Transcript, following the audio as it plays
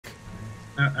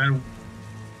Are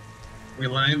we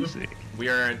live? Music. We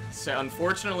are,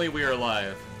 unfortunately, we are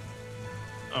live.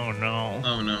 Oh no.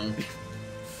 Oh no.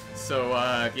 So,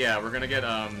 yeah, we're gonna get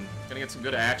some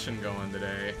good action going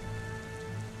today.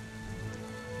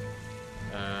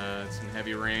 Some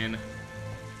heavy rain.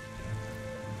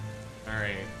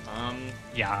 Alright,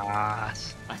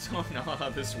 Yes. I don't know how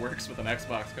this works with an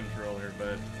Xbox controller,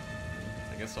 but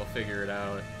I guess I'll figure it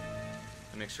out.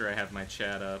 I'll make sure I have my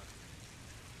chat up.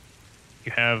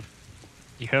 You have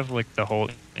like the whole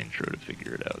intro to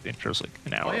figure it out. The intro's like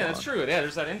an hour Oh yeah, that's long. true. Yeah,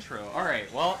 there's that intro.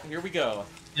 Alright, well, here we go.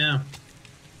 Yeah.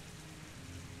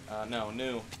 No,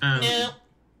 new.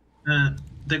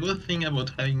 The good thing about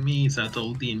having me is that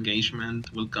all the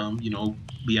engagement will come,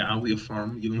 via audio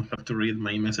form. You don't have to read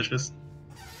my messages.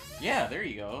 Yeah, there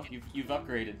you go. You've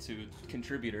upgraded to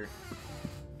contributor.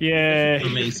 Yay.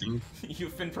 Amazing.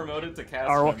 You've been promoted to cast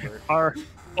Our member. our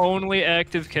only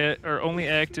active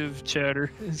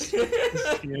chatter is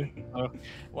here.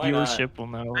 Why not? Viewership will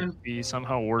now be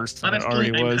somehow worse than it Honestly,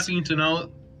 already was.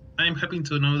 I'm happy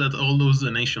to know that all those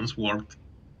donations worked.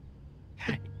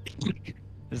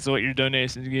 This is what your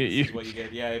donations get This is you. what you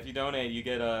get. Yeah, if you donate, you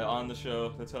get on the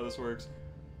show. That's how this works.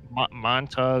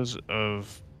 Montage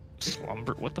of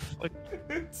slumber. What the fuck?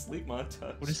 Sleep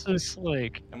montage. What is this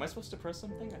like? Am I supposed to press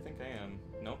something? I think I am.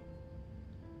 Nope.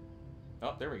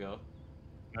 Oh, there we go.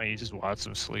 No, you just watch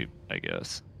them sleep, I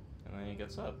guess. And then he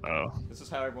gets up. Oh. This is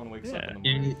how everyone wakes up Yeah. in the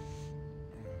morning.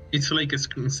 It's like a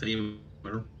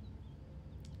screensaver.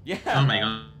 Yeah. Oh my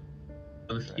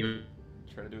god. You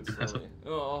Try to do it slowly.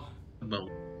 Oh.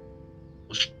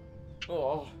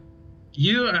 Oh.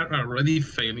 You are already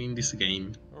failing this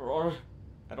game. Oh.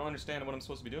 I don't understand what I'm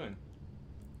supposed to be doing.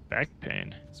 Back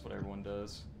pain. That's what everyone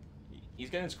does. He's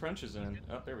getting his crunches in.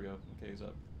 Oh, there we go. Okay, he's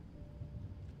up.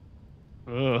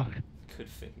 Ugh. Good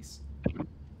face.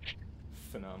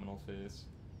 Phenomenal face.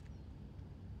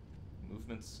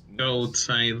 Movements. Go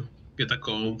outside, get a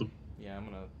cold. Yeah, I'm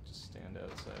gonna just stand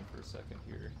outside for a second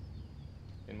here.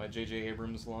 In my J.J.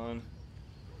 Abrams lawn.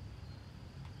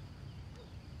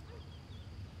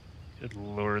 Good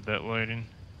lord, that lighting.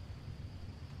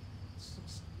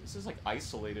 This is like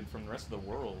isolated from the rest of the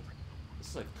world. This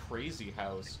is like crazy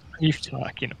house. What are you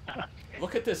talking about?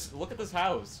 Look at this. Look at this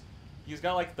house. He's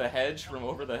got like the hedge from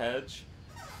over the hedge.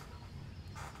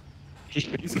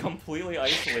 He's completely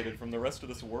isolated from the rest of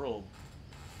this world.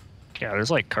 Yeah,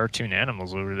 there's like cartoon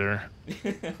animals over there.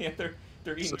 Yeah,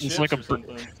 they're eating It's chips like or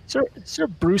something. Is there a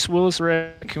Bruce Willis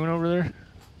raccoon over there?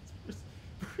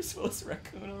 Bruce Willis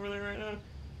raccoon over there right now.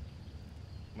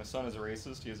 My son is a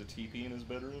racist. He has a teepee in his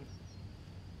bedroom.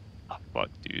 Oh, fuck,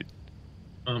 dude.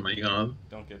 Oh my god.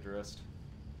 Don't get dressed.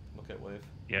 Look at wife.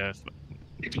 Yeah.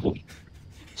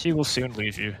 She will soon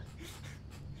leave you.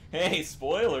 Hey,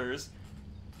 spoilers!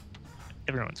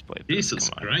 Everyone's played this. Jesus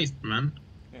Come on. Christ, man.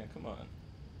 Yeah, come on.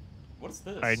 What is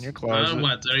this? Hide in your closet.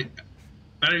 What?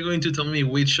 Are you going to tell me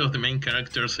which of the main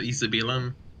characters is the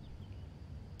villain?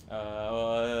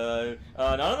 None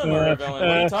of them are a villain. What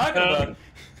are you talking about?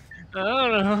 I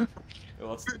don't know.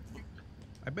 Well,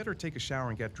 I better take a shower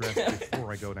and get dressed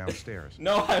before I go downstairs.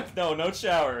 no, no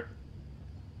shower.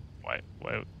 Why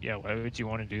would you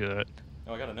want to do that?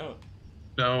 Oh, I got a note.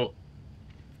 So,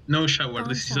 no shower. Gone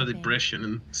This is a shopping.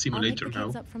 depression simulator I'll pick the now.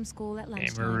 kids up from school at Gamer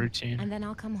lunchtime, routine. and then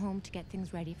I'll come home to get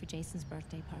things ready for Jason's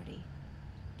birthday party.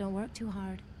 Don't work too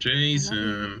hard.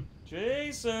 Jason.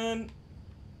 Jason!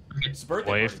 Okay. It's a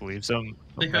birthday Wife party. leaves them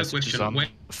I have a messages question. on Why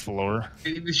the floor.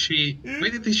 did she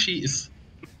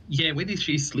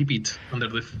slip it under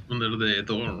the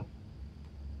door?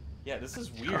 Yeah, this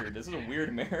is weird. This is a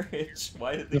weird marriage.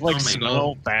 Why did they... They like Oh my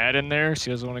smell God. bad in there. She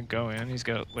doesn't want to go in. He's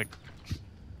got like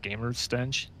gamer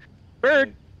stench.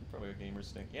 Bird. Probably a gamer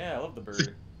stink. Yeah, I love the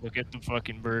bird. Look at the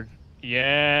fucking bird.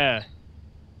 Yeah.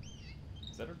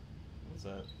 Is that a... What is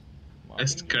that?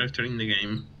 Best Mocking? character in the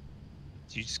game.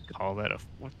 Did you just call that a?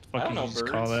 What the I fuck don't did you know just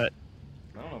call birds. that?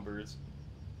 I don't know birds.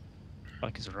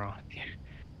 Fuck is wrong?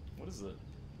 What is it?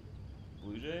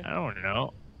 Blue jay? I don't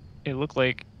know. It looked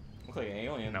like Look like an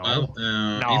alien. No. Well,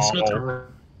 it's not No.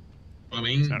 I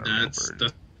mean, It's not a real that's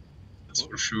bird. that's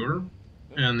for sure.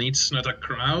 And it's not a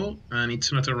crow, and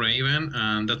it's not a raven,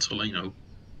 and that's all I know.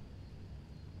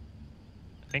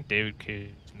 I think David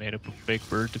Cage made up a fake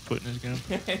bird to put in his gun.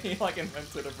 He like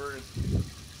invented a bird.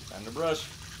 Time to brush.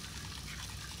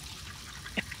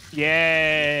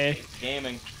 Yay!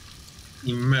 Gaming.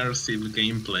 Immersive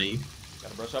gameplay.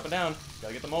 Gotta brush up and down.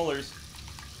 Gotta get the molars.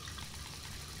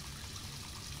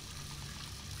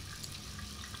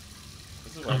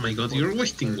 This is why Oh my god, people you're drink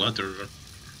wasting bird. water.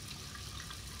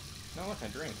 No, look, I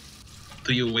drink.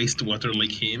 Do you waste water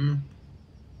like him?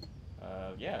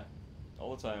 Yeah.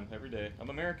 All the time, every day.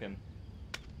 I'm American.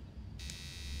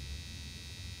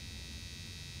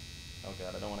 Oh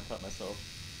god, I don't want to cut myself.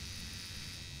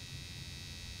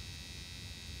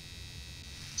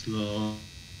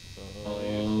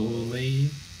 Slowly.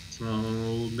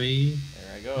 Slowly.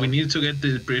 There I go. We need to get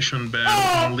the depression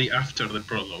bell only after the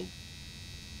prologue.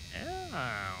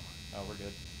 Oh. Oh, we're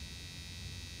good.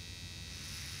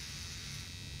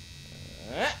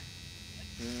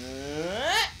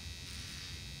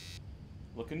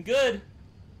 Looking good.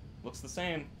 Looks the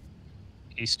same.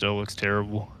 He still looks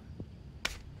terrible.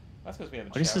 That's because we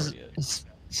haven't What is showered this?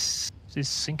 yet. This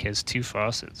sink has 2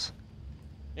 faucets.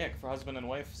 Yeah, for husband and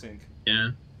wife sink.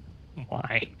 Yeah.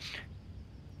 Why?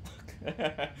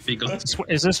 Because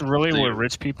Is this really they're what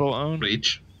rich people own?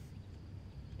 rich.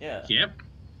 Yeah. Yep.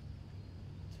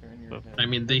 Turn your head. I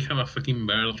mean, they have a fucking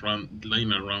barrel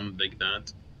lying around like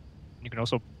that. You can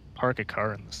also park a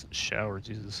car in the shower,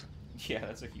 Jesus. Yeah,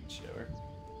 that's a huge shower.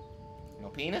 No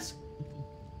penis?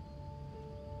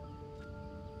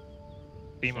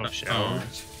 Theme of shower.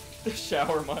 The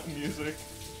shower music.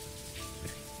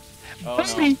 Oh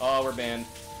Buddy! no. Oh, we're banned.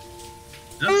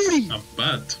 That's a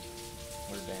butt.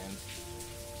 We're banned.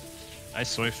 I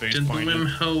soy face Gentlemen, pointed.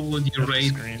 how would you at the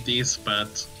rate screen. this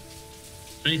butt?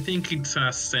 I think it's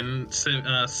a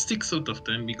 6 out of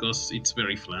 10 because it's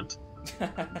very flat.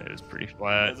 That is pretty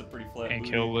flat. That's a pretty flat And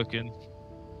booty. kill looking.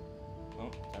 Oh,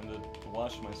 time to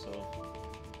wash myself.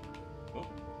 Oh,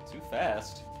 too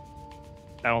fast.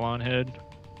 Towel on head.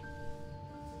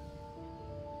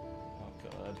 Oh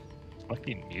god.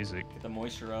 Fucking music. Get the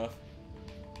moisture off.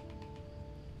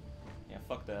 Yeah,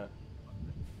 fuck that.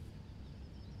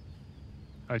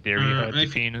 How dare you hide I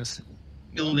the penis?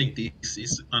 I feel like this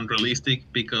is unrealistic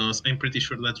because I'm pretty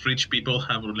sure that rich people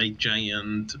have like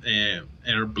giant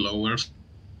air blowers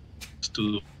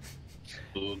to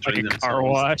Like dry a themselves. car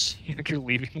wash. Like you're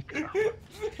leaving the car.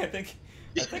 I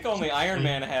think only Iron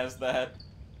Man has that.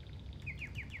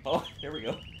 Oh, here we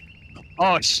go.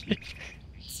 Oh shit.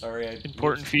 Sorry, I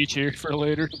Important feature for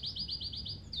later.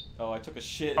 Oh, I took a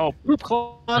shit. Oh, poop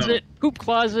closet. Poop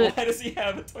closet. Why does he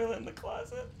have a toilet in the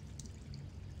closet?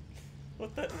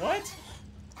 What the what?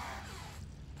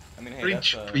 I mean, hey,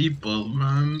 Rich that's people,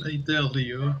 man, I tell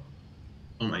you.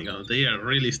 Oh my god, they are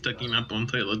really stocking up on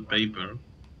toilet paper.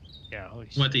 Yeah. Holy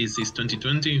What shit. is this,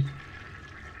 2020?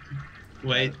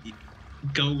 Wait,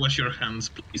 go wash your hands,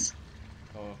 please.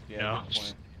 Oh, yeah, No. good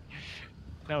point.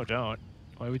 No, don't.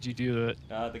 Why would you do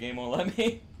that? The game won't let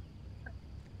me.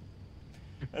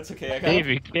 That's okay. I got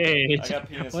David Cage. I got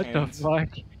penis What hands. the fuck?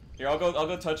 Here, I'll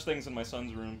go touch things in my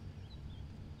son's room.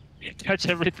 You touch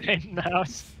everything in the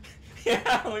house.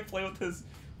 Yeah, let me play with his.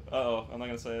 Uh-oh, I'm not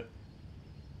gonna say it.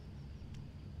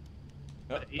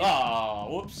 Oh,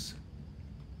 whoops.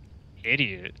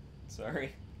 Idiot.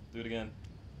 Sorry. Do it again.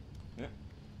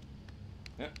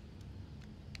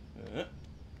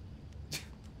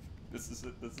 This is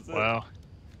it. This is it. Wow.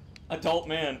 Adult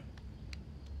man.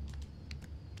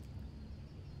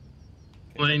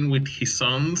 Playing with his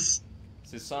sons.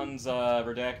 His son's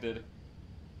redacted.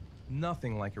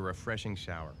 Nothing like a refreshing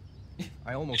shower.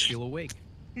 I almost feel awake.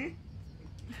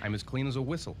 I'm as clean as a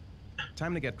whistle.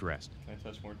 Time to get dressed. Can I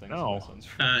touch more things No. in my son's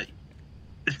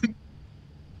room?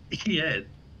 Yeah,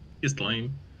 it's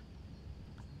lame.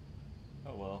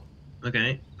 Oh well.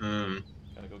 Okay,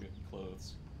 Gotta go get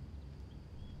clothes.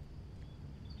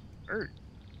 Bird.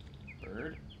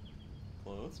 Bird?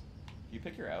 Clothes? Do you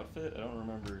pick your outfit? I don't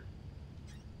remember.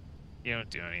 You don't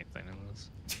do anything in this.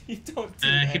 You don't do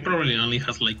he anything. probably only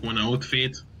has like one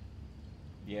outfit.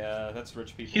 Yeah, that's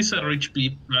rich people. He's a stuff.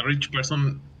 rich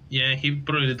person. Yeah, he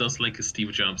probably does like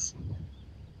Steve Jobs.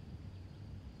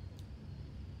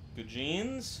 Good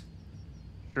jeans?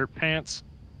 Shirt pants.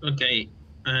 Okay,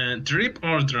 drip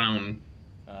or drown?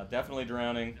 Definitely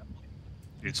drowning.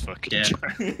 Dude's fucking Yeah.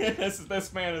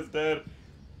 this man is dead.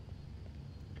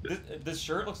 This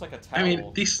shirt looks like a towel. I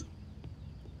mean, this.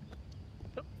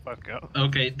 Fuck up.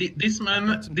 Okay, this man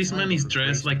is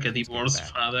dressed like a divorced back.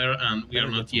 father, and we are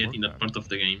Better not get some yet work in that done. part of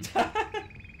the game.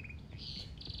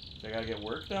 I gotta get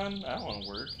work done? I don't wanna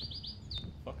work.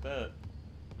 Fuck that.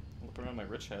 I'll put it on my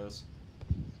rich house.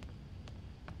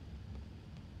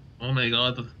 Oh my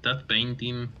god, that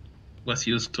painting was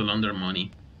used to launder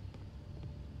money.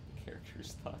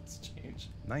 Character's thoughts change.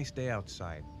 Nice day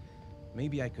outside.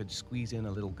 Maybe I could squeeze in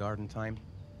a little garden time.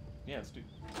 Yeah, let's do.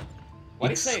 Why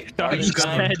do you say No, garden you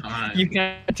time? said time. you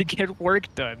got to get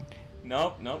work done.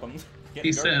 Nope, I'm getting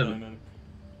He garden said- time in.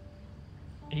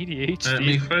 ADHD.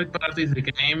 My favorite part of the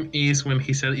game is when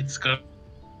he said it's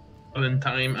garden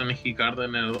time and he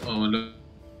gardened all over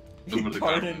He the gardened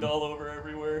garden. all over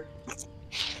everywhere.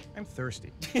 I'm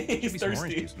thirsty. He's Should be some orange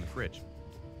thirsty. juice in the fridge.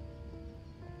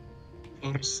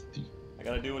 course. I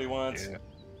gotta do what he wants. Yeah.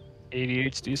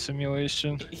 ADHD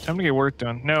simulation. Time to get work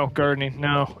done. No, gardening.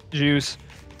 No, juice.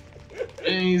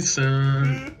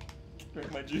 Jason.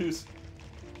 Drink my juice.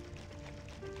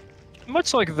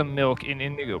 Much like the milk in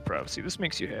Indigo Prophecy, this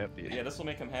makes you happy. Yeah, this will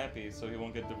make him happy, so he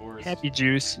won't get divorced. Happy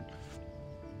juice.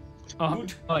 Oh,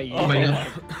 yeah. Oh my god.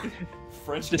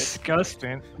 French kiss.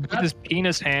 Disgusting. With his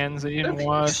penis hands that he didn't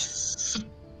wash.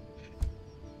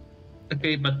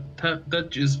 Okay, but that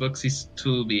juice box is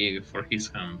too big for his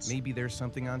hands. Maybe there's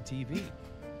something on TV.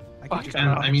 I Fuck could just off.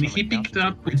 And walk I mean, on he the picked couch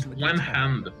up and with Grace one would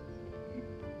hand.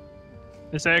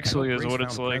 This I actually hope is Grace what found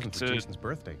it's a like present for to Jason's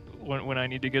birthday. when I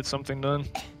need to get something done.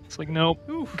 It's like, nope,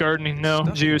 Oof. gardening, no,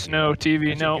 Stuffing juice, again. no, I TV,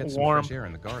 should no, get some warm. fresh air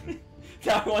in the garden.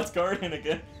 Now he wants garden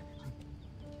again.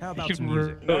 How about You some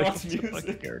music? No, really it's need to music.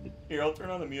 fucking garden. Here, I'll turn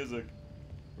on the music.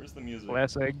 Where's the music?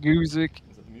 Classic Guzik.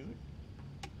 Is that the music?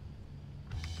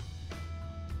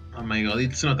 Oh my god,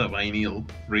 it's not a vinyl,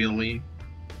 really.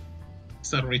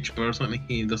 He's a rich person,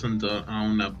 he doesn't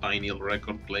own a vinyl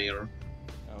record player.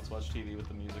 Now let's watch TV with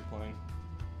the music playing.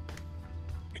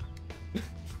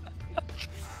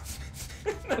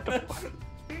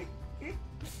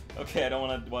 Okay, I don't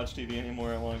want to watch TV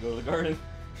anymore. I want to go to the garden.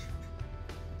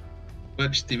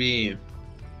 Watch TV.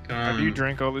 Come Have on. you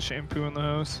drank all the shampoo in the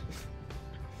house?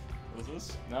 What is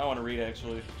this? Now I want to read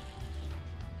actually.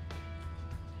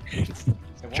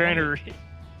 Trying to It read.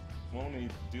 won't let me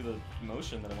do the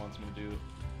motion that it wants me to do.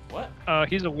 What?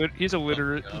 He's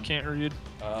illiterate. Oh, He can't read.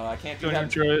 I can't do Don't even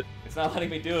that. try it. It's not letting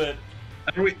me do it.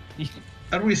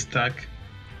 Are we stuck?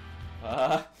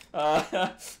 Uh,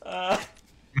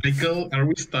 Michael, are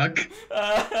we stuck?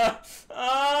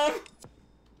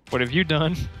 What have you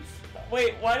done?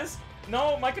 Wait, why does...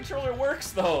 No, my controller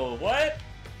works though. What?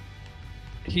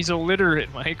 He's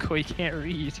illiterate, Michael. He can't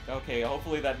read. Okay,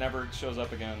 hopefully that never shows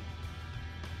up again.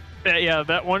 Yeah,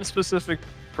 that one specific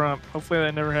prompt. Hopefully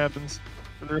that never happens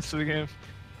for the rest of the game.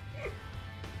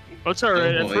 But it's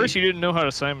alright. Oh, At boy. first you didn't know how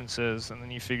to Simon Says, and then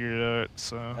you figured it out.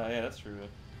 So Oh yeah, that's true.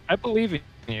 I believe in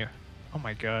you. Oh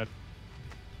my god.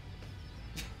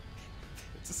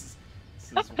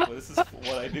 This is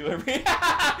what I do every...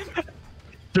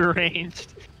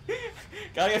 Deranged.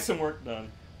 Gotta get some work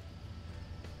done.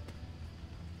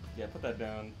 Yeah, put that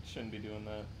down. Shouldn't be doing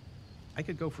that. I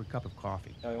could go for a cup of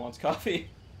coffee. Oh, he wants coffee.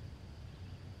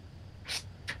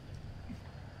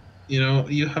 You know,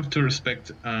 you have to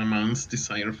respect a man's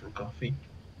desire for coffee.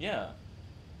 Yeah.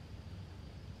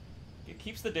 It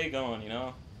keeps the day going, you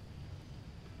know?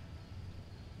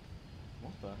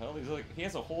 What the hell? He's like, he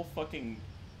has a whole fucking,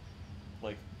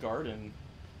 like, garden.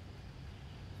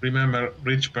 Remember,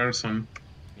 rich person.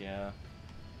 Yeah.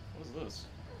 What is this?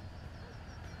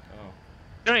 Oh.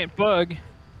 Giant bug.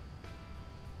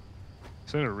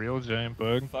 Is that a real giant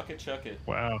bug? Fuck it, chuck it.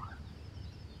 Wow.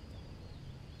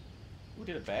 Ooh,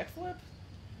 did a backflip?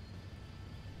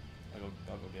 I'll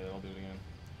go get it. I'll do it again.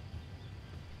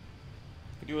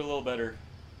 Could do it a little better.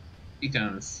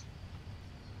 Because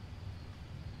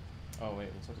Oh wait,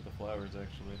 let's look at the flowers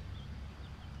actually.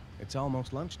 It's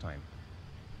almost lunchtime.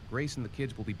 Grace and the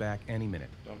kids will be back any minute.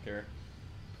 Don't care.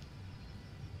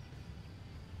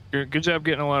 Good job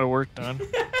getting a lot of work done.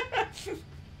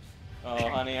 Oh,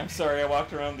 honey, I'm sorry. I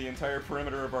walked around the entire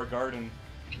perimeter of our garden.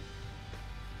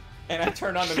 And I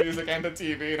turned on the music and the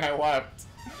TV and I wept.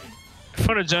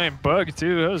 Found a giant bug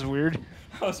too. That was weird.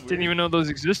 That was weird. Didn't even know those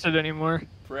existed anymore.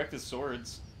 Practice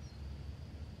swords.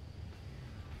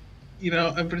 you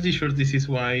know, I'm pretty sure this is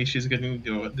why she's getting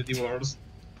the divorce.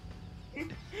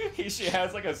 She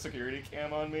has like a security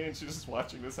cam on me and she's just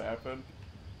watching this happen.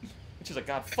 And she's like,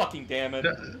 God fucking damn it.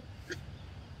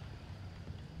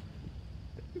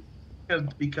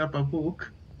 Can't pick up a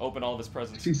book. Open all of his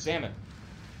presents. Jeez. Damn it.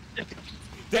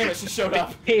 Damn it, she showed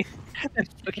up. That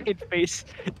fucking face,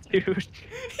 dude.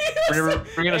 We're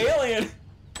gonna- alien.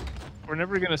 We're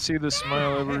never gonna see this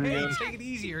smile ever Hey, again. take it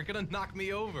easy. You're gonna knock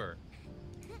me over.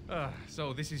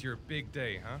 So this is your big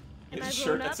day, huh? Am I His shirt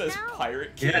grown that up says now?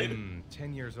 Pirate Yeah. Kid.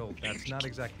 10 years old. That's not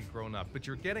exactly grown up, but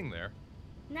you're getting there.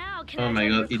 Now, can Oh I my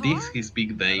drive god, your it is car? his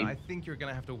big But day. I think you're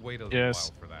gonna have to wait a little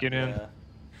Yes, while for that. get in. Yeah.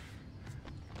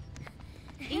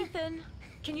 Ethan,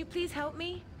 can you please help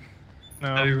me?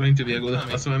 Are you No. going to be a good Coming.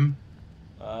 husband?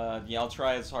 Yeah, I'll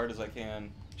try as hard as I can.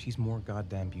 She's more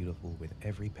goddamn beautiful with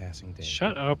every passing day.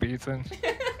 Shut up, Ethan.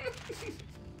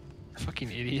 Fucking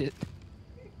idiot.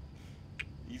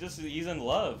 He's in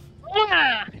love.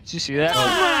 Did you see that?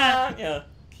 Yeah,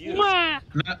 cute. Now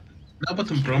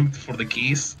button prompt for the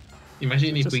keys.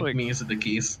 Imagine if Just we like- miss the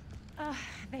keys.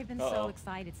 They've been Uh-oh. so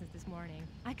excited since this morning.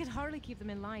 I could hardly keep them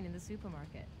in line in the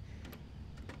supermarket.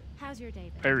 How's your day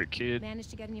been? Pirate kid.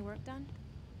 Managed to get any work done?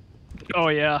 Oh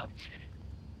yeah.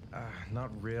 Not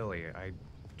really. I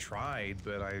tried,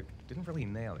 but I didn't really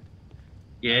nail it.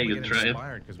 Yeah, I'm you getting tried.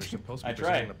 inspired because we're supposed to I be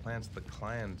presenting tried. the plans to the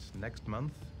clients next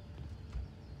month.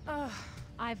 Ugh,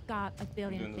 I've got a I'm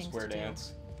billion doing the things square to dance.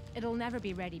 do. It'll never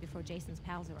be ready before Jason's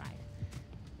pals arrive.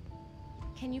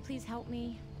 Can you please help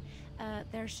me?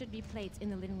 There should be plates in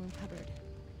the living room cupboard.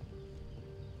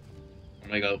 Oh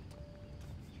my god.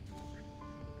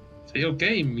 Say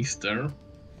okay, mister.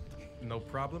 No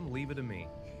problem. Leave it to me.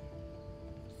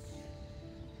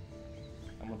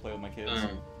 I'm gonna play with my kids.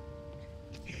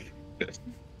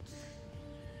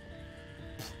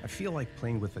 I feel like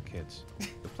playing with the kids.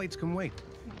 The plates can wait.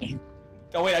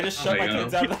 Oh wait, I just shut Oh, my yeah.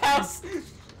 kids out of the house.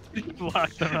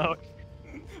 Lock them out.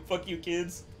 Fuck you,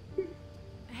 kids.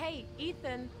 Hey,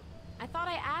 Ethan. I thought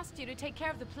I asked you to take care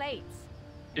of the plates.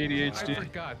 I ADHD.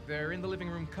 forgot. They're in the living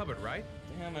room cupboard, right?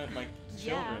 Damn it, my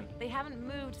Yeah, children. they haven't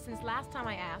moved since last time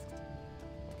I asked.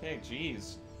 Okay,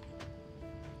 jeez.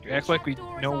 You act like we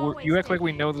Door's know. always You act like we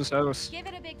sticky. know this house. Give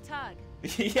it a big tug.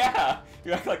 Yeah,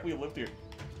 you act like we lived here.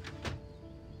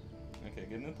 Okay,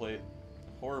 getting the plate.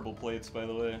 Horrible plates, by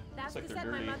the way. That's Looks the like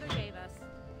set they're my dirty. mother gave us.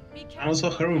 Be careful, Also,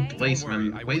 horrible okay?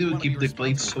 placement. I Why do wouldn't you wanna keep be the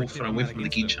plates responsible so for far taking away that from the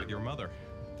incident kitchen? with your mother.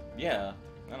 Yeah,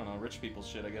 I don't know, rich people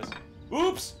shit, I guess.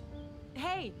 Oops!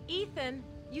 Hey, Ethan.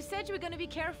 You said you were gonna be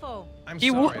careful. I'm He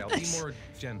sorry. I'll be was. more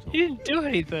gentle. He didn't do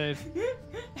anything.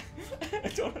 I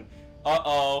don't.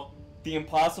 Uh-oh. The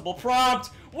impossible prompt!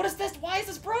 What is this? Why is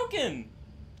this broken?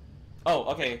 Oh,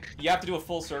 okay. You have to do a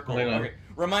full circle. Oh my God. Okay.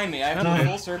 Remind me, I have to do a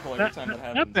full circle every time that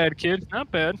happens. Not bad, kid. Not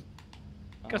bad.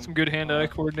 Got some good hand-eye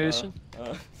coordination.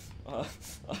 You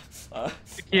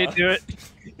You can't do it.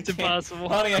 It's impossible.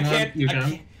 Honey, Come on, you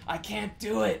can. I can't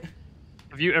do it.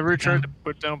 Have you ever tried to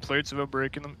put down plates without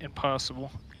breaking them?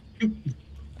 Impossible.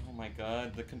 Oh my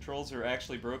god, the controls are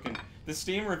actually broken. The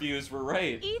Steam reviews were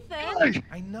right. Ethan!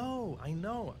 I know.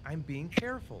 I'm being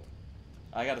careful.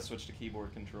 I gotta switch to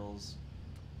keyboard controls.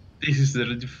 This is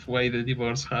the way the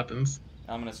divorce happens.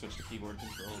 I'm gonna switch to keyboard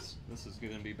controls. This is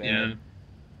gonna be bad. Yeah.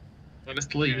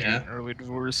 Honestly, yeah. Early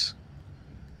divorce.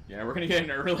 Yeah, we're gonna get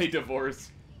an early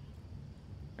divorce.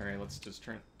 Alright, let's just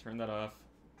turn that off.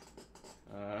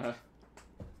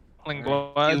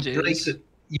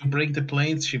 You break the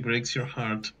plates, she breaks your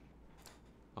heart.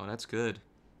 Oh, that's good.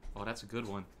 Oh, that's a good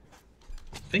one.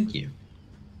 Thank you.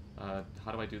 How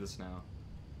do I do this now?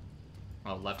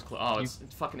 Oh, left click. Oh, it's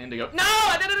fucking Indigo. No,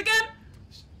 I did it again!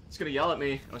 She's gonna yell at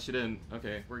me. Oh, she didn't.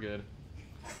 Okay, we're good.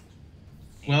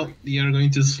 Well, you're going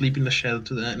to sleep in the shed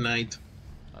tonight.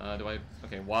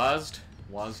 Okay, WASD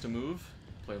to move.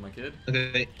 Play with my kid.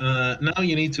 Okay, now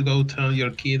you need to go tell your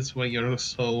kids why you're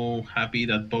so happy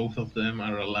that both of them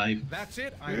are alive. That's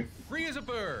it. I'm free as a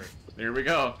bird. There we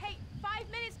go. Hey, 5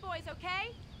 minutes, boys,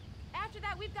 okay? After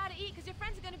that, we've got to eat because your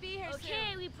friends are going to be here soon.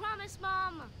 Okay, we promise,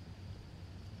 Mom.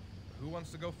 Who wants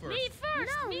to go first? Me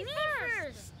first. No, me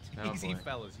first. Oh, Easy, boy.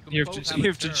 fellas. You, can You both have to. a You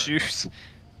have to turn. choose.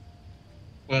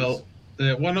 Well,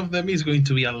 one of them is going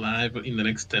to be alive in the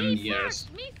next 10 years.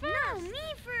 Me first. No,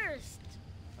 me first.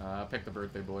 Pick the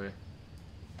birthday boy.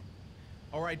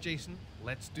 All right, Jason.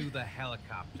 Let's do the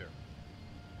helicopter.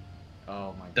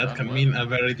 Oh my god. That can what? mean a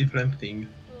very different thing.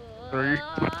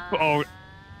 Oh,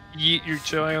 yeet your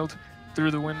child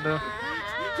through the window.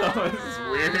 Oh, this is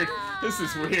weird. This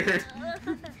is weird.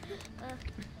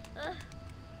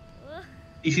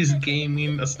 This is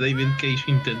gaming as David Cage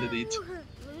intended it.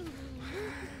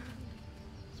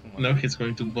 Now he's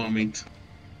going to vomit.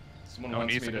 Someone No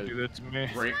wants need me to do to that to me.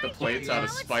 break the plates out of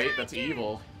spite. That's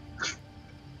evil.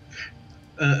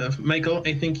 Michael,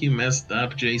 I think you messed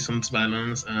up Jason's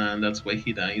balance, and that's why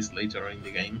he dies later in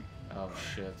the game. Oh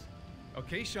shit.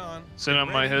 Okay, Sean. Sit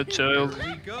on my head, child.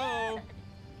 Here we go.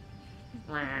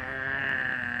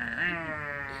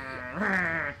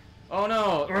 Oh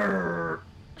no!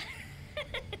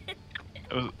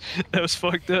 That was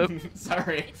fucked up.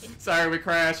 Sorry, we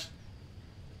crashed.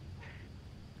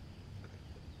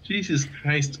 Jesus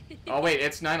Christ. Oh wait,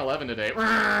 it's 9/11 today.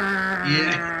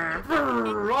 Yeah.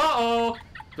 Uh-oh!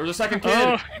 There's a second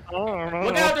kid! Oh, no.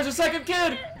 Look out, there's a second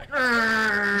kid!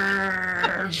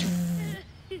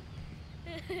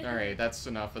 Alright, that's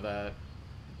enough of that.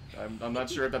 I'm not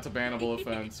sure if that's a bannable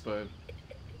offense, but...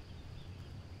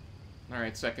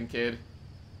 Alright, second kid.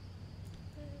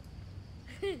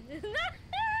 Come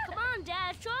on,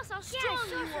 Dad. Show us how strong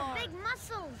you are. Big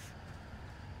muscles.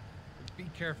 Be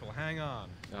careful. Hang on.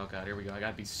 Oh god, here we go. I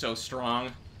gotta be so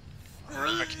strong.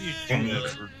 How can you do that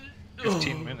for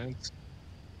 15 minutes?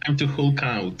 Time to Hulk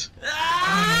out.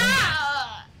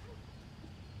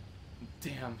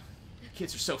 Damn.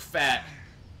 Kids are so fat.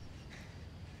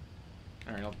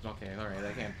 Alright, okay, alright,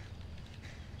 I can't.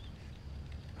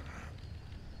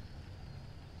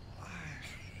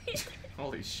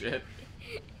 Holy shit.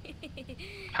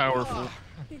 Powerful.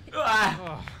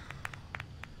 Ah!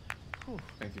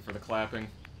 Thank you for the clapping.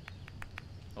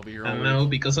 I'll be here all And week. now,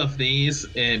 because of this,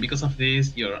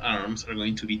 your arms are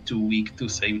going to be too weak to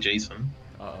save Jason.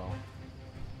 Uh-oh.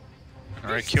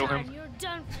 Alright, kill him. You're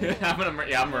done for.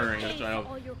 I'm murdering this Pay for child.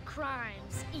 all your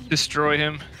crimes. evil. Destroy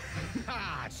him.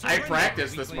 I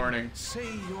practiced this morning. Say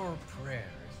your prayers.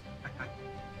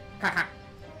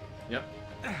 Yep.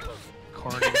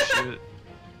 Corny shit.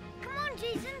 Come on,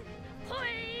 Jason.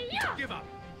 Hi-ya! Give up.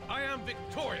 I am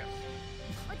victorious.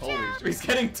 Watch Holy out. shit. He's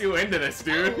getting too into this,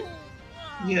 dude.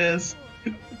 Yes.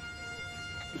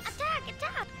 Attack!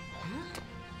 Attack!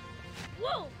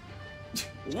 Whoa!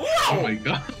 Whoa! Oh my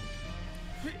god.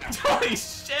 Holy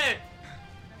shit!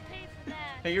 Pay for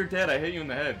that. Hey, you're dead. I hit you in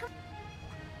the head.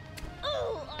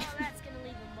 Oh, that's gonna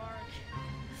leave a mark.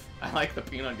 I like the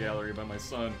peanut gallery by my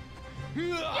son. Yeah,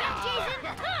 Jason!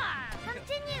 Ha!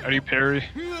 Continue! How do you parry?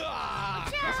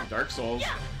 Watch That's some out! Dark Souls. Yeah!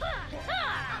 Ha!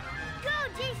 Ha! Go,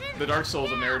 Jason! The Dark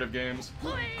Souls of narrative games.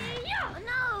 Hi-ya!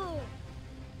 No!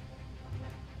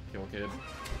 Kill kid.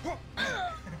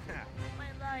 My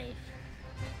life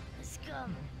has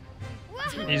come.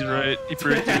 He's right. He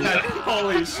predicted that.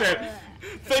 Holy shit.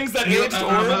 Things that You aged are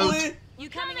about- horribly? You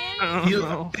coming in? I don't You,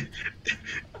 know.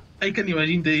 I can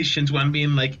imagine the ancient one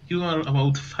being like, you are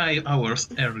about 5 hours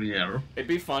earlier. It'd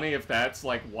be funny if that's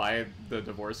like why the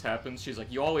divorce happens. She's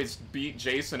like, you always beat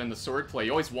Jason in the swordplay.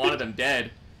 You always wanted him dead.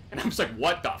 And I'm just like,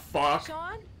 what the fuck?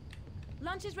 Sean?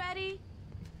 Lunch is ready.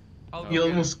 You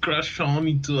almost crashed on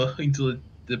into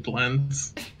the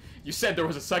plants. You said there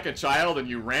was a second child and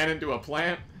you ran into a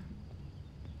plant?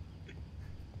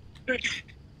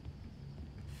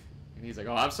 And he's like,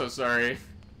 oh, I'm so sorry.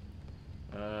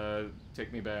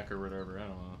 Take me back or whatever. I don't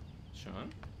know. Sean?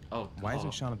 Oh, Why oh.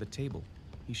 isn't Sean at the table?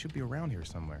 He should be around here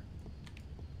somewhere.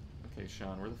 Okay,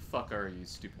 Sean, where the fuck are you,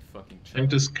 stupid fucking Trying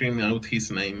to child? scream out his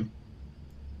name.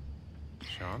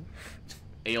 Sean?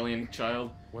 Alien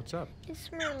child? What's up?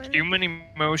 It's Merlin. Human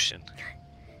emotion.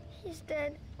 He's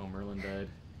dead. Oh, Merlin died.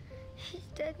 He's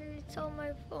dead and it's all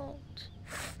my fault.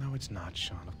 No, it's not,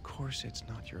 Sean. Of course it's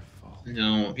not your fault.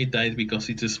 No, it died because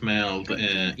it smelled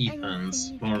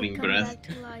Ethan's morning breath.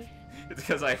 It's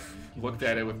because I looked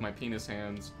at it with my penis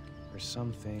hands. There's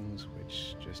some things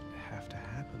which just have to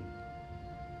happen.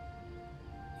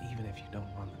 Even if you don't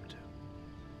want them to.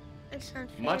 It's not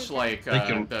fair. Much like Thank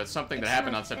you. the something that It's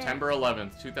happened not on fair. September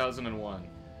 11th, 2001.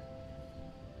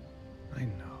 I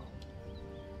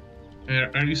know.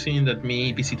 Are you saying that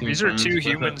me visiting These are France two was a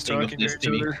humans thing of talking to each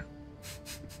destiny? other.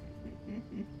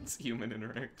 It's human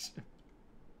interaction.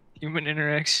 Human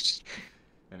interaction.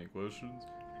 Any questions?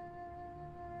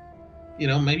 You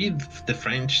know, maybe the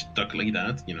French talk like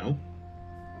that, you know?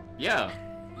 Yeah.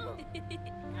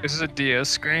 This is a DS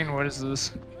screen. What is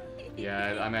this?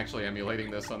 Yeah, I'm actually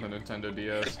emulating this on the Nintendo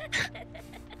DS.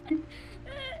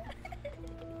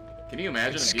 Can you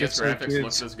imagine if DS Schizo graphics kids.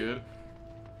 looked this good?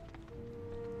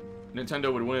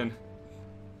 Nintendo would win.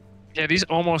 Yeah, these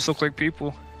almost look like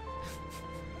people.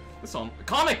 This on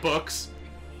comic books.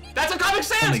 That's a Comic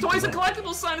Sans. Comic Toys and book.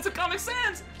 collectibles sign. It's a Comic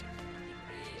Sans.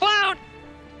 Clown!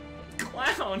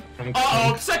 Clown. Comic Uh-oh,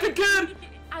 Sans. second kid.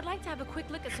 I'd like to have a quick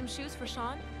look at some shoes for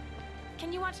Sean.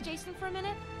 Can you watch Jason for a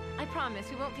minute? I promise,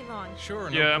 we won't be long. Sure,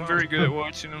 no Yeah, I'm very problem. good at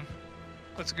watching them.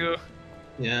 Let's go.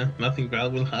 Yeah, nothing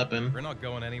bad will happen. We're not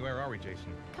going anywhere, are we,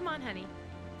 Jason? Come on, honey.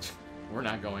 We're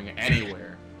not going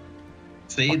anywhere.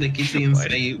 Say the kid didn't What?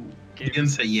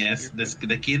 say yes.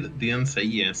 The kid didn't say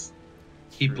yes.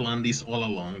 He True. planned this all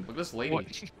along. Look at this lady. What?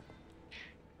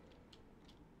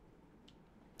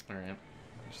 Alright.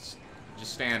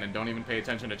 Just stand and don't even pay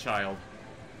attention to child.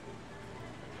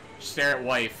 Stare at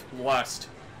wife. Lust.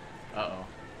 Uh-oh.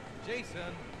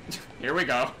 Jason! Here we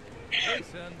go.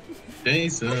 Jason!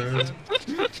 Jason.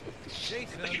 Jason!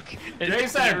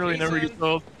 Jason! It really never gets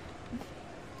old.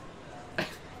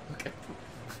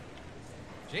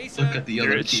 Jason! Look at the Here,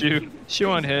 other it's kid. shoe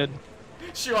on head.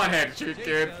 Shoe on head, shoot, kid.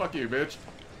 Jason. Fuck you, bitch.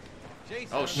 Jason!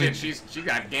 Oh shit, she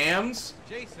got gams?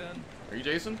 Jason! Are you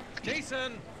Jason?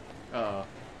 Jason!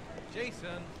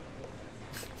 Jason!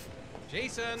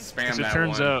 Jason! Spam As it that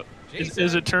turns one. out, Jason.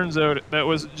 as it turns out, that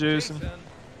wasn't Jason. Jason!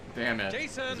 Damn it.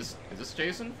 Jason. Is this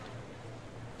Jason?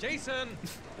 Jason!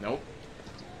 Nope.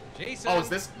 Jason! Oh, is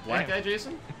this black Damn. guy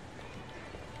Jason?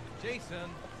 Jason!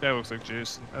 That looks like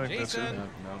Jason. I think that's Jason. it. No,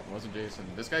 no, it wasn't Jason.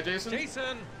 This guy Jason?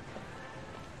 Jason!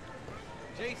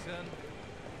 Jason!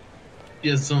 Couldn't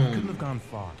Jason. have gone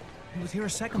far. He was here a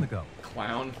second ago.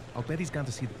 Clown. I'll bet he's gone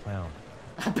to see the clown.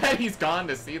 I bet he's gone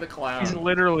to see the clown. He's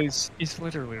literally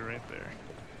right there.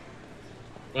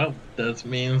 Well, that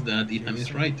means that Ethan is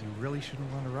Jason, right. You really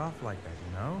shouldn't run her off like that,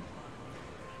 you know?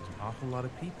 There's an awful lot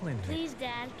of people in here. Please,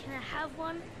 Dad, can I have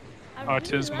one? I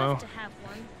Autismo. really love to have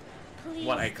one. Please,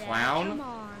 What, a Dad, clown? Come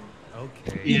on.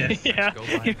 Okay. Yes. Yeah, Go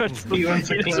buy he wants food. the, He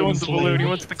wants a he doesn't clown want the balloon, he slayer.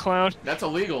 wants the clown. That's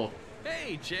illegal.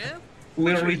 Hey, champ.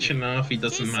 We're rich enough, it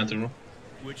doesn't Jason. matter.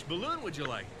 Which balloon would you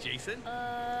like, Jason?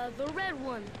 The red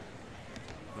one.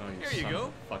 Oh, Here you son go. of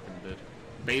a fucking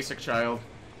bitch. Basic child.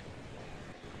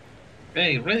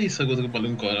 Hey, red is a good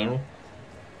balloon color.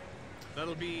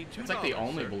 That'll be $2. It's like the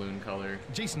only sir. balloon color.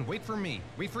 Jason, wait for me.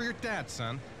 Wait for your dad,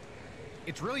 son.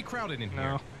 It's really crowded in here.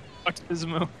 No.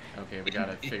 Autismo. Okay, we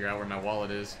gotta figure out where my wallet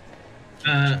is.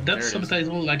 That's There it is.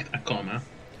 subtitled like a comma.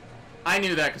 I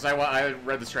knew that because I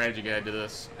read the strategy guide to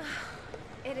this.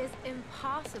 It is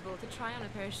impossible to try on a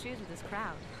pair of shoes with this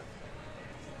crowd.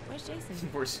 Where's Jason?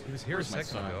 Where's, He was here a where's my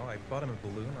second son? ago. I bought him a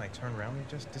balloon, I turned around, and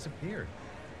he just disappeared.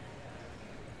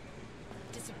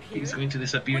 Disappeared? He's going to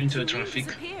disappear What into do the you mean traffic.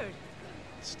 disappeared?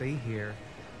 Stay here.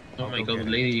 Oh I'll my go god, get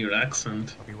him. lady, your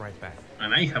accent. I'll be right back.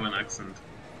 And I have an accent.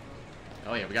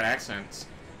 Oh yeah, we got accents.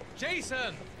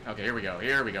 Jason! Okay, here we go.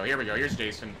 Here we go. Here we go. Here's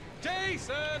Jason.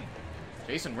 Jason!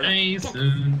 Jason, where the fuck? I'm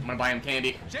Jason. gonna buy him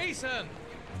candy. Jason!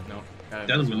 No. That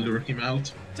will lure him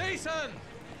out. Jason!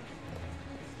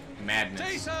 Madness.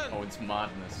 Jason! Oh, it's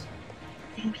madness.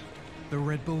 The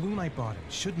red balloon I bought him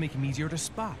should make him easier to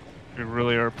spot. We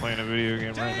really are playing a video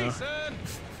game right now. Jason!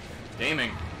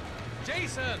 Gaming.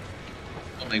 Jason!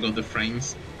 Oh my god, the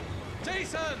frames.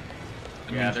 Jason!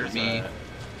 I Yeah, mean, for there's me.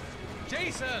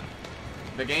 Jason!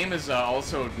 The game is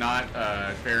also not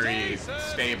very Jason!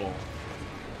 stable.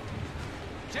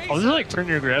 Jason! I'll just like turn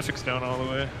your graphics down all the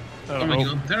way. Oh my no.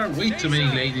 god, there are way too many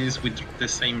Jason! ladies with the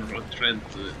same red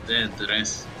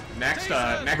dress. Next,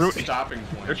 Jason! next stopping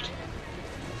point.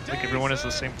 Like everyone has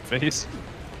the same face.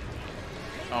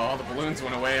 Oh, all the balloons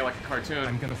went away like a cartoon.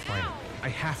 I'm gonna find him. I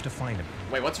have to find him.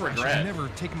 Wait, what's I should regret? never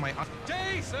taken my...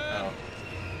 Jason! Oh.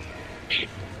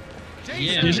 Jason!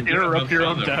 Yeah. Just interrupt your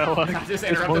own Father. dialogue. I just It's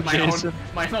interrupted more Jason.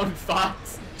 my own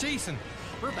thoughts. Jason!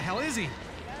 Where the hell is he?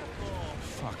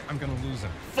 Fuck, I'm gonna lose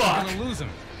him. Fuck. I'm gonna lose him.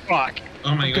 Fuck.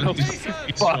 Oh my god, Jason!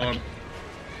 it's Fuck. sword.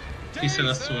 He said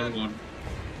a sword one.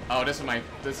 Oh, this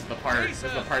is the part. This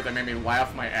is the part that made me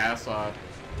laugh my ass off.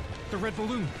 The red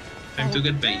balloon. Time to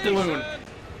get bait. Balloon.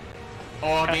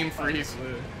 Oh, game freeze.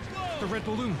 The red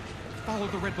balloon. Follow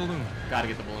the red balloon. Gotta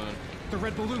get the balloon. The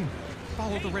red balloon.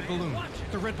 Follow the red balloon.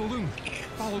 The red balloon.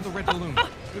 Follow the red balloon.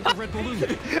 The red balloon.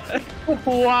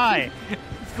 Why?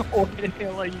 Why the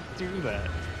hell are you do that?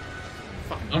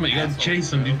 Fucking Oh my god, asshole,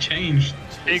 Jason, bro. you changed.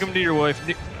 Take him to your wife.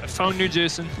 I found new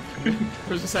Jason.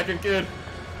 There's a second kid.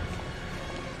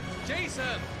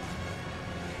 Jason!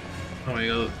 Oh my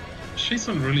god.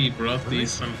 Jason really brought Really?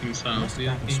 this on himself, Must have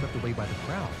didn't gotten he? swept away by the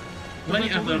crowd. The Why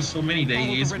red are there balloon. so many Follow the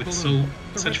ladies red with balloon.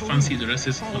 The such red fancy balloon.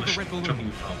 dresses Follow on a the red balloon.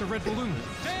 shopping The mall? red balloon.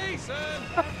 Jason!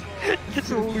 Just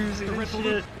losing The red his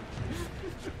balloon.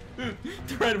 shit.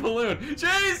 The red balloon.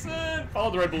 Jason!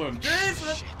 Follow the red balloon.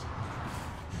 Jason!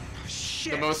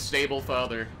 Shit. The most stable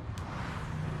father.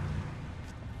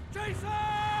 Jason!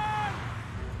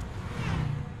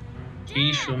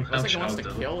 He shouldn't Looks have like he wants to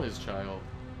shouted. kill his child.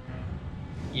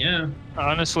 Yeah.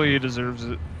 Honestly, he deserves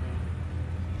it.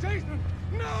 Jason!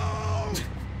 No!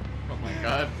 Oh my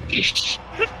god.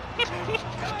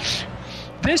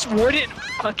 This wouldn't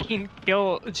fucking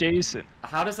kill Jason.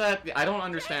 How does that... I don't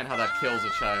understand how that kills a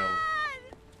child.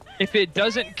 If it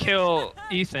doesn't kill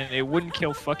Ethan, it wouldn't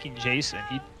kill fucking Jason.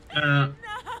 He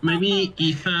Maybe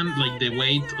Ethan, like the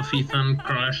weight of Ethan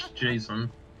crushed Jason.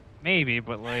 maybe,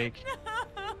 but like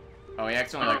Oh, he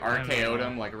accidentally like I don't RKO'd know.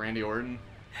 him like Randy Orton.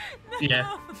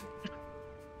 Yeah.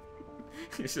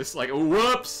 He's just like,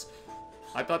 whoops!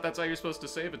 I thought that's how you're supposed to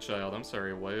save a child. I'm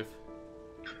sorry, wife.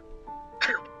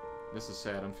 This is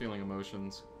sad. I'm feeling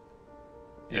emotions.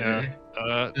 yeah.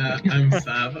 I'm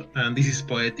sad, and this is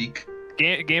poetic.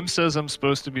 Game says I'm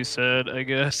supposed to be sad, I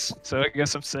guess. So I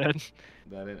guess I'm sad.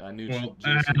 That it, I knew Well,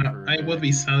 Jason for a I day. would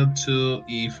be sad too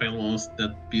if I lost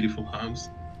that beautiful house.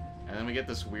 And then we get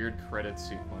this weird credit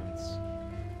sequence.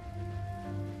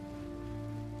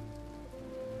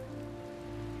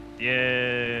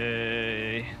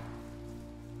 Yay.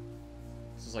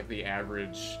 This is like the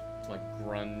average, like,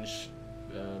 grunge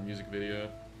music video.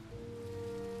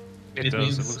 It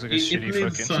does. It looks like a shitty needs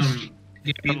fucking. some,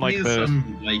 it Unlike needs the-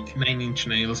 some like 9 Inch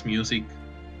Nails music.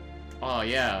 Oh,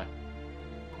 yeah.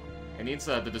 It needs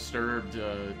the Disturbed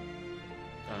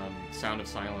Sound of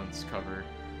Silence cover.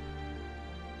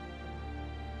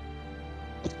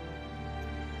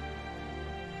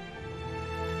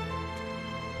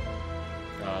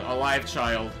 A live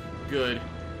child. Good.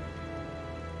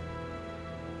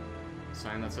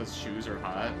 sign that says shoes are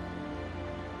hot.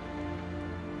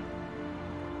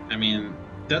 I mean,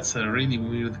 that's a really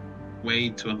weird way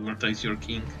to advertise your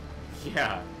king.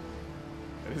 Yeah.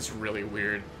 That is really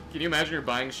weird. Can you imagine you're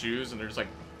buying shoes and they're just like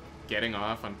getting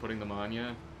off on putting them on you?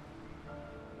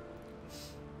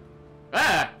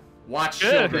 Ah! Watch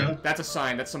children. Yeah. That's a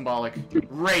sign. That's symbolic.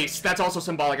 Race. That's also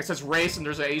symbolic. It says race and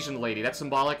there's an Asian lady. That's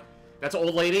symbolic. That's an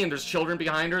old lady and there's children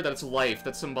behind her. That's life.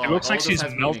 That's symbolic. It looks All like of this she's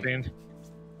has meaning. melting.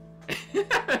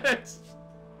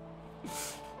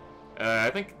 I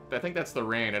think that's the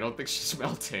rain. I don't think she's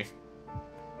melting.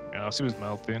 Yeah, she was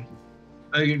melting.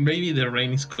 Maybe the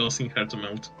rain is causing her to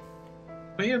melt.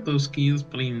 Why are those kids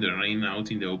playing the rain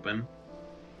out in the open?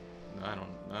 I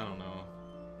don't know.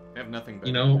 I have nothing better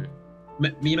You know, to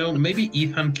do. Maybe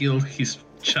Ethan killed his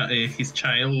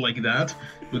child like that,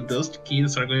 but those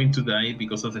kids are going to die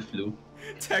because of the flu.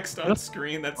 Text on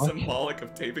screen that's symbolic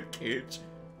of David Cage.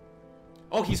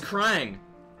 Oh, he's crying.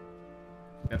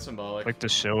 That's symbolic. Like to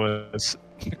show us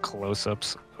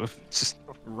close-ups of just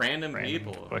Random random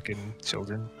people. fucking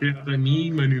children.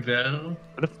 Manuel.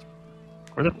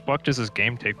 Where the fuck does this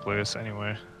game take place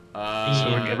anyway? So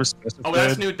Uh, never specified. oh,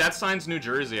 that's new. That sign's New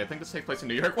Jersey. I think this takes place in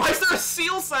New York. Why is there a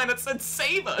seal sign that said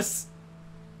 "Save us"?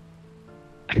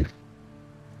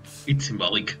 It's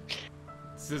symbolic.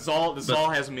 This all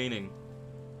has meaning.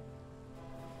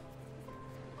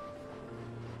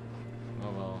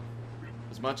 Oh well.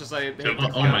 As much as I hate to Oh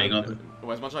clown, my God.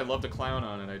 as much as I love to clown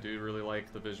on it, I do really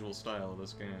like the visual style of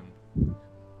this game.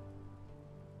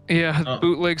 Yeah, Oh,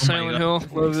 bootleg oh my Silent Hill.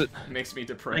 God. Love it. Makes me I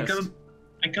depressed.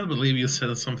 can't believe you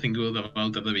said something good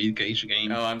about the David Cage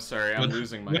game. Oh, I'm sorry. I'm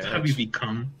losing my What edge. have you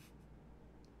become?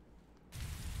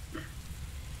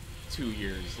 2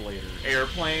 years later.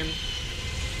 Airplane.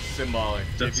 Symbolic.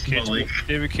 That's David symbolic. Cage,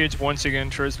 David Cage once again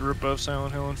tries to rip off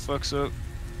Silent Hill and fucks up.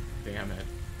 Damn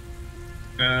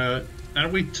it. Are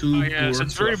we too Oh, yes, poor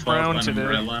it's to very afford brown an today.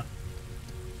 umbrella?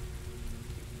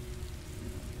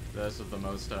 This is the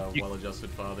most well-adjusted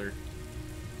father.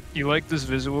 You like this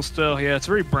visual style? Yeah, it's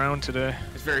very brown today.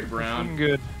 It's very Looking brown.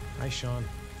 good. Hi, Sean.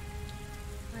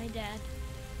 My dad.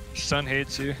 Son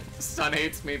hates you. Son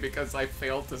hates me because I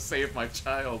failed to save my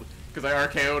child. Because I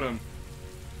RKO'd him.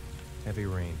 Heavy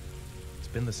rain. It's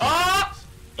been the same. Ah!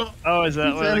 for weeks. Oh, is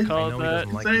that what I they I call know it he that?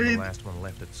 doesn't like Say being the it. last one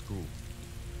left at school.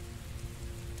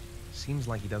 Seems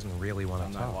like he doesn't really want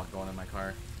I'm to not talk. going in my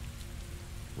car.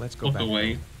 Let's go Walk back.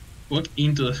 away. home. Walk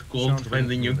into the school Sean's to find the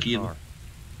waiting new for me in kid. car.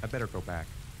 I better go back.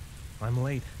 I'm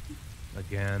late.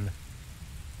 Again.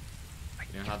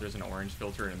 You know how there's an orange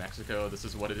filter in Mexico? This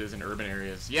is what it is in urban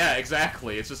areas. Yeah,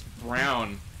 exactly. It's just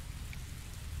brown.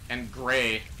 And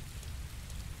gray.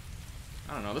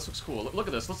 I don't know, this looks cool. Look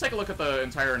at this. Let's take a look at the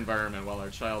entire environment while our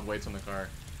child waits in the car.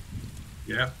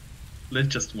 Yeah. Let's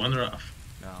just wander off.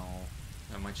 No.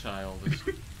 No, my child is...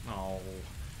 No.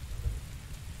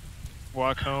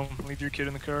 Walk home, leave your kid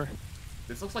in the car.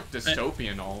 This looks like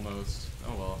dystopian almost.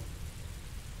 Oh well.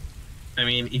 I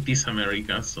mean, it is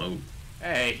America, so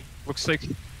Hey! Looks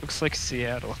like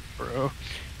Seattle, bro.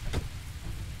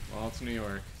 Well, it's New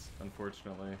York,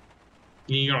 unfortunately.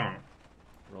 yeah.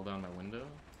 Roll down my window?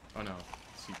 Oh no.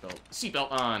 Seatbelt.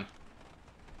 Seatbelt on!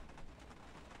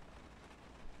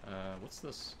 What's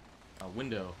this? A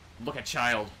window. Look at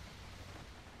child.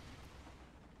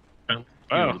 Well,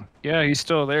 Oh, yeah, he's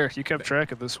still there. You kept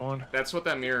track of this one. That's what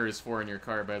that mirror is for in your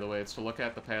car, by the way. It's to look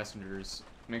at the passengers.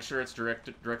 Make sure it's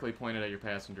directly pointed at your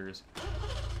passengers.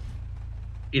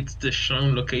 it's the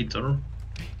Sean locator.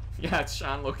 Yeah, it's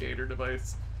Sean locator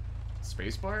device.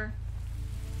 Spacebar?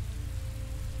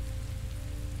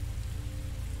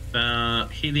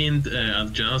 He didn't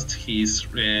adjust his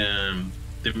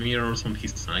the mirrors on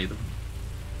his side.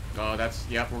 Oh, that's...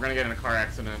 Yep, we're gonna get in a car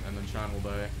accident, and then Sean will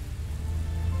die.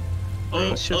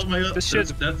 Oh, This shit's, oh my God! this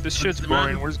shit's, that's this shit's the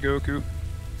boring. man. Where's Goku?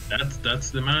 That's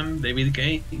the man, David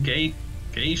Cage. David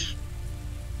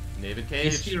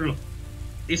Is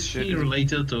Cage? he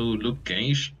related to Luke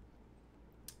Cage?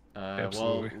 Well,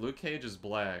 Absolutely. Luke Cage is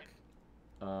black.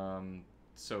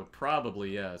 So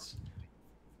probably yes.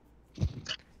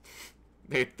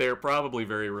 They're probably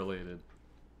very related.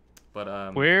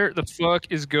 But, Where the fuck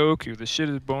is Goku? This shit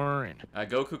is boring.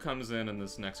 Goku comes in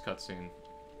this next cutscene.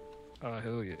 Oh,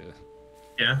 hell yeah.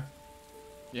 Yeah.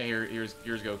 Yeah, here's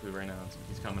Goku right now.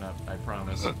 He's coming up, I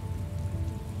promise.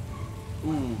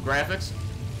 Ooh, graphics?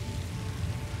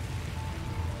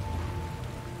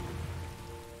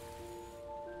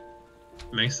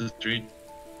 Next to the street.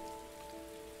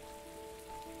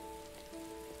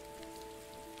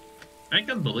 I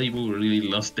can't believe we really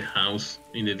lost the house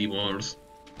in the divorce.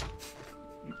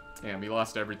 Damn, he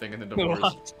lost everything in the The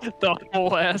divorce.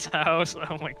 whole ass house.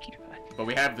 Oh my god. But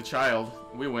we have the child.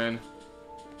 We win.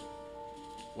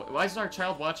 Why is our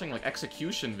child watching, like,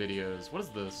 execution videos? What is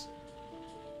this?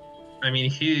 I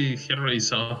mean, he already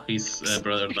saw his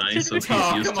brother die, so he's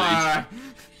Oh, used come to on!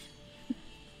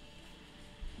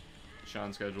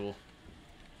 Sean schedule.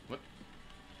 What?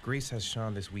 Grace has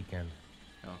Sean this weekend.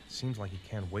 Oh. Seems like he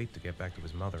can't wait to get back to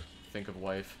his mother. Think of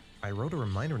wife. I wrote a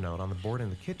reminder note on the board in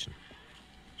the kitchen.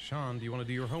 Sean, do you want to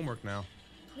do your homework now?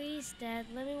 Please, Dad,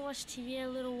 let me watch TV a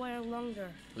little while longer.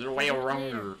 A little way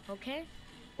longer. Okay?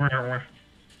 it.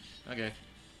 Okay.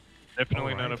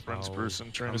 Definitely All not a right, French I'll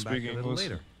person trying come to back speak a little English.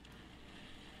 later.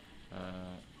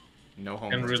 No And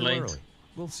homework. Still relate. early.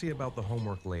 We'll see about the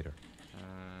homework later.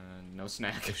 No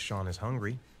snack. If Sean is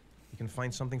hungry, he can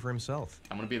find something for himself.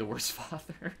 I'm gonna be the worst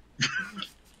father.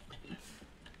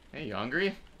 Hey, you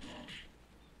hungry?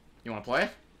 You wanna play?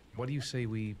 What do you say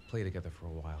we play together for a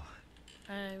while?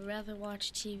 I'd rather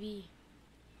watch TV.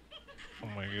 Oh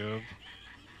my god. You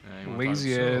wanna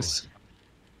Lazy So, ass. Do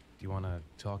you want to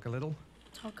talk a little?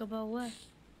 Talk about what?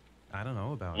 I don't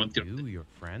know about What you, your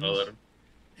friends, Brother.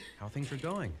 how things are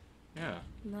going. talk? Yeah.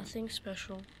 Nothing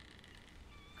special.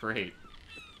 Great.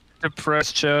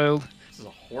 Depressed child. This is a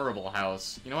horrible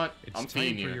house. You know what? It's I'm time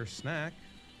feeding for you. your snack.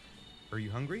 Are you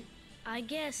hungry? I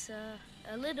guess,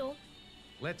 a little.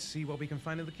 Let's see what we can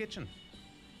find in the kitchen.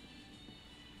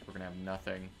 We're gonna have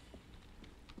nothing.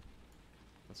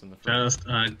 What's in the fridge? Just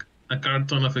a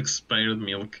carton of expired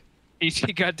milk. He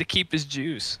got to keep his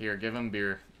juice. Here, give him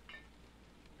beer.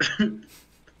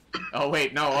 Oh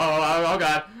wait, no! Oh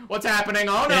god! What's happening?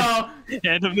 Oh no!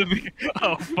 End of the video.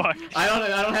 Oh fuck. I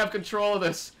don't have control of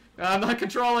this. I'm not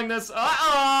controlling this.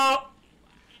 Uh-oh!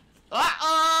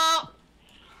 Uh-oh! I'm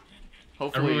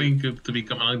Hopefully, going to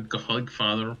become an alcoholic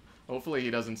father. hopefully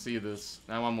he doesn't see this.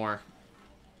 I want more.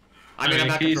 I mean, I'm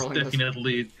not he's controlling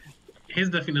this.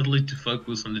 definitely to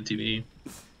focus on the TV,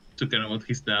 to care about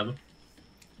his dad.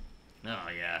 Oh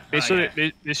yeah. They Oh, should yeah.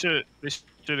 they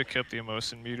should have kept the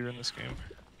emotion meter in this game.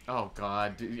 Oh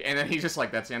god. Dude. And then he's just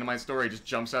like, that's the end of my story. He just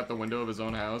jumps out the window of his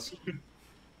own house.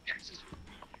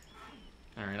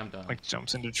 Alright, I'm done. Like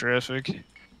jumps into traffic.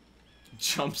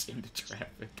 Jumps into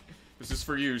traffic. This is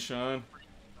for you, Sean.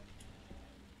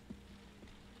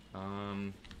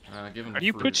 Give him How do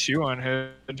you fruit. put shoe on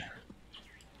head?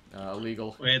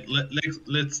 Illegal. Wait,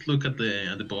 let's look at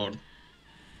the board.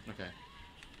 Okay.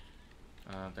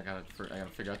 I gotta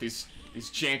figure out these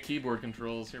jank keyboard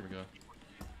controls. Here we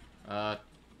go.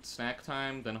 Snack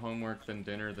time, then homework, then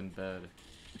dinner, then bed.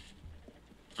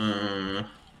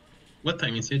 What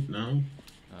time is it now?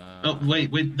 Uh, Oh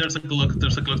wait, there's a clock.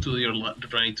 There's a clock to your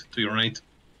right. To your right.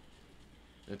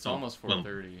 It's Oh, almost well.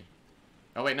 4:30.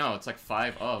 Oh wait, no, it's like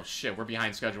 5. Oh shit, we're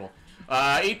behind schedule.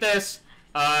 Eat this,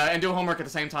 and do homework at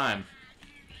the same time.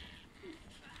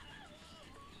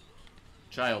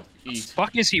 Child, eat.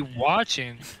 Fuck is he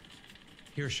watching?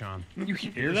 Here, Sean. You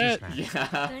hear Here's your that? snack.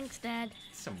 Yeah. Thanks, Dad.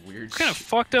 Some weird What kind of shit.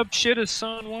 fucked up shit is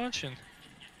son watching?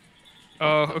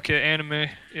 Oh, okay, anime.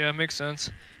 Yeah, makes sense.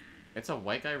 It's a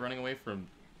white guy running away from...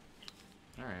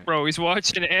 Alright. Bro, he's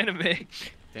watching anime.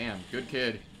 Damn, good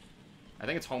kid. I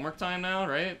think it's homework time now,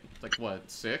 right? It's like, what,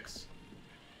 6?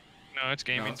 No, it's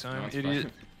gaming time, it's idiot.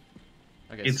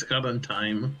 5. Okay, It's garden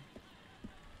time.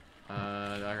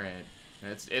 alright.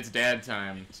 It's dad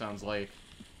time, sounds like.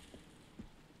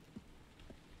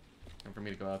 Time for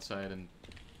me to go outside and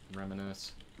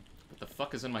reminisce. What the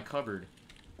fuck is in my cupboard?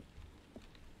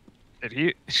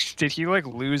 Did he like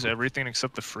lose everything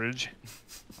except the fridge?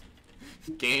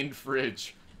 Gained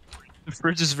fridge. The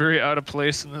fridge is very out of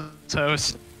place in this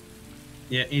house.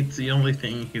 Yeah, it's the only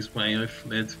thing his wife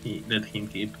let him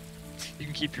keep. You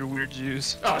can keep your weird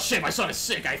juice. Oh shit, my son is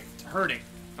sick, I heard it.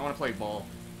 I wanna play ball.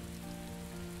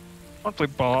 I'll play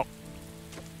ball.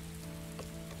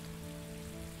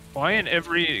 Why in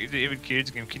every David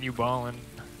Cage game can you ball in?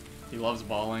 He loves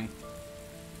balling.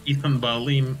 Ethan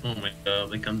Balim. Oh my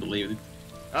god, I can't believe it.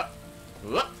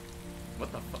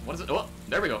 What the fuck? What is it? Oh,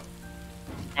 there we go.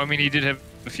 I mean, he did have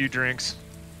a few drinks.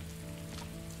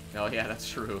 Oh yeah, that's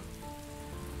true.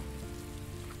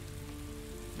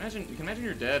 You can imagine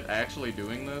your dad actually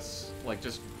doing this? Like,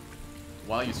 just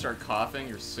while you start coughing,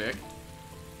 you're sick?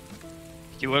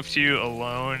 He left you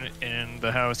alone in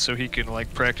the house so he can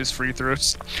like practice free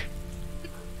throws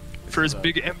for his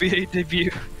big NBA debut.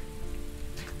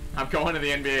 I'm going to the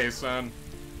NBA, son.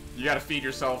 You gotta feed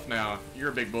yourself now. You're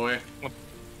a big boy.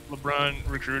 LeBron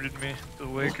recruited me to the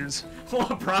Lakers.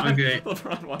 LeBron. Okay.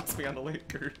 LeBron wants me on the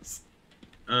Lakers.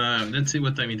 Let's see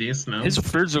what time it is now. His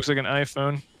fridge looks like an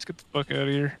iPhone. Let's get the fuck out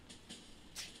of here.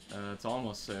 It's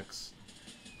almost 6.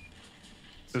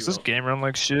 Does this game run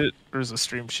like shit or is the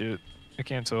stream shit? I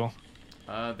can't tell.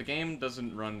 The game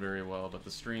doesn't run very well, but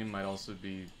the stream might also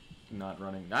be not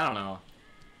running. I don't know.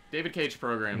 David Cage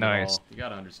programmed it all. You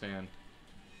gotta understand.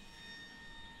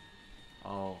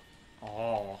 Oh.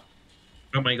 Oh.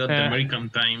 Oh my god, the American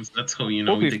Times. That's how you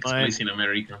know it takes place in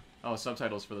America. Oh,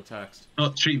 subtitles for the text. Oh,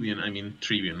 Tribune. I mean,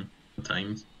 Tribune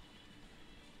Times.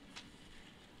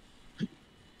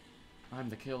 I'm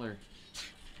the killer.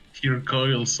 He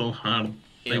recoils so hard.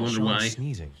 I wonder Sean's why.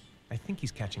 sneezing. I think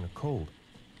he's catching a cold.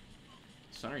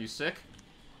 Son, are you sick?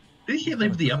 Did he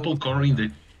leave the apple core in the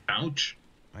couch?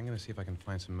 I'm gonna see if I can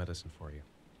find some medicine for you.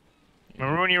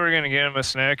 Remember when you were gonna get him a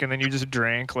snack and then you just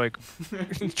drank like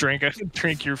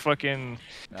drink your fucking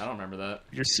I don't remember that.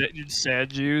 your sad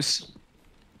juice?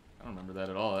 I don't remember that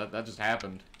at all. That just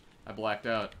happened. I blacked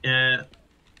out. Yeah,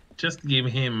 just give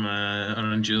him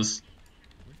orange juice.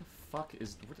 Where the fuck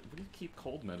is... Where do you keep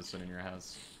cold medicine in your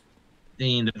house?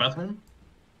 In the bathroom?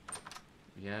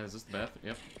 Yeah, is this the bath?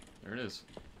 Yep, there it is.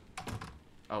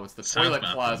 Oh, it's the South toilet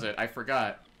bathroom. closet. I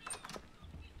forgot.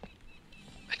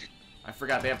 I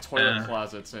forgot they have toilet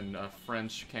closets in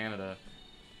French Canada.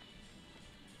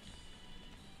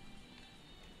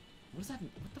 What is that?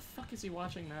 What the fuck is he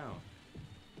watching now?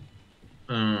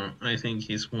 I think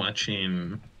he's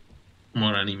watching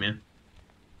more anime.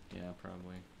 Yeah,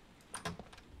 probably.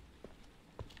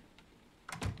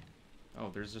 Oh,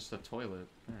 there's just a toilet.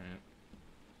 Alright.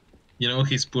 You know,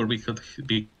 he's poor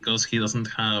because he doesn't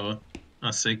have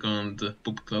a second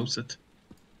poop closet.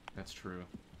 That's true.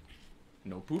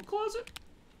 No poop closet?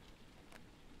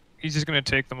 He's just gonna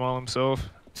take them all himself.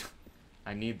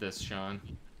 I need this, Sean.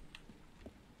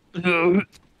 Turn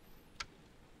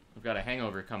We've got a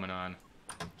hangover coming on.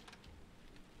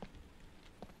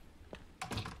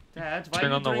 Dad, why do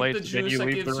you on the drink lights the and then juice you that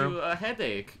leave gives the room? you a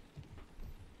headache?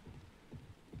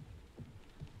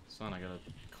 Son, I got a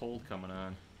cold coming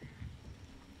on.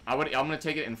 I'm gonna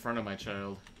take it in front of my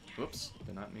child. Whoops,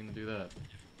 did not mean to do that.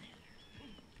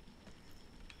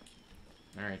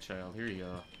 Alright, child, here you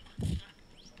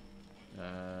go.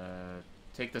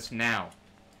 Take this now.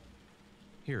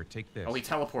 Here, take this. Oh, he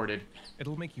teleported.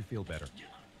 It'll make you feel better.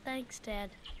 Thanks,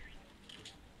 Dad.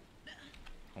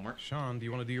 Homework? Sean, do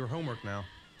you want to do your homework now?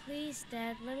 Please,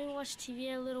 Dad, let me watch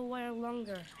TV a little while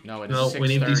longer. No, it's No, 6:30. we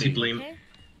need discipline. Okay?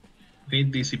 We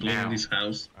need discipline Now. in this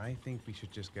house. I think we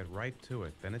should just get right to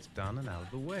it. Then it's done and out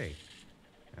of the way.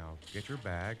 Now, get your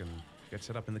bag and get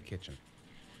set up in the kitchen.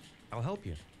 I'll help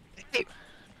you.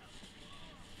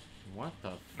 What the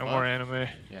No fuck? more anime.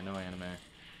 Yeah, no anime.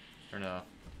 Turn it off.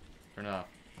 Turn it off.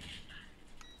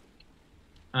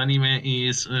 Anime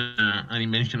is an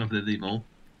invention of the devil.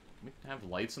 We have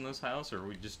lights in this house, or are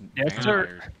we just Yes, hanging sir. out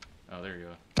here? Oh, there you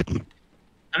go.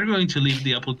 Are you going to leave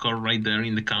the apple core right there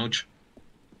in the couch?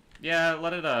 Yeah,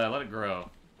 let it grow.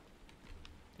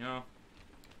 You know?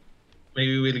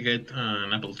 Maybe we'll get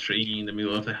an apple tree in the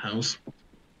middle of the house.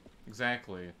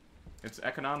 Exactly. It's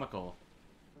economical.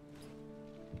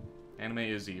 Anime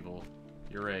is evil.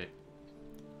 You're right.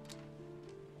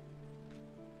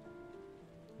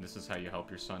 This is how you help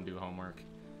your son do homework.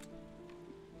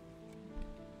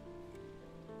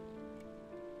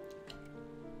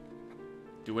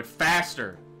 Do it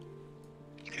faster!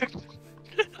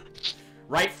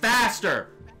 Write faster!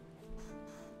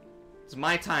 It's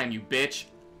my time, you bitch!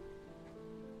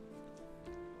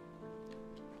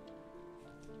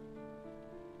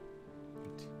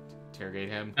 Interrogate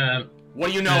him. What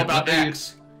do you know about what are you-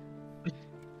 X?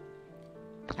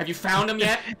 Have you found him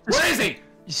yet? Where is he?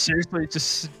 You seriously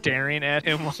just staring at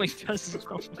him while he does his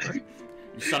homework.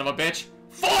 You son of a bitch!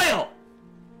 Foil!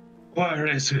 Where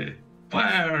is he?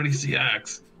 Where is the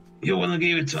axe? You wanna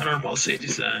give it to a normal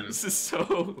citizen? This is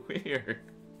so weird.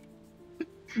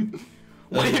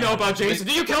 What do you know about Jason?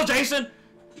 Did you kill Jason?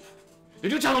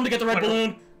 Did you tell him to get the red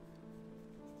balloon?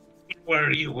 Where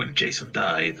were you when Jason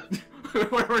died?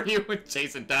 Where were you when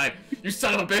Jason died? You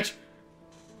son of a bitch!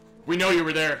 We know you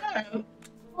were there. I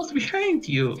was behind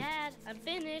you. Dad, I'm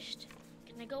finished.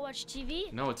 Can I go watch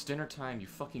TV? No, it's dinner time, you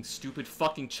fucking stupid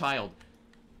fucking child.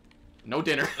 No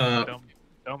dinner.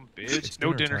 Dumb bitch. It's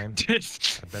No dinner dinner.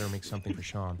 I better make something for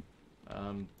Sean.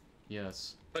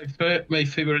 Yes. My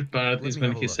favorite part Let is me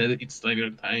when have a he look. said it's dinner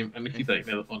time and he died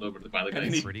all over the And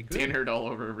balcony. he pretty good. dinnered all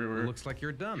over everywhere. Looks like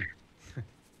you're done.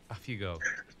 Off you go.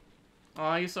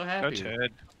 Aw, you're so happy. Touch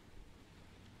head.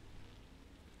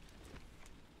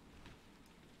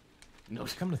 No,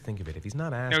 Come to think of it, if he's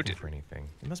not asking for anything,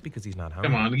 it must be because he's not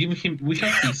hungry. Come on, give him. We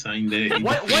have pizza in the.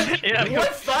 What Yeah.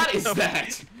 what thought is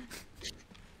that?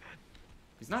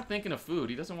 He's not thinking of food.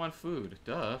 He doesn't want food.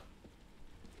 Duh.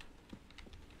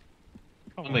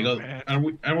 Oh my god, are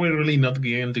we really not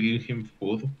going to give him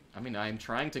food? I mean, I'm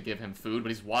trying to give him food, but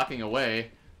he's walking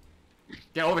away.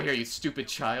 Get over here, you stupid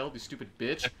child, you stupid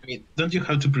bitch. I mean, don't you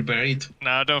have to prepare it?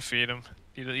 Nah, don't feed him.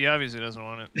 He obviously doesn't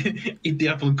want it. Eat the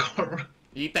apple core.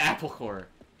 Eat the apple core.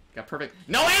 Got perfect.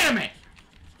 No anime!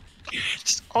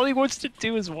 All he wants to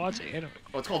do is watch anime.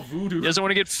 Oh, it's called voodoo. He doesn't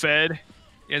want to get fed.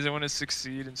 He doesn't want to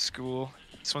succeed in school.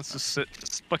 He just wants to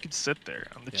just fucking sit there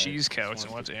on the Yeah, cheese just couch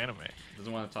and wants watch to- anime.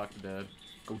 Doesn't want to talk to dad.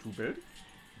 Go to bed?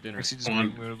 Dinner. Actually, just Come on,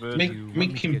 make him go to bed. Make You want make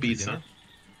me to him get you pizza. dinner?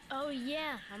 Oh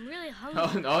yeah, I'm really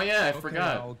hungry. Oh yeah, I Okay,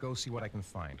 forgot. I'll go see what I can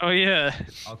find. Oh yeah.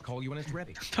 I'll call you when it's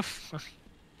ready. The fuck?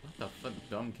 What the fuck,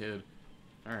 dumb kid.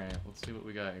 Alright, let's see what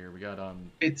we got here. We got,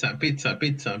 Pizza, pizza,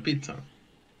 pizza, pizza.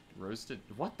 roasted.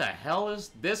 What the hell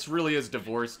is this? Really is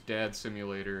divorced dad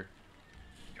simulator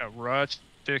Got raw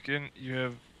chicken. You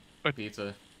have.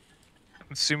 pizza. I'm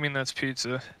assuming that's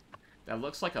pizza. That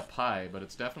looks like a pie, but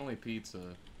it's definitely pizza.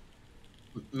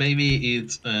 Maybe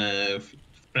it's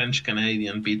French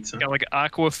Canadian pizza. Got like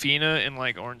Aquafina and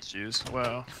like orange juice.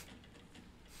 Wow.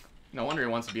 No wonder he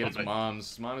wants to be at his Okay. mom's.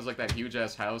 His mom is like that huge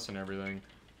ass house and everything.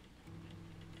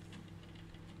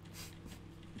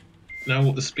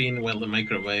 Now spin while the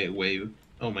microwave wave.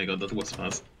 Oh my god, that was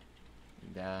fast.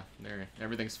 Yeah, there.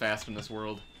 Everything's fast in this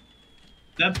world.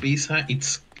 That pizza,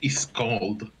 is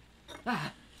cold.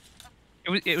 Ah. It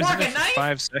was in Fork there and for knife?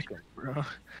 5 seconds, bro.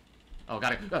 Oh,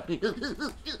 got it.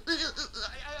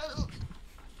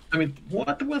 I mean,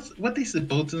 what is the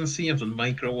potency of the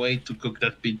microwave to cook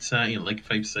that pizza in like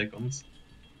 5 seconds?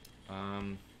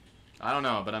 I don't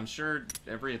know, but I'm sure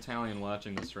every Italian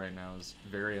watching this right now is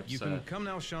very You upset. can come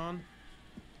now, Sean.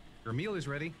 Your meal is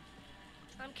ready.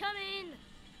 I'm coming.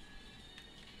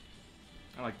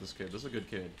 I like this kid. This is a good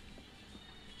kid.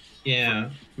 Yeah,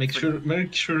 make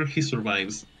sure he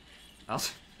survives.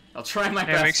 I'll try my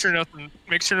Yeah, best.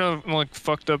 make sure no like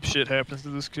fucked up shit happens to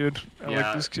this kid. I Yeah.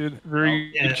 like this kid.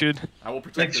 Very Yeah. good kid. I will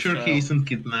protect Make this sure child. he isn't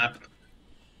kidnapped.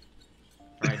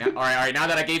 All right. Now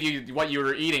that I gave you what you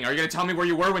were eating, are you gonna tell me where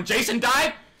you were when Jason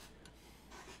died?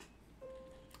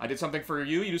 I did something for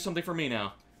you. You do something for me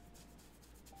now.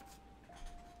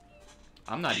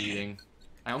 I'm not eating.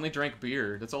 I only drank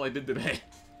beer. That's all I did today.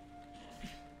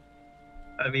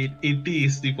 I mean, it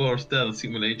is the worst death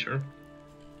simulator.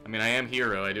 I mean, I am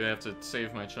hero. I do have to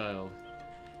save my child.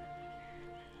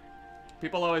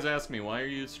 People always ask me, why are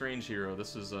you strange hero?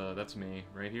 This is, that's me.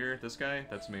 Right here, this guy,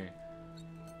 that's me.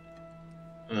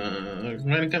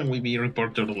 When can we be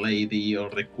reporter lady or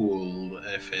the cool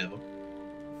FL?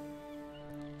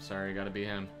 Sorry, gotta be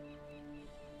him.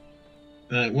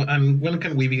 And when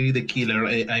can we be the killer?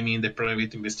 I mean, the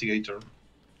private investigator.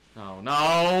 Oh,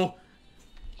 no!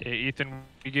 Hey, Ethan,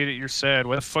 you get it. You're sad.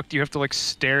 Why the fuck do you have to like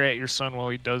stare at your son while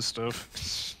he does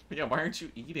stuff? Yeah, why aren't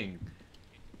you eating?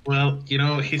 Well, you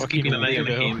know, he's Fucking keeping an eye on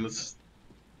weirdo. him.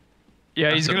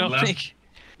 Yeah, he's After gonna the last- like.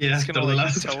 Yeah, He's after gonna the like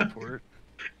last teleport.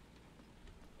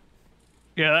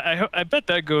 Yeah, I bet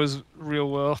that goes real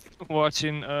well.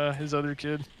 Watching his other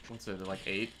kid. What's it, like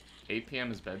 8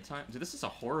 p.m. is bedtime? Dude, this is a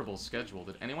horrible schedule.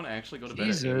 Did anyone actually go to bed at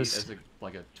 8 Jesus. as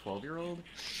like a 12-year-old?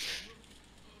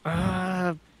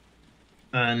 I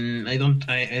And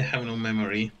I have no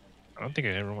memory. don't think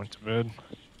I ever went to bed.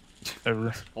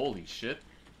 Ever. Holy shit.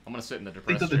 I'm gonna sit in the Sit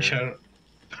depressed to the chair.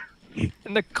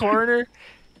 In the corner.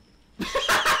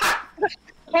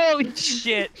 Holy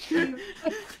shit!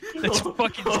 That's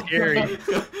fucking scary.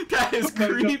 That is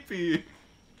creepy.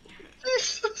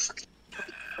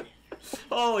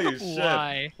 Holy shit.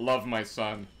 Why? Love my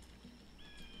son.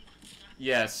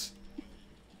 Yes.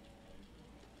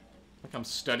 Like I'm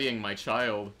studying my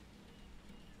child.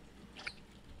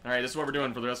 Alright, this is what we're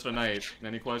doing for the rest of the night.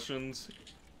 Any questions?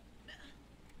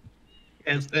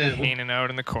 Yes, Hanging out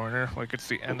in the corner like it's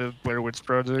the end of Blair Witch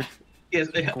Project. yes.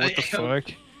 Like, what the fuck?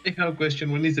 I have a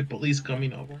question. When is the police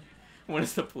coming over? When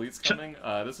is the police coming?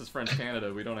 This is French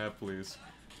Canada. We don't have police.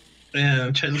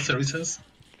 Child services.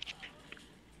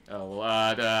 Oh, well,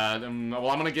 I'm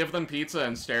gonna give them pizza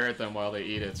and stare at them while they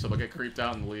eat it, so they'll get creeped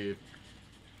out and leave.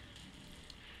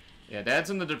 Yeah, Dad's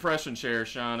in the depression chair,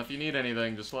 Sean. If you need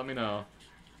anything, just let me know.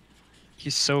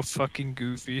 He's so fucking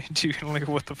goofy. Dude, like,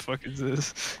 what the fuck is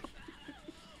this?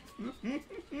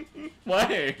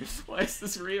 Why? Why is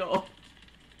this real?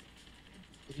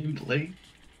 Gameplay.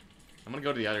 I'm gonna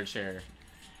go to the other chair.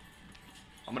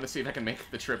 I'm gonna see if I can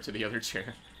make the trip to the other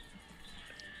chair.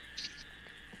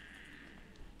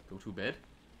 Go to bed?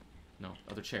 No,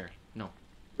 other chair. No.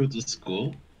 Go to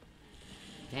school.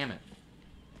 Damn it.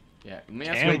 Yeah, let me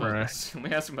ask Camera. let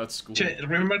me ask him about school.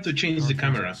 Remember to change the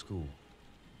camera. School.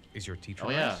 Is your teacher Oh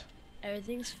yeah.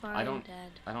 Everything's fine, I don't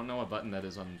Dad. I don't know what button that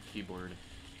is on the keyboard.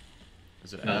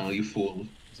 Is it No, F? you fool.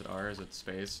 Is it R? Is it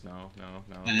space? No.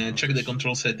 No. Check the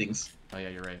control settings. Oh yeah,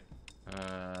 you're right.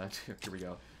 Here we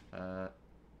go.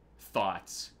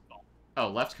 Thoughts. Oh,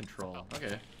 left control.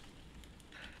 Okay.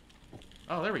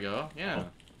 Oh, there we go. Yeah.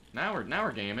 Now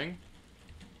we're gaming.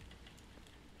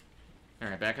 All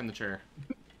right, back in the chair.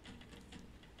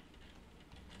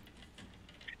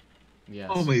 Yes.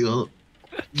 Oh my god.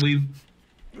 We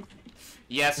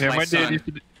Yes, Yeah, my my dad son. used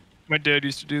to. My dad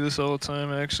used to do this all the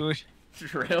time, actually.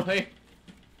 Really?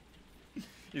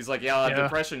 He's like, yeah, Yeah.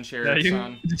 depression chair, Yeah, you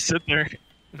son. just sit there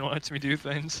and watch me do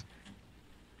things.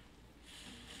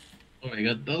 Oh my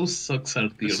god, those socks are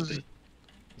This dirty.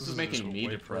 This is making me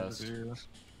depressed.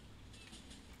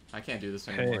 I can't do this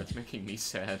anymore. Hey. It's making me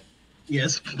sad.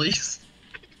 Yes, please.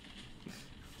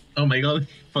 Oh my god,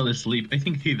 he fell asleep. I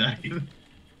think he died.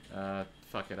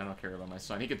 Fuck it. I don't care about my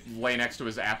son. He could lay next to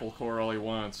his apple core all he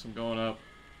wants. I'm going up.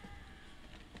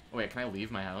 Oh, wait, can I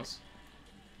leave my house?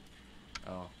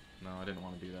 Oh, no, I didn't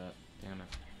want to do that. Damn it.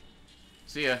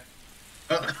 See ya.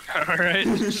 Alright.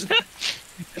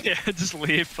 Yeah, just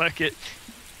leave, fuck it.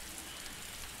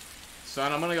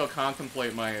 Son, I'm gonna go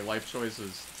contemplate my life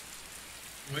choices.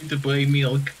 I'm going to buy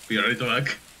milk. Be right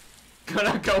back.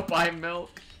 Gonna go buy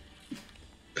milk.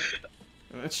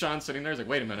 And then Sean's sitting there, he's like,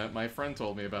 wait a minute, my friend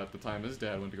told me about the time his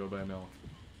dad went to go buy milk.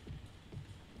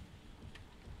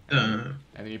 And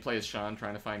then you play as Sean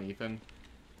trying to find Ethan.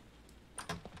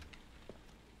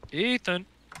 Ethan.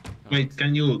 Wait,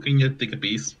 can you take a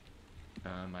piece?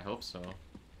 I hope so.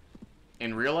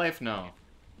 In real life, no.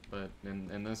 But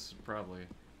in this, probably.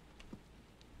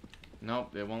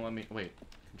 Nope, it won't let me. Wait,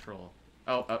 control.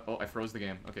 Oh, I froze the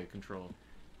game. Okay, control.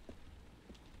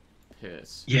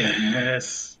 Piss.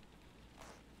 Yes.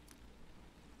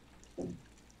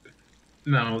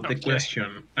 Now the Okay.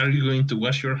 question: are you going to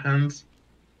wash your hands?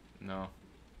 No.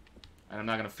 And I'm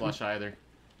not gonna flush either.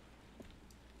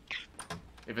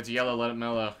 If it's yellow, let it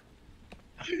mellow.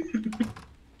 I'm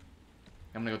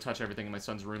gonna go touch everything in my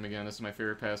son's room again. This is my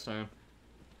favorite pastime.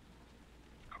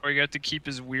 Or you got to keep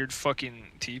his weird fucking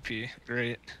TP.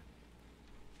 Great.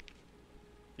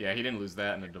 Yeah, he didn't lose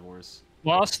that in a divorce.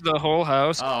 Lost the whole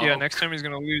house. Oh. Yeah, next time he's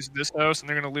gonna lose this house and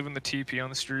they're gonna live in the TP on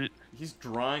the street. He's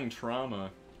drawing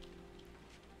trauma.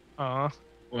 Aw.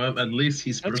 Well, at least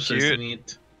he's That's processing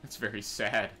it. That's very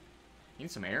sad. You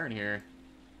need some air in here.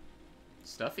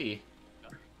 Stuffy.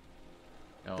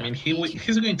 Oh. I mean,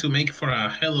 he's going to make for a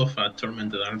hell of a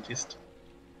tormented artist.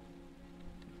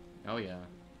 Oh yeah.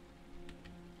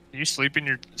 Can you sleep in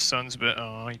your son's bed?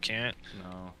 Oh, you can't.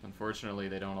 No, unfortunately,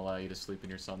 they don't allow you to sleep in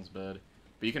your son's bed.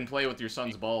 But you can play with your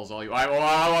son's balls all you. Whoa,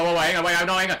 hang on, wait,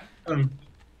 no, hang on.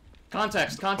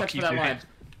 Context for Fuck you, that dude. line.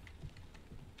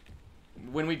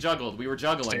 When we juggled, we were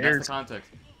juggling. Stairs. That's the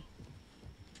context.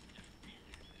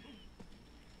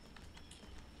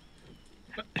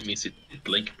 I miss it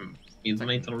like It's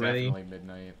midnight like already. Definitely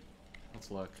midnight.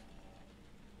 Let's look.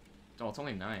 Oh, it's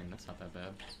only 9. That's not that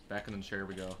bad. Back in the chair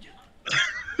we go.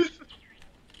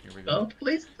 Here we go. Oh,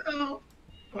 please no.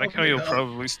 I like how my you'll God.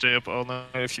 probably stay up all night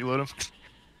if you let him.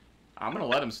 I'm gonna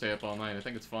let him stay up all night. I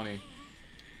think it's funny.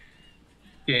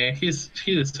 Yeah, he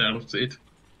deserves it.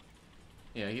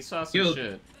 Yeah, he saw some You-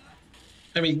 shit.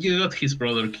 I mean, you got his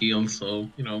brother killed, so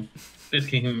let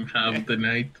him have the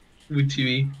night with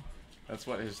TV. That's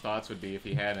what his thoughts would be if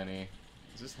he had any.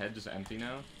 Is his head just empty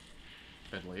now?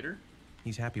 Bed later?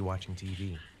 He's happy watching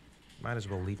TV. Might as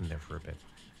well leave him there for a bit.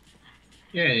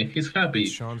 Yeah, he's happy.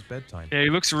 It's Sean's bedtime. Yeah, he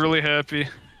looks really happy.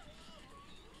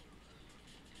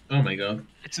 Oh my god.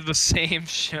 It's the same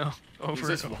show over He's and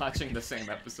just over. watching the same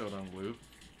episode on loop.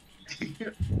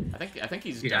 I think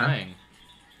he's Yeah. dying.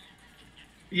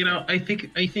 I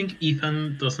think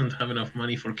Ethan doesn't have enough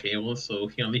money for cable, so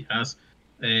he only has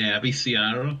a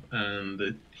VCR,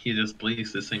 and he just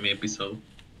plays the same episode.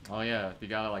 Oh yeah, he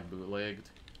got it like bootlegged.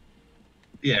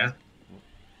 Yeah.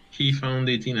 He found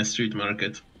it in a street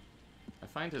market. I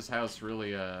find his house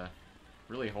really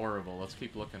really horrible. Let's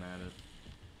keep looking at it.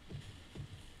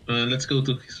 Let's go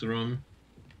to his room.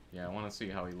 Yeah, I want to see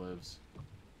how he lives.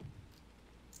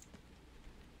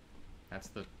 That's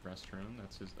the restroom.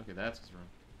 That's his. Okay, that's his room.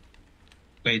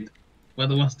 Wait, what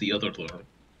was the other door?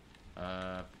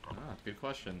 Good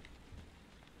question.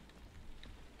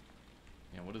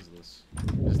 Yeah, what is this?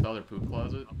 Is this the other poop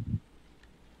closet?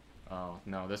 Oh,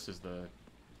 no, this is the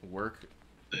work.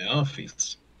 The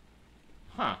office.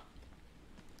 Huh.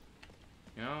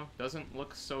 Doesn't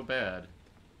look so bad.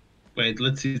 Wait,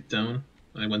 let's sit down.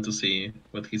 I want to see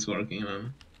what he's working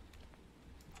on.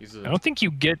 He's I a. don't think you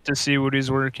get to see what he's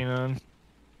working on.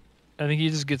 I think he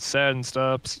just gets sad and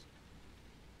stops.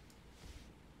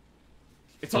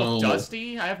 It's all Oh.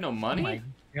 dusty? I have no money? Oh my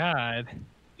god.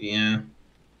 Yeah.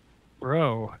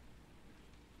 Bro.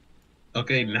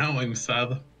 Okay, now I'm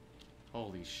sad.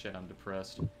 Holy shit, I'm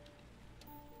depressed.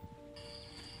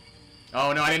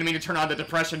 Oh no, I didn't mean to turn on the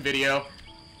depression video.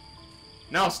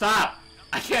 No, stop!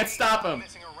 I can't stop him!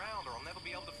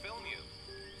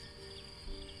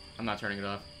 I'm not turning it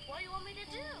off. What do you want me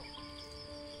to do?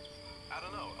 I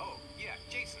don't know. Oh, yeah,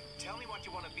 Jason, tell me what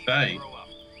you want to be Bye. when you grow up.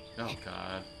 Oh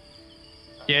god.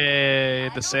 Yay, I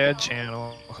the don't sad know.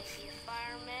 channel. Be a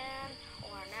fireman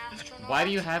or an astronaut. Why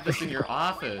do you have this in your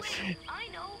office? Wait, I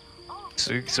know. Oh,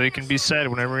 So he can be sad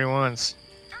whenever he wants.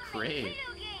 Great. video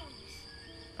games.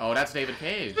 Oh, that's David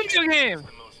Cage. Video game! The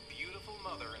most beautiful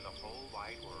mother in the whole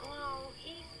wide world. Wow,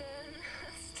 Ethan.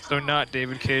 So not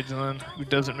David Cage then, who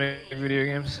doesn't make video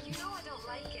games. You know I don't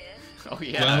like it. Oh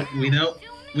yeah. Well,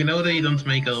 we know they don't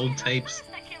make old tapes.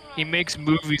 He makes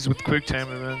movies with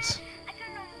QuickTime events. I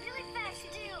can run really fast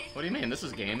too. What do you mean? This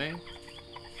is gaming?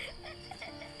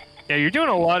 Yeah, you're doing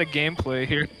a lot of gameplay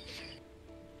here.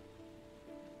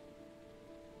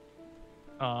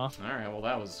 Aw. Alright, well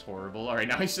that was horrible. Alright,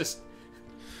 now he's just...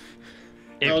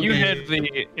 If you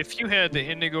Okay. had the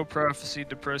Indigo Prophecy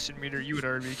depression meter, you would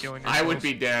already be killing yourself. I would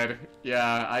be dead.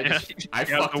 Yeah, I Out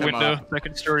fucked the him window, up.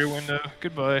 second story window.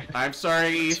 Goodbye. I'm sorry,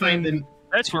 It's Ethan. fine then.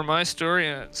 That's where my story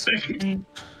ends.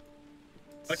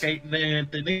 Okay,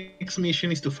 the next mission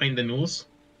is to find the news.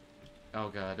 Oh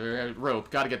god, rope.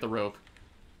 Gotta get the rope.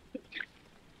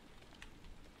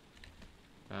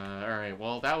 Alright,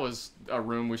 well that was a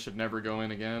room we should never go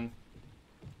in again.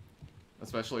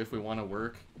 Especially if we want to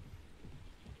work.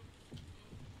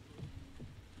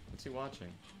 What's he watching?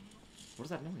 What is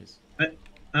that noise?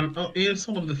 It's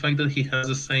all of the fact that he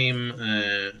has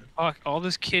Fuck, all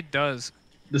this kid does.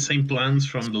 the same plans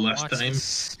from the last watch time. the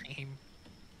same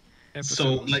episode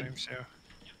So, of the like- same show.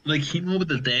 Like he moved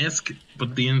the desk,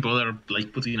 but didn't bother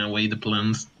like putting away the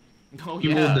plans. Oh He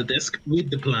yeah. moved the desk with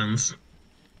the plans.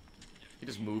 He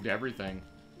just moved everything.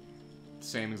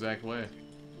 Same exact way.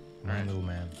 My little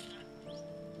man.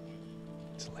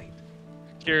 It's late.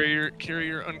 Carry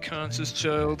your unconscious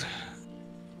child.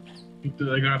 Into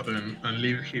the garden and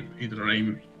leave him in the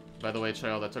rain. By the way,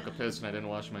 child, I took a piss and I didn't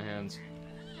wash my hands.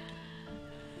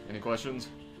 Any questions?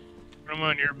 I'm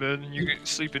on your bed, and you can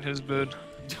sleep in his bed.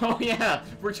 Oh yeah,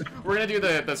 we're gonna do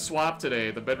the swap today,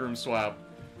 the bedroom swap.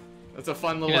 That's a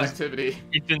fun little Yes. activity.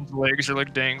 Ethan's legs are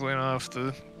like dangling off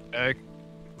the back.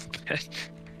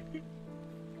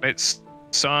 It's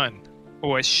son.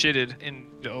 Oh, I shitted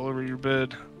all over your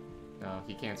bed. No,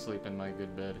 he can't sleep in my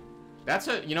good bed. That's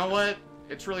a. You know what?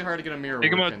 It's really hard to get a mirror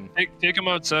Take him out. working. Take him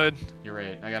outside. You're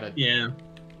right. I gotta. Yeah,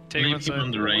 Take him leave him outside.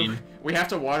 on the rain. We have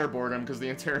to waterboard him because the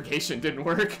interrogation didn't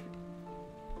work.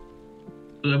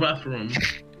 To the bathroom. Fill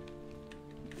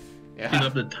Yeah.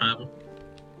 up the tub.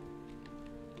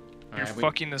 You're Alright,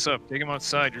 fucking this up. Take him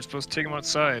outside. You're supposed to take him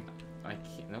outside. I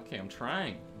can't. Okay, I'm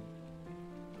trying.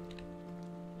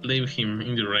 Leave him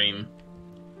in the rain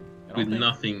I don't with think...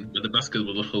 nothing but the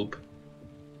basketball of hope.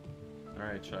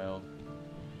 Alright, child.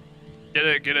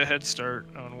 Get a head start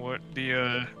on what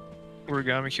the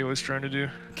origami kid was trying to do.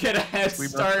 Get a head Sleep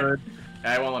start. outside.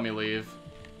 It won't let me leave.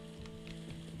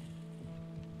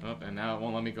 Oh, and now it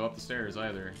won't let me go up the stairs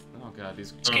either. Oh god,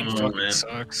 these This game Oh, fucking man.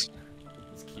 sucks.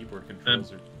 keyboard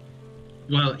controls are.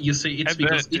 Well, you see, it's I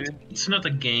because bet, it's not a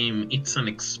game; it's an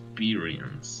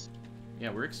experience. Yeah,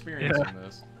 we're experiencing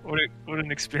this. What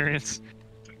an experience.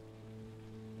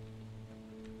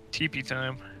 TP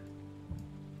time.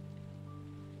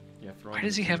 Yeah, throw Why him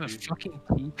does he in the have a TV. fucking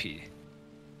TP?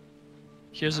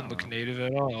 He doesn't look native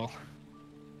at all.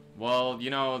 Well, you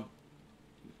know,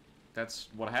 that's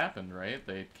what happened, right?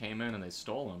 They came in and they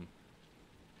stole him.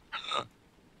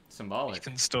 Symbolic.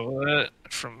 Ethan stole that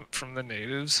from the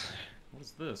natives. What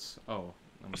is this? Oh,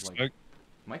 I was like, Fuck.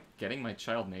 am I getting my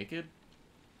child naked?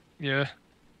 Yeah.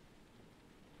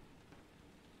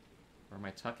 Or am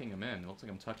I tucking him in? It looks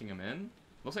like I'm tucking him in.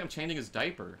 Looks like I'm changing his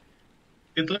diaper.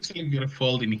 It looks like you're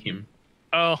folding him.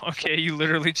 Oh, okay. You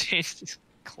literally changed his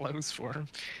clothes for him.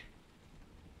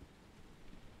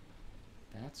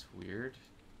 That's weird.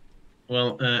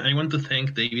 Well, I want to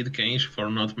thank David Cage for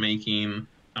not making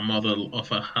a model of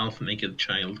a half-naked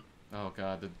child. Oh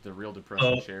god, the real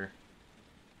depression Oh. chair.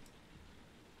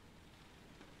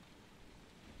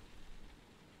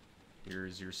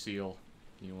 Here's your seal.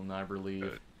 You will never leave.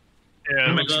 Yeah, Oh it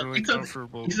my looks god, really is that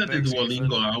comfortable. the Thanks, Duolingo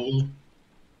Ethan. owl?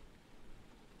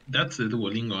 That's the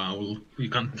Duolingo owl. You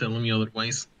can't tell me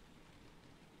otherwise.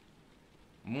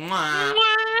 Mwah!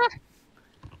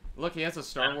 Look, he has a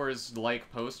Star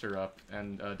Wars-like poster up,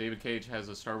 and David Cage has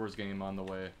a Star Wars game on the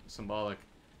way. Symbolic.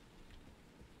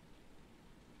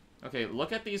 Okay,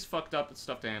 look at these fucked up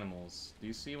stuffed animals. Do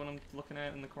you see what I'm looking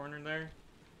at in the corner there?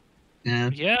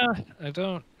 Yeah. Yeah, I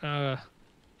don't. They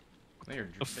are.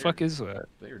 The fuck is that?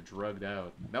 They are drugged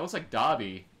out. That looks like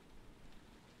Dobby.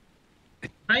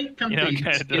 Why can't Yeah, they okay,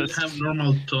 it still does. have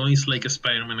normal toys like a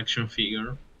Spider-Man action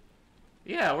figure?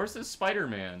 Yeah, where's this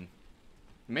Spider-Man?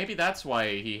 Maybe that's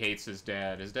why he hates his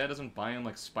dad. His dad doesn't buy him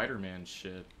like Spider-Man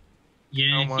shit.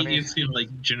 Yeah, No he money. gives him like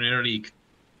generic.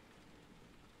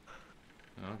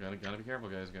 Oh, gotta be careful,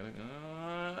 guys.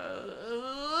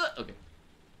 Okay.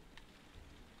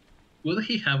 Would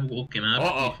he have woken up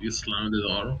Uh-oh. if you slammed the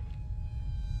door?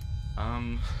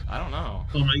 I don't know.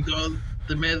 Oh my god,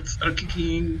 the meds are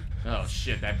kicking. Oh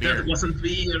shit, that beer. That wasn't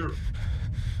beer.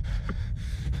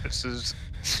 This is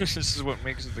this is what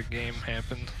makes the game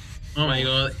happen. Oh my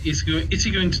god, is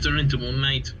he going to turn into Moon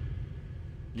Knight?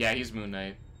 Yeah, he's Moon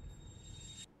Knight.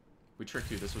 We tricked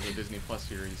you. This was a Disney Plus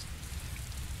series.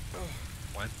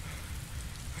 What?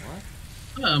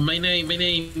 What? My name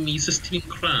is Steven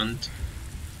Grant.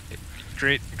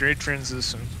 Great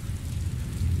transition.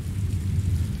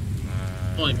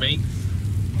 Oi, mate.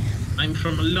 I'm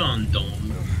from London.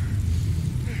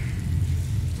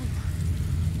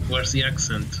 Where's the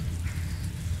accent?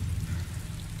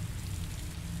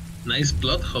 Nice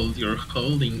blood hole you're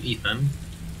holding, Ethan.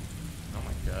 Oh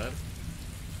my god.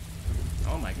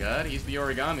 Oh my god, he's the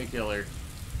origami killer.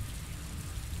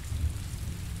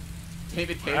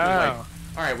 David Cage was Wow.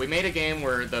 like, alright, we made a game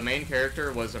where the main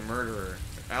character was a murderer.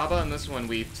 How about in this one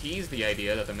we teased the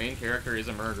idea that the main character is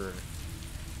a murderer?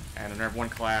 And then everyone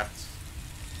clapped.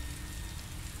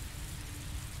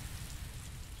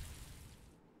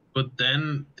 But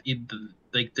then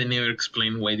they never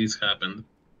explain why this happened.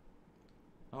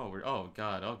 Oh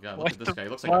god, look What at this the guy. He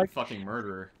looks like a fuck? fucking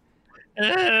murderer.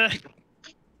 Eh.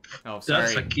 Oh, That's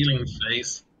sorry. a killing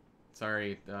face.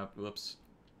 Sorry, whoops.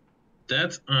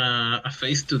 That's a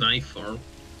face to die for.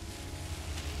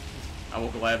 I will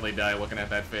gladly die looking at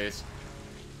that face.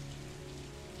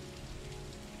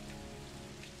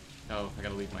 Oh, I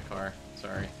gotta leave my car.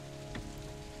 Sorry.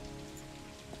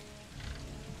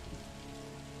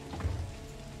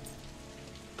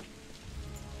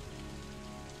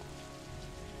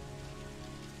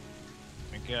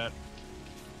 My god.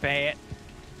 Fat.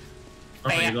 Oh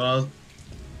my Fat. god.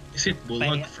 Is it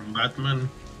Bullock Fat. from Batman?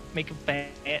 Make him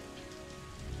fat.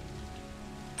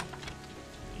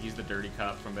 He's the dirty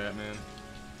cop from Batman.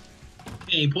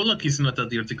 Hey, Bullock is not a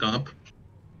dirty cop.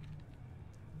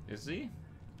 Is he?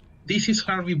 This is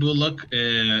Harvey Bullock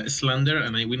slander,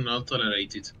 and I will not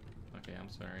tolerate it. Okay, I'm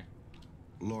sorry.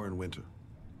 Lauren Winter.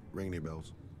 Ring any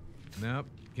bells? Nope,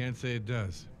 can't say it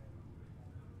does.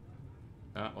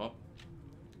 Well.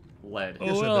 Lead. Oh,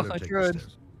 Guess I well, better I take the tried.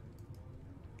 stairs.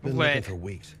 Been Lead. looking for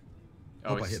weeks. Oh,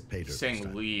 Hope I he's hit pay dirt this saying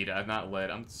time. lead, not lead.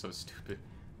 I'm so stupid.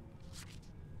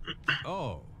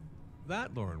 Oh,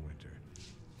 that Lauren Winter.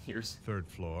 Here's Third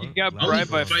floor. You got last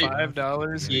bribed by floor.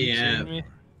 $5? Are you Yeah. kidding me?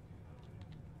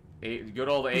 good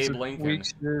old That's Abe a Lincoln. weak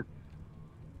shit.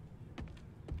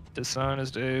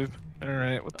 Dishonest Abe.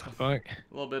 Alright, what the fuck?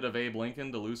 A little bit of Abe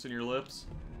Lincoln to loosen your lips.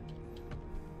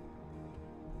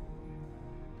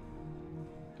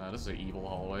 This is an evil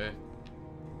hallway.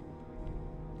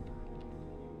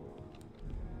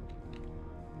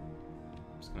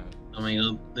 Just gonna... Oh my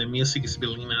god, the music is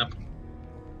building up.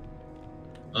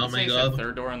 Oh Did my you say god,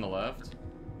 third door on the left?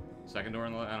 Second door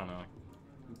on the left? I don't know.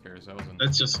 Who cares? That wasn't...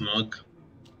 let's just knock.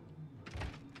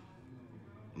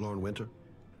 Lauren Winter?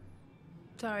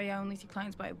 Sorry, I only see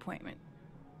clients by appointment.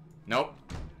 Nope.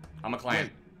 I'm a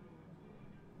client.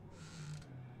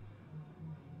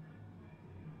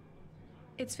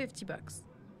 It's $50.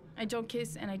 I don't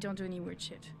kiss and I don't do any weird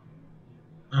shit.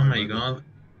 Oh my god.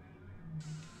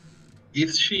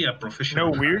 Is she a No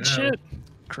professional? weird No. shit?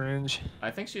 Cringe.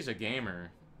 I think she's a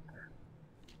gamer.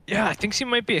 Yeah, I think she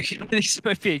might be a gamer.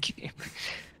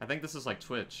 I think this is like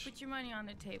Twitch. Put your money on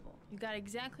the table. You got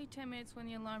exactly 10 minutes when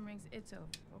the alarm rings. It's over,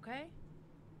 okay?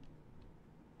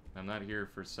 I'm not here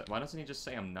for sex. Why doesn't he just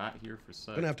say I'm not here for sex?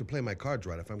 I'm gonna have to play my cards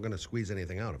right if I'm gonna squeeze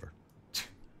anything out of her.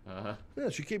 Yeah,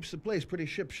 she keeps the place pretty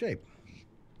ship-shape.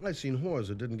 I've seen whores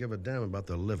that didn't give a damn about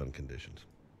their living conditions.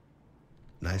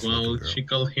 Nice Well, looking girl. she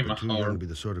called him a but too young to whore. be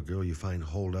the sort of girl you find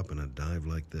holed up in a dive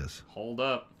like this. Hold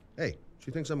up. Hey,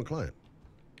 she thinks I'm a client.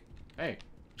 Hey,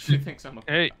 she thinks I'm a...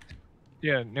 Hey.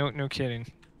 Yeah, no kidding.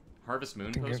 Harvest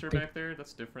Moon Think- poster think- back there?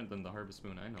 That's different than the Harvest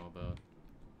Moon I know about.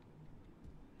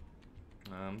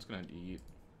 I'm just gonna eat.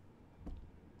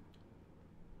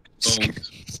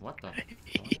 What the fuck?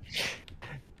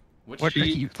 Which What are shit?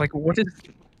 you, like, what is...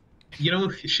 You know,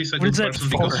 she's a What good is that person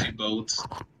because for? she votes.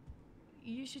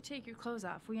 You should take your clothes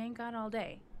off. We ain't got all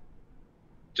day.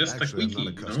 Just Actually, a I'm quickie,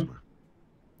 not a you know? customer.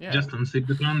 Yeah. Just unzip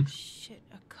the pants. Shit,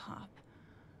 a cop.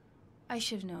 I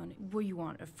should have known. What you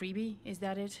want, a freebie? Is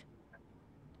that it?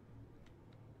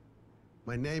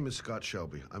 My name is Scott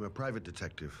Shelby. I'm a private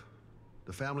detective.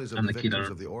 The families of And the the victims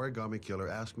killer. of the origami killer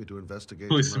asked me to investigate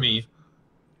Who the is me? murders.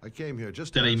 I came here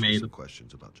just to That I ask you made. some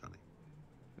questions about Johnny.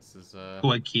 This is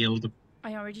Who I killed.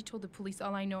 I already told the police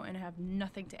all I know and I have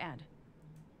nothing to add.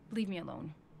 Leave me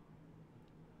alone.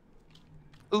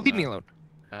 Leave me alone.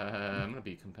 I'm gonna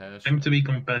be compassionate. I'm to be I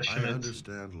compassionate.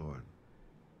 understand, Lauren.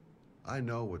 I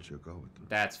know what you're going through.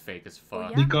 That's fake as fuck. Oh,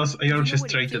 yeah? Because I Do you know what it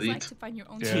orchestrated feels like it. to find your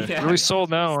own Yeah, Yeah. really sold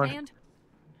now on it. Understand?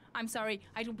 I'm sorry,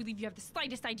 I don't believe you have the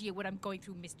slightest idea what I'm going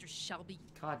through, Mr. Shelby.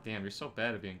 God damn, you're so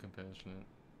bad at being compassionate.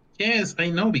 Yes, I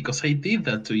know, because I did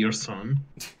that to your son.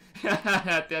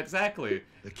 Exactly.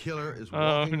 The killer is Oh,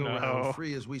 walking no. around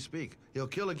free as we speak. He'll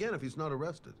kill again if he's not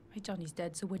arrested. My Johnny's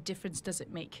dead, so what difference does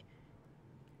it make?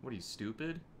 What are you,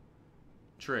 stupid?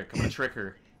 Trick. I'm gonna trick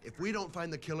her. If we don't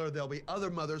find the killer, there'll be other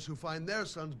mothers who find their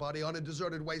son's body on a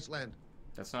deserted wasteland.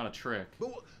 That's not a trick.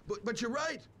 But you're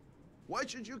right. Why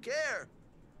should you care?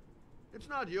 It's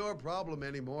not your problem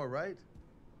anymore, right?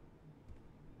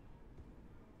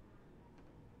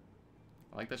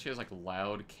 I like that she has like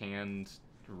loud canned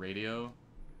radio.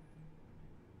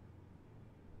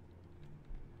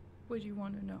 What do you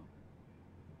want to know?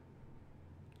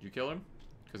 Did you kill him?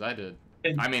 Because I did.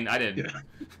 And- I mean, I did. Yeah.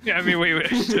 Yeah, I mean, wait.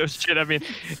 Oh, shit, I mean.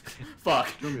 Fuck.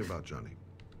 Tell me about Johnny.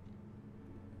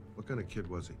 What kind of kid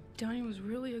was he? Johnny was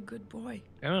really a good boy.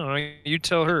 I don't know. You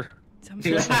tell her.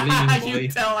 He was Sometimes a You leading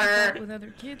boy. tell her. with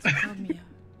other kids, he called me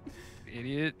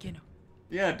Idiot. you know.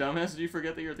 Yeah, dumbass. Did you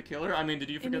forget that you're the killer? I mean, did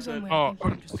you In forget his own that? way, I Oh, think he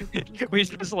understood what was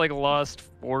we going just on. like lost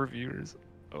 4 viewers.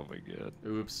 Oh my god.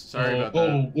 Oops. Sorry about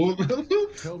that. Oh.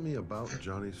 Tell me about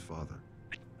Johnny's father.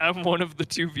 I'm one of the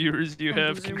 2 viewers you A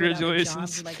have. loser without a job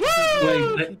Congratulations. who likes to drink a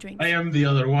Wait, few drinks. I am the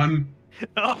other one.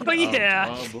 Oh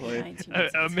yeah. Oh boy. 19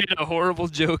 I made a horrible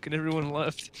joke and everyone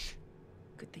left.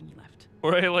 Good thing you left.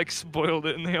 Or I like spoiled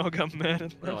it and they all got mad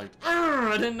at They're me. like,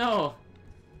 I didn't know.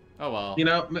 Oh well. You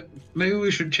know, maybe we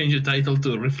should change the title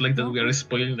to reflect that we are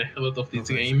spoiling the hell out of No this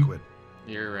thanks, I game. quit.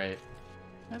 You're right.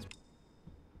 That's-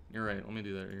 You're right. Let me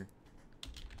do that here.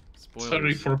 Spoilers.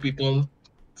 Sorry for people.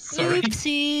 Sorry.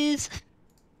 Oopsies.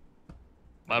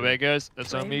 My bad, guys.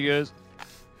 That's on me, guys.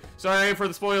 Sorry for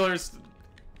the spoilers.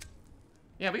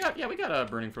 Yeah, we got a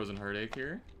burning frozen heartache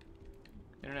here.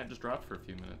 Internet just dropped for a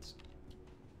few minutes.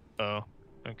 Oh.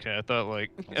 Okay, I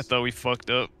thought we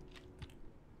fucked up.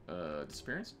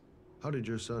 Disappearance? How did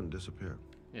your son disappear?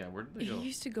 Yeah, where did they He go?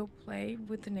 used to go play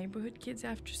with the neighborhood kids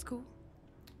after school.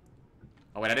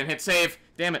 Oh wait, I didn't hit save.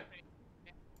 Damn it.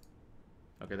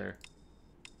 Okay, there.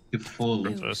 You fool.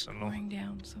 It was Professional. going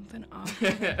down something awful.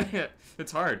 that day.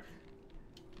 It's hard.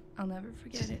 I'll never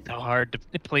forget it. So hard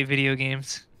to play video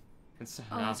games. It's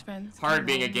All his friends hard came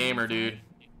being a home gamer, and dude.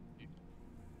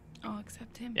 all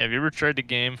except him. Yeah, have you ever tried to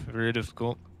game? Very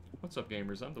difficult. What's up,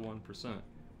 gamers? I'm the 1%.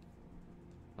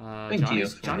 Thank you.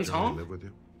 Johnny's Johnny home? live with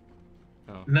you?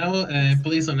 Oh. Now,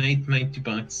 please donate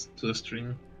 $90 to the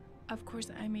stream. Of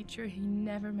course, I made sure he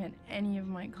never met any of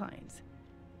my clients.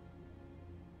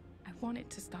 I wanted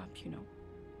to stop, you know.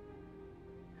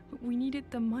 But we needed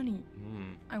the money.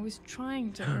 Hmm. I was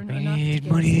trying to We earn enough to need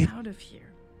get money. us out of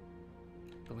here.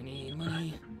 But we need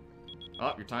money.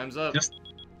 Oh, your time's up.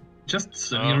 Just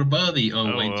sell Oh. your body. Oh,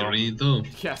 Oh, wait, you well. already do.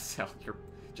 Yeah,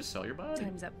 just sell your body.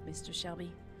 Time's up, Mr.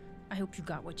 Shelby. I hope you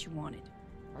got what you wanted.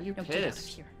 Are you Now get out of pissed?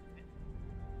 here.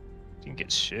 You can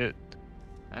get shit.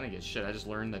 I didn't get shit. I just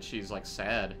learned that she's like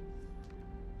sad.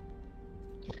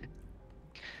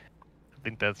 I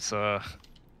think that's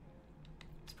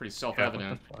It's pretty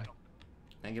self-evident. Can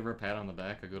I give her a pat on the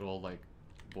back? A good old like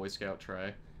Boy Scout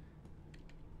try.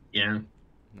 Yeah.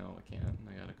 No, I can't.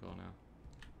 I gotta go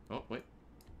now. Oh wait,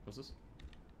 what's this?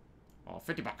 Oh,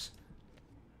 $50.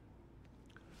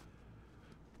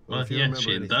 Well, if you yeah, remember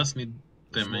she anything, does need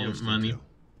the smallest money. detail.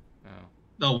 Oh.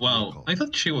 Oh, wow. I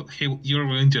thought you were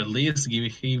going to at least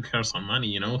give her some money,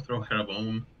 you know? Throw her a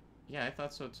bone. Yeah, I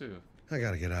thought so too. I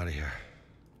gotta get out of here.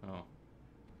 Oh.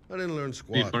 I didn't learn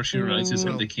squat. Before she rises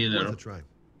Well, up the worth killer. a try.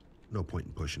 No point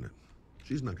in pushing it.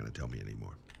 She's not gonna tell me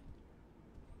anymore.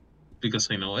 Because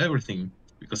I know everything.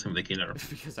 Because I'm the killer.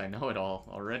 Because I know it all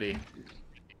already.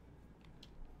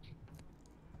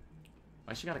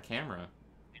 Why she got a camera?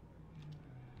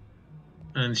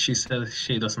 And she said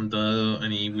she doesn't do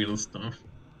any weird stuff.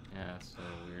 Yeah, it's so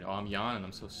weird. Oh, I'm yawning.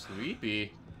 I'm so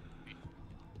sleepy.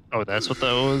 Oh, that's what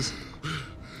that was?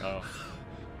 Oh.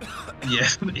 Yeah.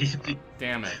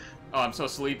 Damn it. Oh, I'm so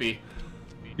sleepy.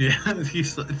 Yeah,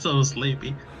 he's so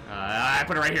sleepy. I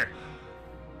put it right here.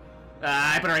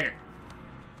 I put it right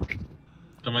here.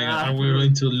 Oh my god, are we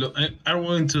going to look? Are we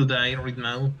going to die right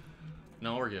now?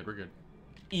 No, we're good. We're good.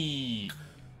 E.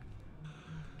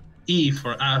 E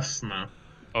for asthma.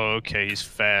 Oh, okay, he's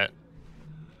fat.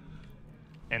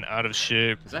 and out of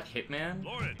shape. Is that Hitman?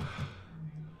 Lauren.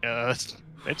 Yeah, that's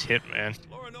Hitman.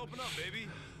 Lauren, open up, baby.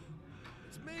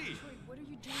 It's me. Troy, what are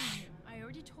you doing here? I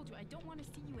already told you I don't want to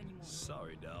see you anymore.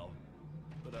 Sorry, Dal,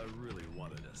 but I really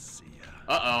wanted to see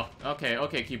ya. Uh-oh.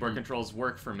 Okay, keyboard controls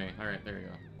work for me. Alright, there you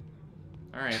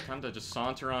go. Alright, time to just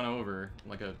saunter on over,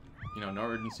 like a, you know, no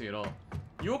urgency at all.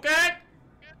 You okay?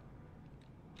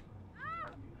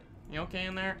 You okay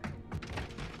in there?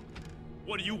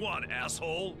 What do you want,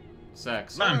 asshole?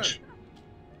 Sex. Lunch.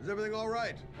 Is everything all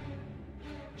right?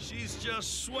 She's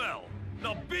just swell.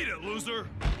 Now beat it, loser.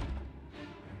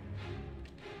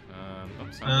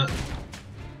 Oops,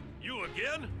 You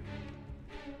again?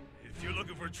 If you're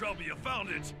looking for trouble, you found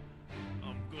it.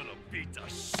 I'm gonna beat the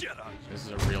shit out of you. This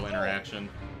is a real interaction.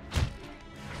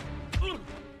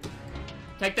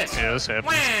 Take this. Yeah, this happens.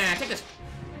 Wah, take this.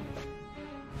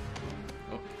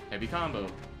 Oh, heavy combo.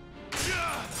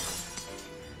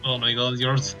 Oh my god,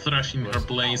 you're thrashing her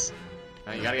place.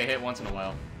 You gotta get hit once in a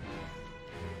while.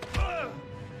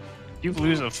 You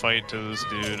lose a fight to this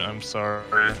dude, I'm sorry.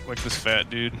 Like this fat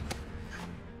dude.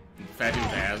 Fat dude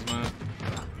with asthma.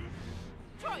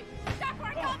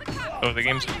 Oh, the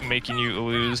game's making you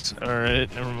lose.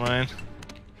 Alright, never mind.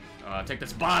 Take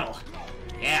this bottle.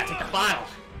 Yeah, take the bottle.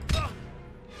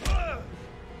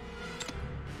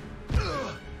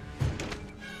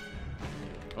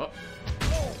 Oh.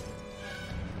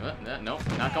 Nope,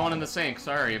 not going in the sink.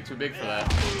 Sorry, I'm too big for that.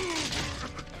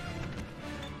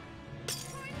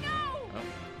 Oh.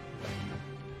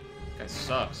 This guy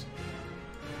sucks.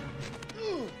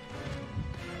 Oh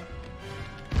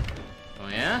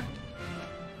yeah?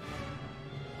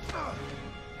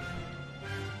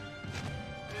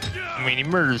 I mean, he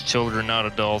murders children, not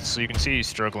adults, so you can see he's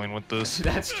struggling with this.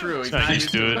 That's true. He's not used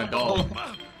to an it. adult.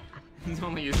 He's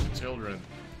only used to children.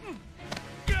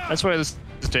 That's why this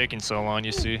is taking so long,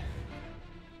 you see.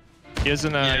 He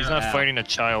isn't, he's not fighting a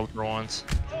child for once.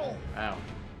 Ow.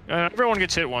 Everyone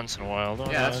gets hit once in a while.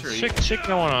 Don't, Yeah, that's true. Shake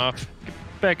no one off. Get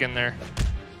back in there.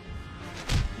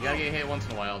 You gotta get hit once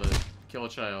in a while to kill a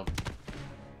child.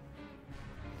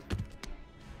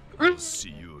 I'll see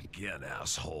you again,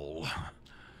 asshole.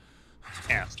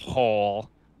 Asshole.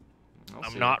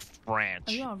 I'm see. not French.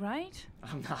 Are you alright?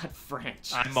 I'm not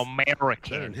French. I'm Better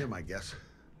American. than him, I guess.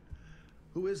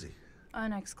 Who is he?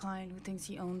 An ex-client who thinks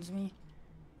he owns me.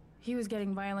 He was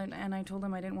getting violent, and I told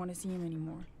him I didn't want to see him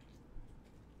anymore.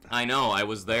 I know, I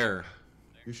was there.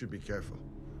 You should be careful.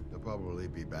 They'll probably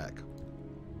be back.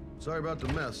 Sorry about the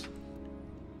mess.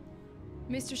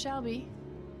 Mr. Shelby,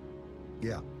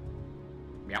 Yeah.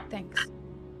 Yeah. thanks.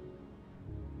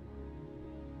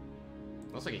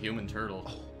 Looks like a human turtle.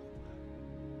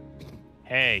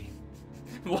 Hey.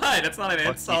 What? That's not an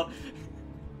insult.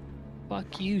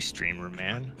 Fuck you, streamer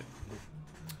man.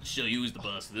 She'll use the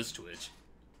bus of this Twitch.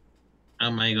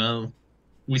 Oh my god.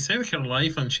 We saved her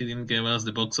life and she didn't give us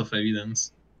the box of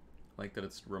evidence. Like that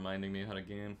it's reminding me how to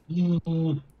game.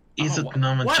 Ooh, is it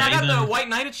Norman What? I got Jaden? the White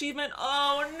Knight achievement?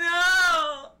 Oh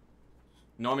no!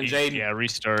 Norman Jaden. Yeah,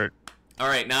 restart.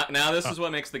 Alright, now this is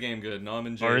what makes the game good.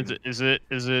 Norman Jaden. Or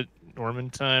is it Norman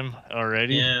time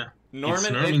already? Yeah. Norman,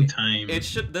 it's Norman time.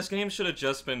 This game should have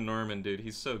just been Norman, dude.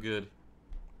 He's so good.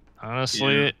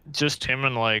 Honestly, Yeah. just him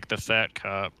and like the fat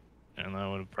cop, and that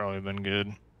would have probably been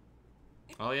good.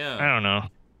 Oh yeah. I don't know.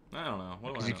 I don't know. What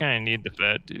do Because I you know? kind of need the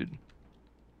fat dude.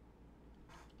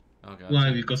 Oh god.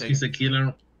 Why? Because he's a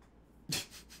killer.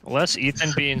 Less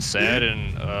Ethan being sad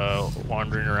and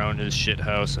wandering around his shit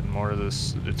house, and more of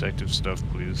this detective stuff,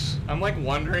 please. I'm like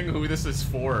wondering who this is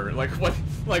for. Like what?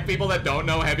 Like people that don't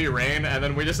know Heavy Rain, and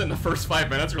then we just in the first 5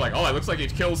 minutes we're like, oh, it looks like he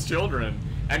kills children,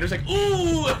 and there's like,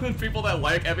 ooh, and people that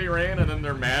like Heavy Rain, and then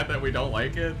they're mad that we don't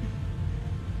like it.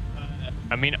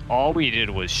 I mean, all we did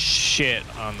was shit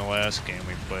on the last game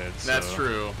we played. So, That's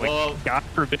true. Like, Well, God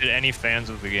forbid any fans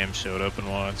of the game showed up and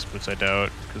watched, which I doubt,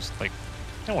 because like,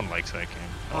 no one likes that game.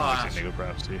 No one likes Nigga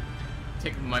Prophecy.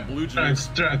 take my blue Drugs,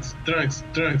 juice. drugs, drugs,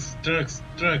 drugs, drugs,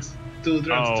 drugs. Do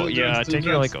drugs, Oh do yeah, drugs, do taking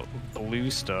drugs. like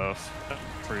blue stuff. I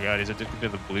forgot he's addicted to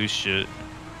the blue shit.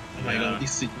 Oh my god,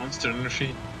 this is Monster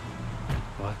Energy.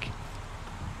 Fuck.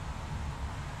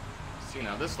 See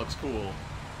now, this looks cool.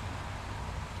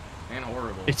 And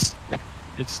horrible.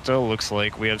 It still looks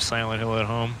like we have Silent Hill at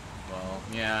home. Well,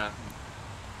 yeah.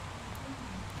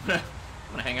 I'm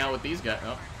gonna hang out with these guys.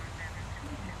 Oh.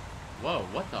 Whoa,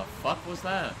 what the fuck was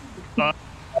that? What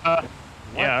yeah,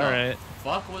 the alright.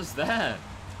 fuck was that?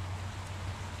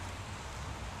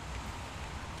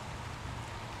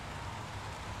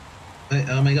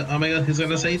 Oh my god, he's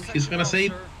gonna say it, he's gonna say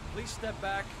it. Please step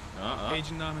back.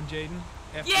 Agent Norman Jaden.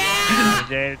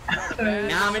 Yeah!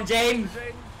 Norman Jaden!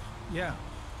 Yeah.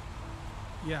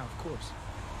 Yeah, of course.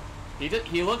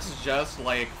 He looks just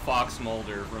like Fox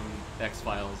Mulder from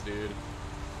X-Files, dude.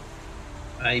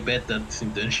 I bet that's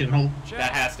intentional.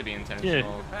 That has to be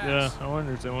intentional. Yeah, I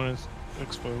wonder if they want to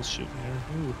X-Files shit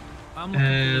in here. Ooh. I'm looking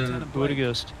for Lieutenant Who would Blake. have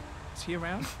guessed? Is he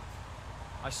around?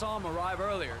 I saw him arrive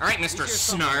earlier. All right, Mr.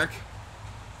 Snark.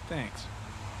 Thanks.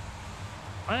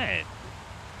 What? I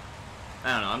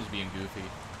don't know, I'm just being goofy.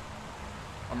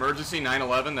 Emergency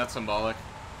 911, that's symbolic.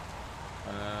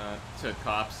 To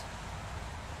cops.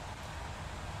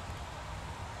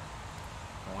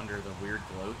 I wonder the weird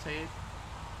glow tape?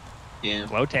 Yeah.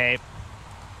 Glow tape.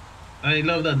 I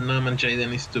love that Nam and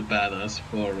Jaden is too badass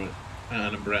for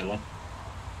an umbrella.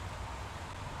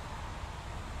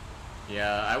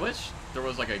 Yeah, I wish there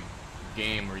was like a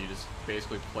game where you just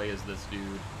basically play as this dude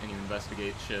and you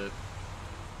investigate shit.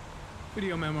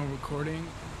 Video memo recording,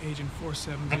 Agent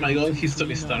 470. Oh my god, he's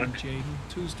Tony Stark. Jaden,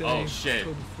 Tuesday, Oh, shit.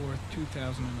 October 4th,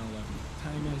 2011.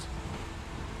 Time is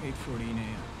 8:14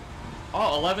 a.m.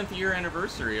 Oh, 11th year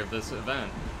anniversary of this event.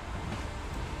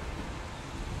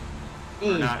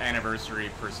 Ooh. Or not anniversary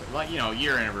per se, like, you know,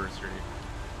 year anniversary.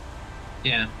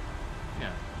 Yeah.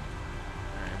 Yeah.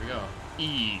 Alright, here we go.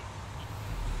 E.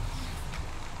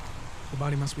 The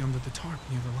body must be under the tarp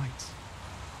near the lights.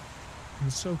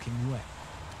 And soaking wet.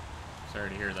 Sorry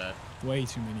to hear that. Way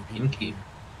too many people Inky. here.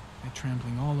 They're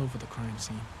trampling all over the crime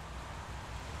scene.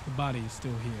 The body is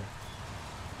still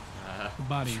here. The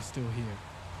body is still here.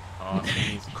 Oh,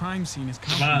 The crime scene is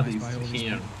body's compromised by all these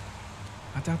here. people.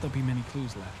 I doubt there'll be many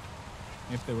clues left.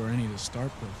 If there were any to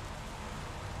start with.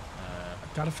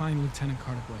 I've got to find Lieutenant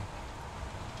Carter Blake.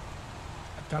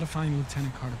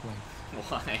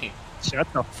 Why? Shut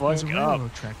the There's fuck a up.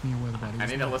 railroad track near where the body was I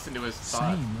need to left. listen to his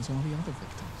thoughts. Same as all the other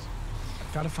victims.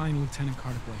 I've got to find Lieutenant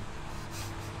Carter Blake.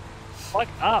 Fuck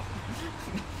up.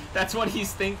 That's what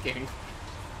he's thinking.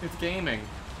 It's gaming.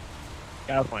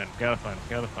 Gotta find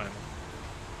him.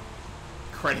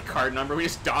 Credit card number, we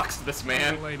just doxed this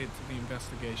man. Unrelated to the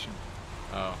investigation.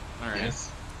 Oh, alright. Yes.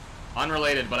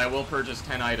 Unrelated, but I will purchase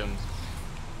 10 items.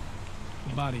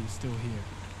 The body is still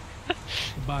here.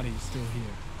 The body is still here.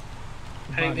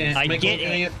 The Hey, body is I Michael, get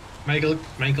can it.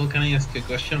 Michael, can I ask you a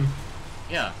question?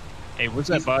 Yeah. Hey, where's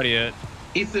that body at?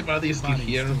 Is the body The still body is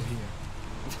here? still here.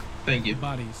 Thank you. The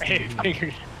body is still Hey,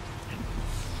 here.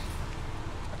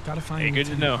 I've got to find hey, good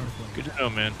to Lieutenant know. Carter Blake. Good to know,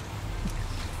 man.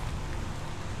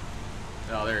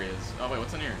 Oh, there he is. Oh, wait,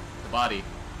 what's in here? The body.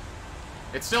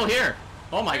 It's still here!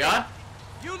 Oh my god!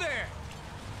 You there!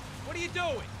 What are you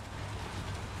doing?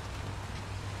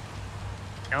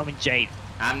 Norman Jade.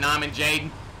 I'm Norman Jaden.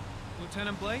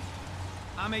 Lieutenant Blake?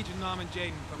 I'm Agent Norman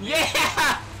Jaden from Yeah!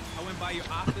 I went by your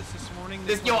office this morning.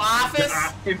 This your office?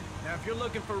 Now, if you're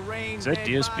looking for rain, Is that dead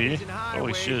DSP? bodies, and Holy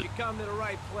highways, shit. you come to the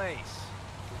right place.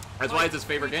 That's why it's his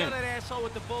favorite Can you game. tell that asshole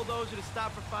with the bulldozer to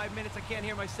stop for 5 minutes? I can't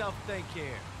hear myself think here.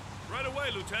 Right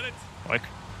away, Lieutenant. Why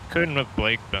couldn't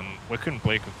Blake have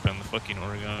been the fucking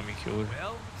origami killer?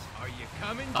 Well, are you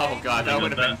coming? Oh Jaden? god, that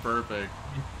would have been perfect.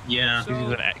 Yeah.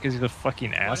 Because he's a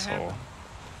fucking What asshole. happened?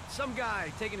 Some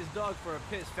guy taking his dog for a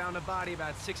piss found a body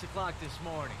about 6 o'clock this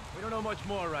morning. We don't know much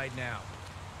more right now.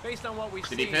 Based on what we Did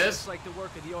see, he it piss? looks like the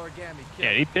work of the origami Yeah, killer.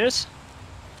 did he piss?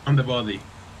 On the body.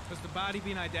 Has the body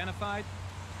been identified?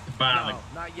 The body. No,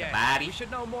 not yet. body? We should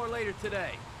know more later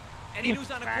today. Any You news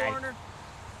on the body. coroner?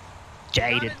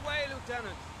 Jaded. On his way,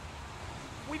 Lieutenant.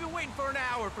 We've been waiting for an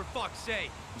hour, for fuck's sake.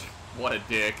 What a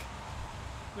dick.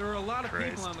 There are a lot of Christ.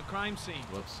 people on the crime scene.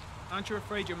 Whoops. Aren't you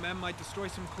afraid your men might destroy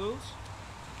some clues?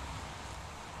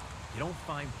 You don't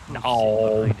find proof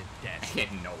No. sitting behind a desk.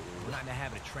 No. We're not in the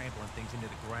habit of trampling things into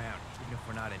the ground, even if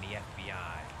we're not in the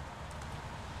FBI.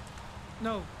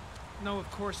 No, of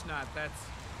course not.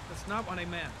 That's not what I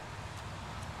meant.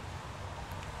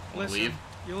 Wanna Listen, leave?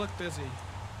 you look busy.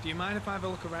 Do you mind if I have a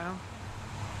look around?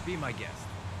 Be my guest.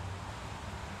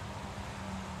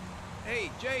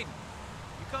 Hey, Jaden,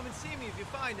 you come and see me if you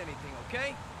find anything,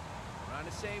 okay? We're on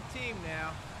the same team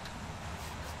now.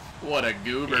 What a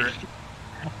goober. Strange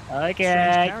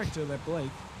Okay. character, that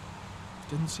Blake.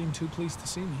 Didn't seem too pleased to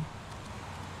see me.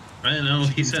 I don't know,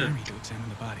 he He said me to examine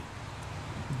the body.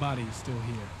 The body is still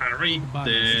here. Harry,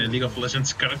 body is the still League of here.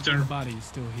 Legends character. The body is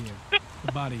still here.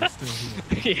 The body is still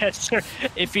here. Yes, sir.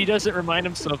 If he doesn't remind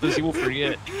himself this, he will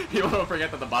forget. You won't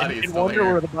forget that the body is And still wonder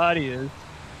here. where the body is.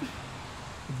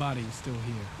 The body is still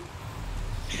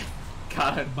here.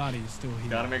 Gotta, The body is still here.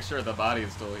 gotta make sure the body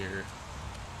is still here.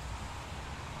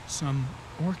 Some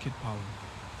orchid pollen.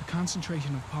 The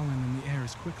concentration of pollen in the air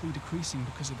is quickly decreasing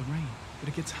because of the rain, but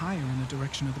it gets higher in the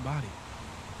direction of the body.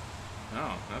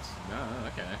 Oh, that's...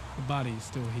 okay. The body is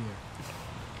still here.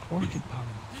 Orchid pollen.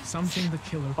 Something the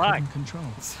killer Why? couldn't control.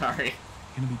 Sorry.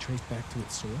 gonna be traced back to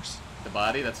its source? The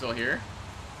body that's still here?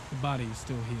 The body is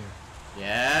still here.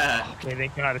 Yeah. Okay,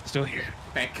 thank God it's still here.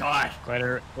 Thank God. Glad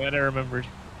I remembered.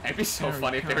 It'd be so Harry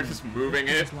funny if they were Conner. just moving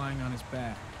Victim it. is lying on his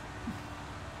back.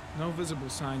 No visible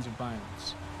signs of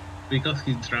violence. Because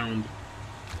he drowned.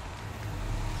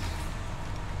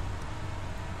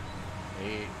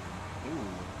 Hey. Ooh.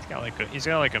 He's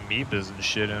got like amoebas and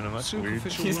shit in him. That's weird.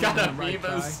 Superficial He's got wound on the right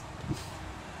amoebas.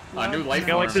 thigh. New life He's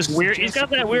got like form. this weird. He's got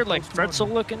that weird like Postmortem. pretzel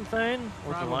looking thing with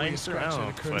the Probably a lines through. I scratch don't know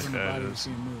that what the occurs fuck when the that body is. was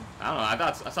being moved. I don't know.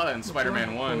 I saw that in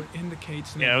Spider-Man 1. Report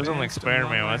indicates an Yeah, it was on like advanced and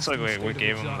Spider-Man. That's like long-lasting what state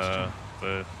gave of him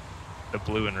exhaustion. the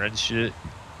blue and red shit.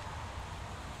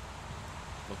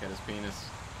 Look at his penis.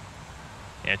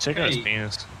 Yeah, check out his Hey.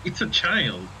 penis. It's a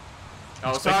child.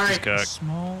 Oh, Inspect sorry. his A cock.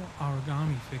 small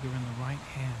origami figure in the right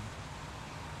hand.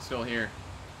 Still here.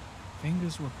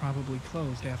 Fingers were probably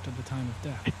closed after the time of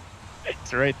death.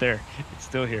 It's right there. It's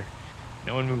still here.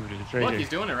 No one moved it. It's right Look, here. he's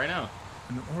doing it right now.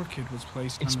 An orchid was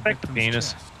placed Inspect the on the victim's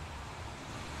penis. chest.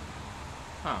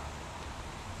 Huh.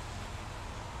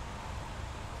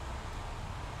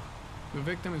 The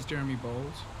victim is Jeremy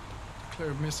Bowles,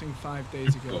 declared missing 5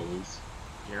 days ago. Bowles.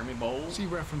 Jeremy Bowles? See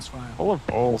reference file. Full of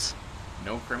bowls.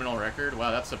 No criminal record?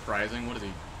 Wow, that's surprising. What is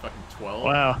he, fucking 12?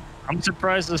 Wow. I'm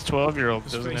surprised this 12-year-old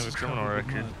His doesn't face have a is criminal covered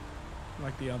with record. mud,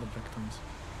 like the other victims.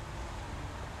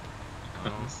 Oh.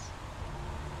 Alright,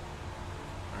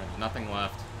 there's nothing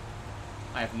left.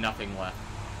 I have nothing left.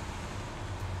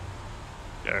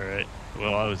 Alright.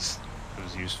 Well, it was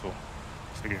useful.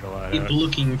 Figured a lot Keep out.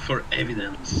 looking for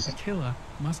evidence. The killer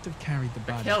must have carried the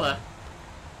body. Killer?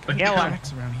 But There are come-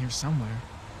 tracks around here somewhere.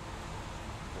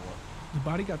 The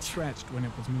body got scratched when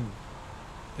it was moved.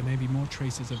 There may be more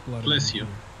traces of blood. Bless around you.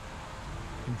 here.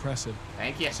 Impressive.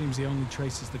 Thank you. Seems the only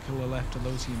traces the killer left are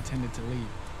those he intended to leave.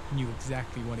 He knew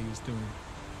exactly what he was doing,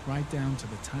 right down to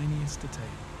the tiniest detail.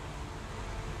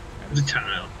 The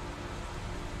child.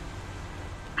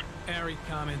 Airy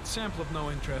comment. Sample of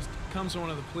no interest. Comes from one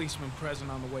of the policemen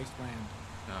present on the wasteland.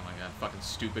 Oh my god, fucking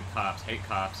stupid cops. Hate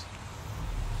cops.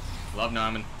 Love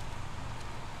Norman.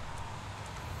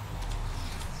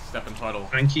 Step and puddle.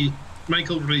 Frankie,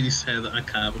 Michael really said a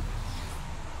cab.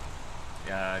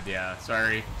 Yeah,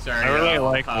 sorry. I really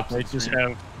like that cops they in just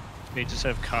stream.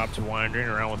 have cops wandering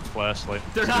around with flashlights.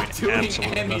 They're not doing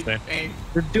absolutely anything. nothing.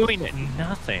 They're doing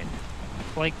nothing.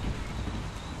 Like,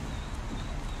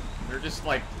 They're just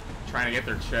like trying to get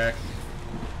their check.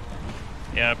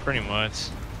 yeah, pretty much.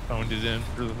 Phoned it in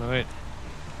for the night.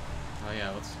 Oh yeah,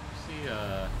 let's see,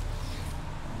 oh,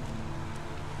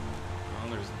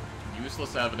 there's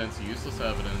useless evidence.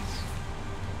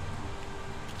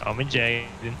 I'm in Jaden.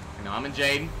 You know, I'm in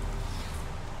Jaden.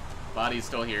 Body's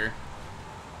still here.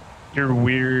 Your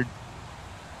weird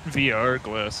VR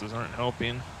glasses aren't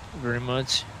helping very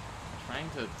much. Trying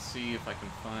to see if I can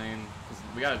find, because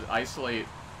we gotta isolate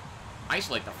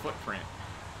the footprint.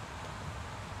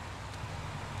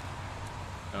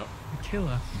 Oh, The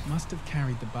killer must have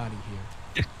carried the body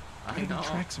here. I There may know. be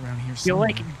tracks around here He somewhere.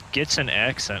 like gets an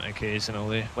accent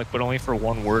occasionally, like, but only for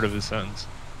one word of his sentence.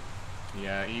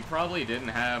 Yeah, he probably didn't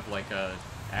have like a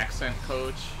accent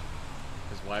coach.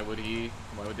 Because why would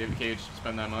David Cage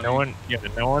spend that money? No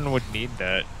one would need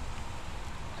that.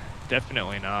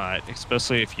 Definitely not.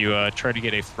 Especially if you try to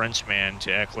get a Frenchman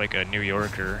to act like a New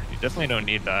Yorker. You definitely don't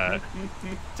need that.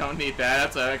 Don't need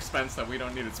that. That's an expense that we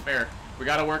don't need to spare. We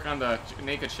gotta work on the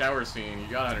naked shower scene. You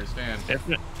gotta understand.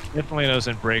 Definitely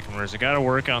doesn't break rumors. You gotta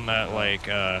work on that, like,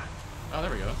 Oh,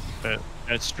 there we go.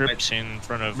 that strip scene in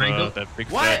front of Michael? that big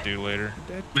What? fat dude later.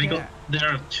 Dead Michael, cat.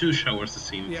 there are 2 showers to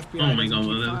see. The FBI Oh my doesn't god, keep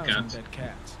little files on cats. dead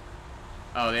cats.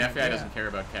 Oh, the FBI Yeah. doesn't care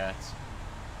about cats.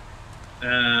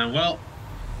 Well,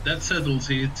 that settles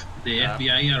it. The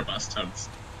FBI are bastards.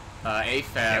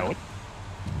 AFAB. Yeah, what?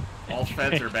 All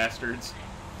feds are bastards.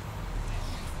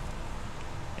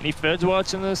 Any feds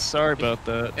watching this? Sorry about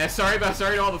that. Yeah, sorry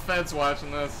to all the feds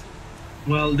watching this.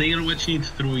 Well, they are watching it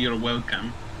through your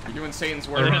webcam. You're doing Satan's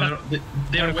Or work. rather,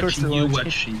 they are Of course watching they're you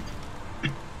watching. watch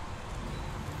it.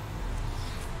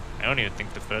 I don't even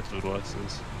think the feds would watch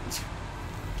this.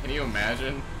 Can you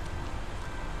imagine?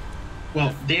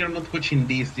 Well, they are not watching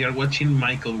this, they are watching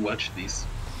Michael watch this.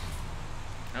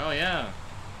 Oh yeah.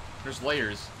 There's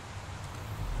layers.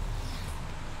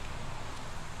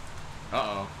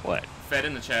 Uh-oh. What? Fed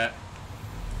in the chat.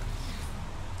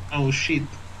 Oh shit.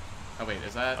 Oh wait,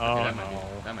 is that? Oh, okay, no.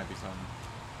 that might be something.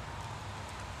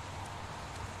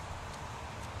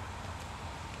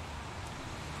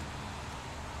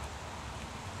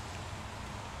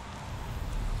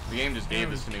 The game just gave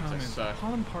this to me because I Comment. suck.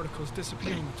 Pollen particles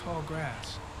disappear in the tall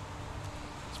grass.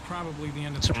 It's probably the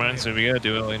end of This the reminds me, trail. we gotta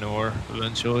do L.A. Noire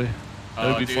eventually. That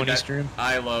would be dude, funny stream.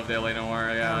 I love the LA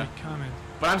Noire, yeah. Comment.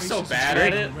 But I'm so bad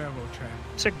at it.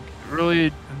 It's a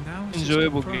really now it's just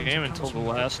enjoyable confirmed game it until comes the from the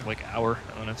last victim. like hour,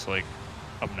 and then it's like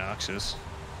obnoxious.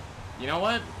 You know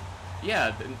what?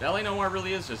 Yeah, LA Noire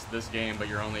really is just this game, but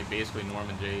you're only basically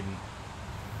Norman Jaden.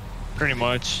 Pretty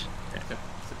much. Except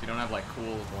you don't have like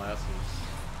cool glasses.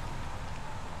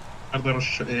 Are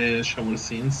there shower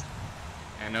scenes?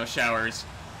 And no showers.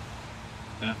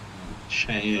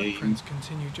 Shame. Footprints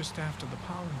continue just after the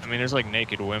pollen. I mean, there's like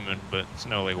naked women, but it's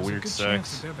no like There's weird a good chance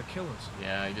sex. that they're the killers.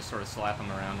 Yeah, you just sort of slap them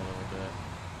around a little bit.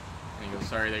 And you go,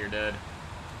 sorry that you're dead.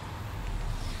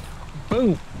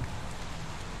 Boom.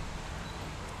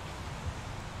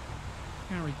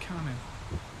 Harry, comment.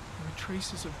 There are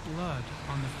traces of blood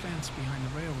on the fence behind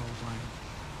the railroad line.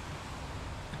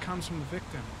 It comes from the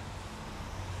victim.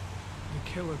 The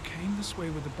killer came this way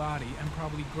with the body and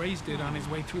probably grazed it on his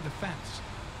way through the fence.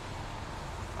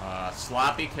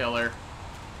 Sloppy killer.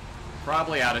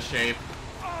 Probably out of shape.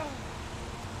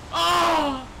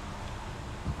 Oh!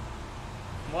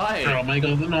 Why? Oh my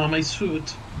god, no, my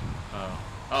suit. Oh.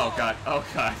 Oh god. Oh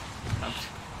god. I'm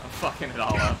fucking it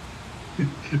all up.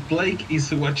 Blake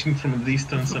is watching from a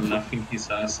distance and laughing his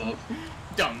ass off.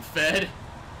 Dumb fed.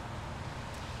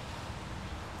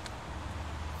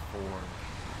 4.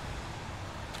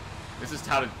 This is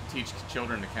how to teach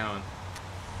children to count.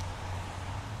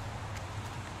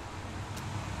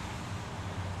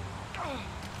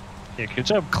 Yeah, good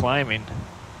job climbing.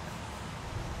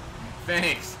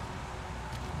 Thanks.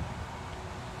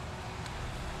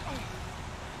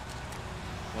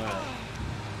 Well,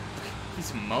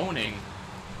 he's moaning.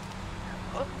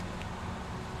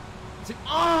 He's like,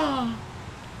 oh!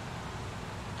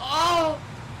 Oh!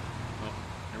 Oh,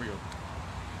 here we go.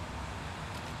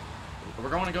 We're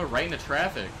going to go right into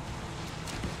traffic.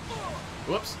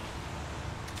 Whoops.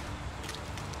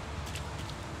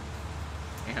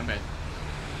 Damn it.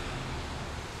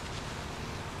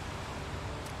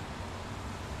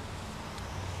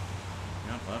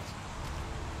 Yep, left.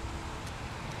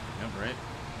 Yep, right.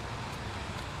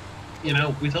 You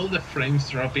know, with all the frames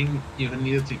dropping, you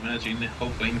need to imagine how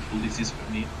painful this is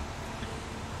for me.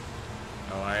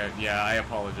 Oh, I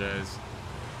apologize.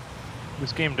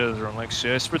 This game does run like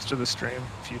shit. I switched to the stream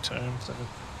a few times, and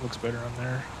it looks better on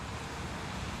there.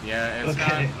 Yeah, it's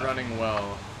Okay. not running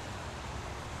well.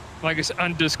 Like I said,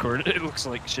 on Discord, it looks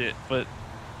like shit, but...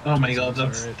 Oh my god,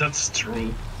 it's alright. that's true.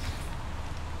 You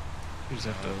just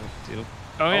have to deal.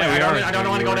 Oh, Oh, yeah, wait, we are. I don't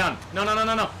want to go down. No.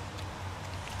 Damn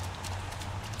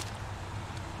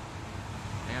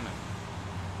it.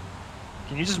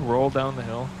 Can you just roll down the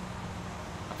hill?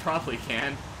 I probably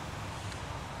can.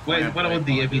 Wait, have what Blake about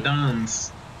the wanna do it.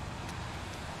 evidence?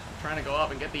 I'm trying to go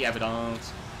up and get the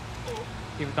evidence.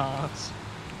 Evidence.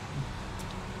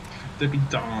 The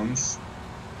evidence.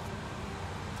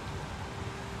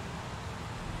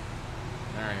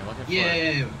 Alright, looking for it.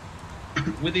 Yeah!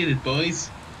 We did it, boys.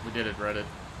 We did it, Reddit.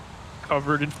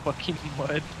 Covered in fucking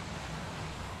mud.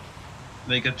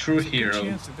 Like a true There's a good hero.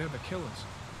 chance that they're the killers.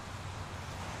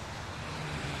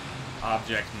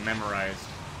 Object memorized.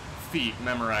 Feet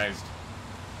memorized.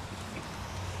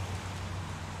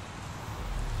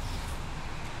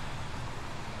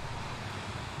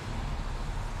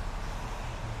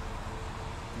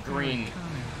 Green. Harry,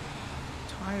 comment.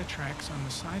 Tire tracks on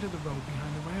the side of the road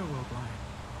behind the railroad line.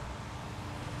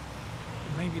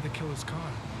 It may be the killer's car.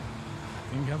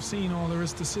 I think I've seen all there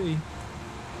is to see.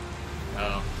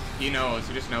 Oh, he knows.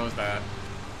 He just knows that.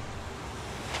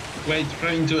 Wait,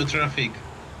 run into a traffic.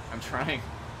 I'm trying.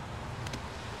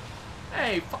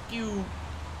 Hey, fuck you.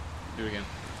 Do it again.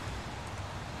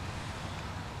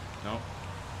 Nope.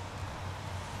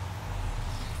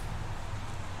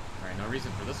 Alright, no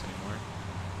reason for this anymore.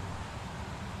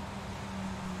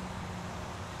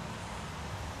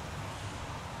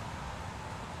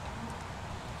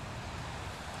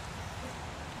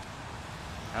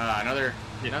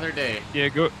 Another day. Yeah,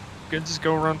 go just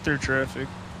go run through traffic.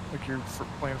 Like you're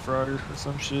playing Frogger or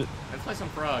some shit. Let's play some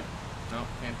Frog. No,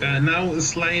 can't do it. Now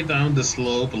slide down the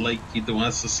slope like it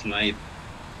was a slide.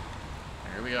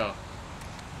 Here we go.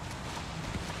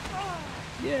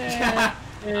 Yeah.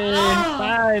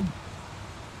 Fine.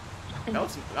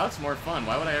 That's more fun.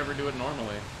 Why would I ever do it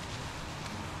normally?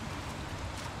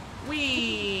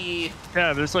 Whee!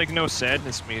 Yeah, there's like no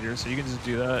sadness meter, so you can just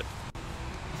do that.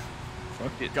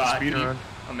 Fuck it. God, Speed can you run.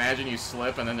 imagine you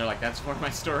slip and then they're like, that's where my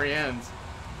story ends.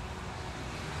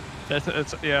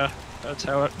 That's yeah. That's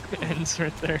how it ends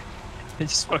right there. They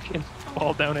just fucking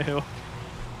fall down a hill,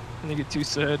 and they get too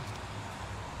sad.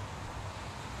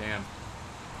 Damn.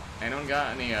 Anyone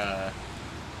got any like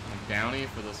downy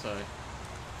for this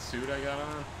suit I got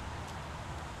on?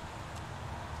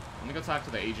 Let me go talk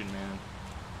to the agent man.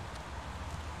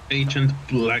 Agent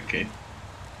Blackie.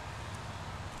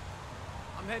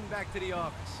 I'm heading back to the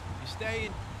office. You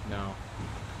staying? No.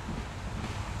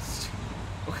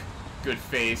 Good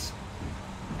face.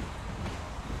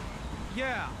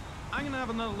 Yeah, I'm gonna have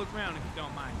another look around if you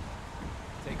don't mind.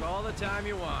 Take all the time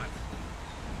you want.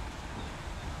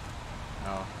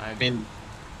 Oh, I mean,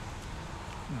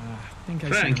 I think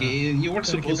Frankie, you were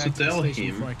supposed to tell him.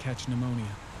 Before I catch pneumonia.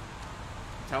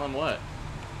 Tell him what?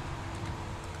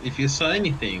 If you saw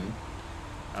anything.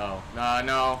 Oh,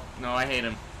 no, I hate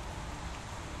him.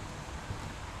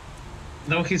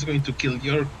 Now he's going to kill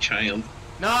your child.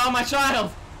 No, my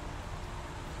child!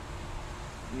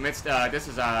 This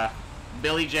is,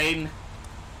 Billy Jaden.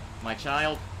 My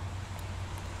child.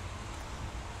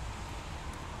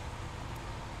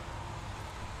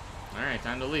 Alright,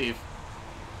 time to leave.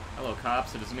 Hello,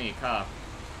 cops. It is me, cop.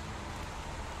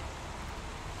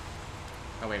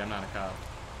 Oh, wait, I'm not a cop.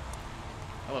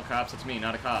 Hello, cops. It's me,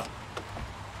 not a cop.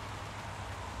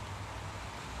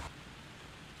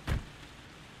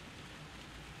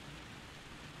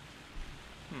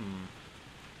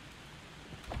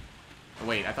 Oh,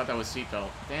 wait, I thought that was seatbelt.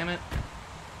 Damn it.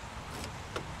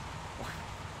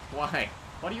 Why?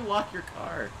 Why do you lock your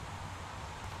car?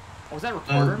 Oh, was that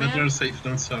reporter, man? Better safe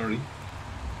than sorry.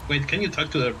 Wait, can you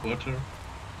talk to the reporter?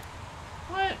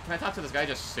 What? Can I talk to this guy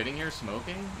just sitting here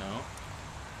smoking? No.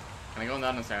 Can I go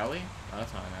down this alley? Oh,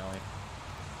 that's not an alley.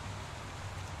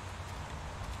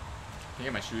 Can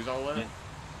you get my shoes all wet? Yeah.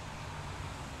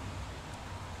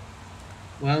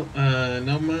 Well,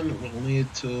 no man will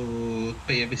need to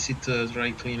pay a visit to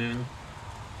dry cleaning.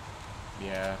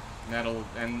 Yeah,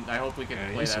 and I hope we can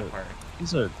play that part.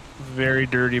 He's a very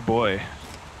dirty boy.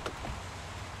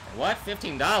 What?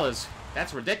 $15?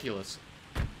 That's ridiculous.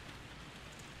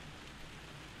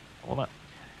 Well, I'm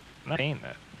not paying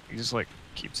that. He just like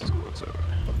keeps his clothes over.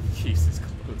 Keeps his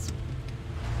clothes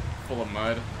full of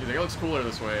mud. He's like, it looks cooler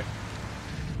this way.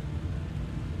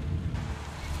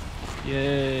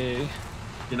 Yay.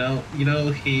 You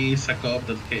know, he's a cop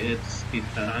that gets his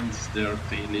hands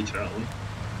dirty, literally.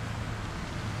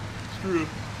 True.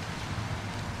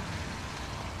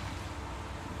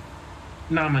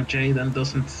 Nama Jaden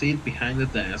doesn't sit behind the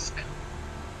desk.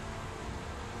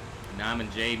 Nam and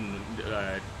Jaden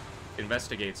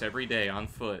investigates every day on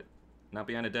foot. Not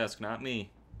behind a desk, not me.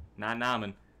 Not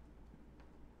Naman.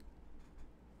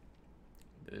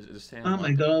 Oh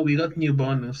my god, we got new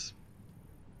bonus.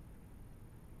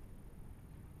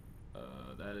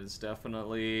 That is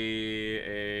definitely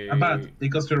a bat,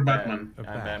 because you're Batman. I'm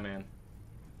Batman.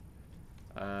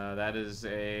 That is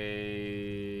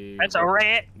a... That's a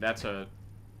rat! It's a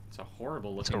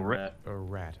horrible looking rat. A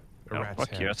rat. A rat's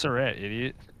fuck you, that's a rat,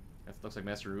 idiot. That looks like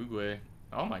Master Oogway.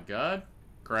 Oh my god.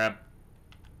 Crab.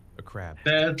 A crab.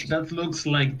 That looks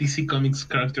like DC Comics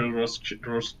character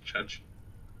Rorschach.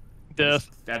 Death.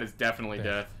 That is definitely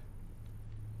death.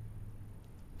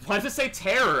 Why does it say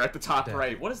terror at the top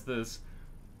right? What is this?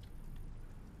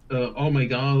 Oh my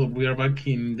god, we are back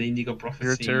in the Indigo Prophecy.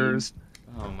 You're a terrorist.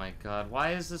 Oh my god,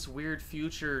 why is this weird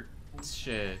future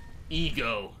shit?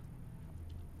 Ego.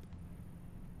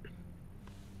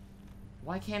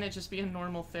 Why can't it just be a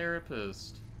normal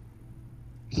therapist?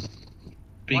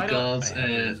 Because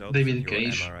David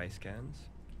Cage. MRI scans.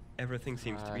 Everything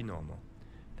seems to be normal.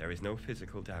 There is no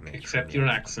physical damage. Except your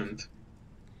accent.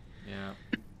 Yeah.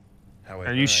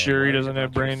 However, are you sure he doesn't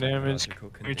have brain damage?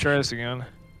 Let me try this again.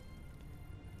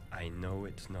 I know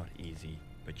it's not easy,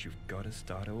 but you've got to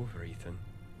start over, Ethan.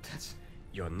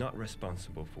 You're not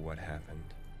responsible for what happened.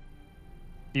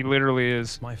 He literally is.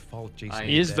 It's my fault, Jason.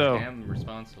 He is, though. I am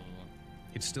responsible.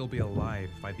 He'd still be alive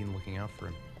if I'd been looking out for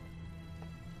him.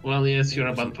 Well, yes, you're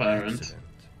a bad parent.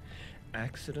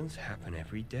 Accidents happen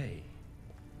every day.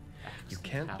 You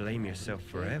can't blame yourself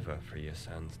forever for your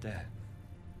son's death.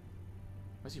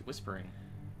 Why is he whispering?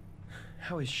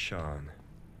 How is Sean?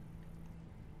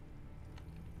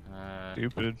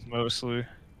 Stupid, mostly.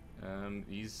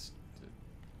 He's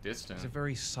distant. He's a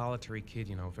very solitary kid,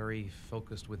 you know, very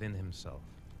focused within himself.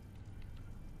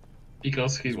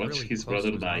 Because he watched really his close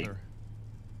to brother his die. mother.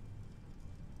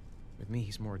 With me,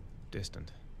 he's more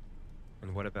distant.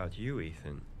 And what about you,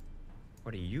 Ethan?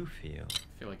 What do you feel?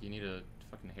 I feel like you need a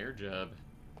fucking hair job.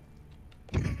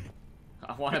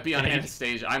 I want to be on any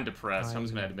stage. I'm depressed. I'm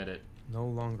just gonna admit it. No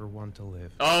longer want to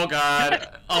live. Oh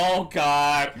god. Oh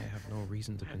god. I have no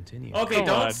reason to continue. Okay,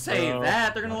 don't say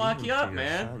that. They're gonna lock you up,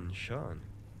 man. Son, Sean.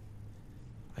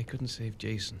 I couldn't save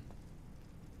Jason.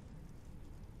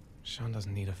 Sean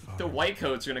doesn't need a father. The white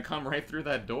coats are gonna come right through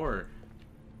that door.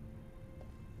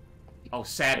 Oh,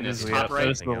 sadness. That is Top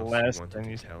right. the last thing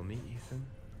you tell me, Ethan.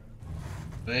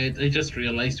 I just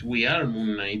realized we are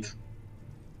Moon Knight.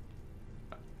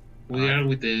 We are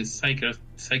with the psychiatrist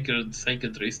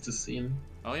scene.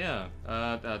 Oh yeah,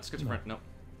 schizophrenic. No.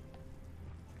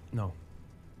 No.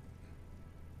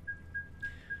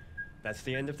 That's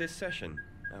the end of this session.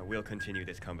 We'll continue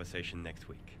this conversation next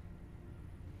week.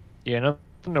 Yeah,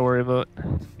 nothing to worry about.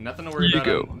 Nothing to worry about.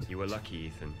 Go. You were lucky,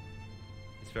 Ethan.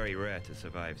 It's very rare to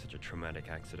survive such a traumatic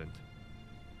accident.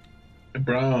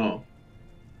 Bro,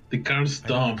 the car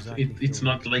stopped. It's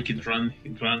not like it ran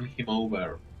him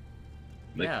over.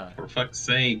 Like, yeah. For fuck's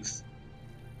sakes.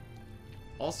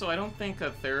 Also, I don't think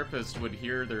a therapist would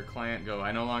hear their client go,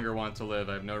 "I no longer want to live.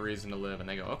 I have no reason to live," and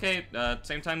they go, "Okay,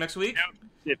 same time next week."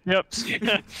 Yep.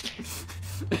 It's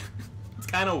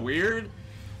kind of weird.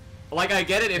 Like, I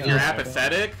get it if you're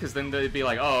apathetic, because then they'd be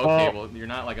like, "Oh, okay, well, you're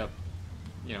not like a,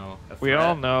 you know, a threat." We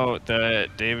all know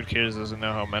that David Kiers doesn't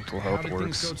know how mental health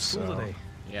works. School today?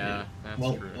 Yeah, that's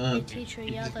true. The teacher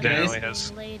yelled at Guy me only for has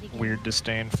being late again. weird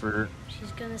disdain for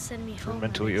She's gonna send me home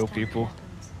mentally the ill next time it people.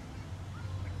 happens.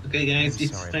 Okay, guys, I'm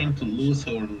it's sorry time about to that. lose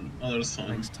our other son.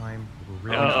 Next time, we'll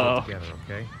really get it together,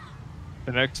 okay?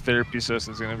 The next therapy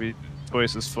session is gonna be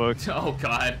twice as fucked. Oh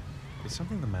god. Is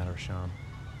something the matter, Sean?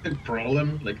 The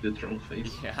problem, like the troll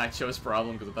face. Yeah, I chose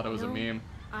problem because I thought it was a No. meme.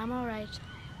 I'm alright.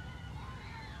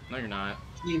 No, you're not.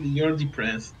 You're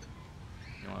depressed.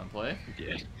 You want to play?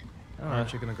 Yeah.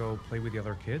 Aren't you gonna go play with the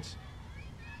other kids?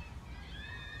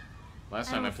 Last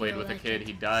I time I don't played feel with a like kid, it.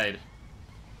 he died.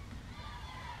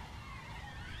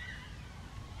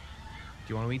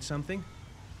 Do you want to eat something?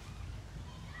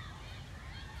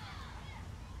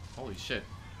 Holy shit.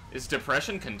 Is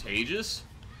depression contagious?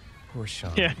 Poor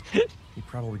Sean. Yeah. He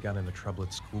probably got into trouble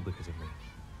at school because of me.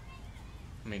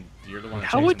 I mean, you're the one that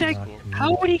How would chased that? him to school.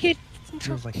 How would he get?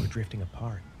 Feels like we're drifting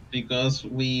apart. Because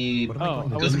we What am I going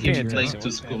to because do he with paying was you? late attention to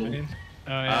what's school. happening.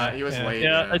 Oh, yeah. He was yeah. late,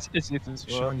 Yeah, yeah. it's Ethan's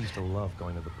fault. Sean used to love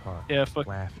going to the park. Yeah, fuck.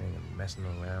 Laughing and messing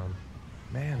around.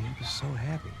 Man, he was so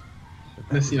happy. But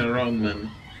that Messing was around, man.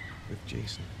 with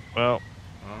Jason. Well,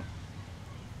 Oh.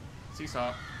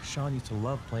 Seesaw. Sean used to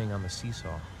love playing on the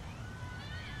seesaw.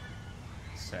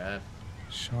 Sad.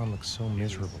 Sean looks so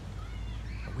miserable.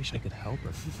 I wish I could help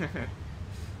him.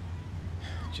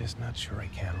 Just not sure I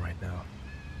can right now.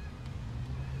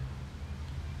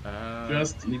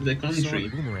 Just leave the I saw a country.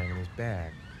 boomerang in his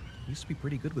bag. He used to be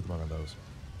pretty good with one of those.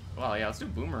 Well, yeah, let's do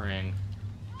boomerang.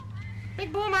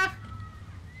 Big boomer!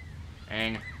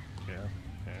 Ang.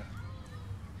 yeah.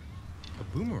 A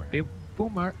boomerang? Big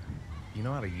boomer. You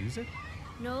know how to use it?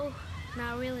 No,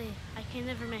 not really. I can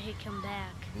never make it come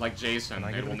back. Like Jason, Can I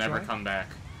it give it will a never try? come back.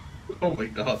 Oh my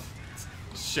god.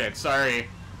 Shit, sorry.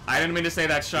 I didn't mean to say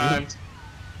that, Sean.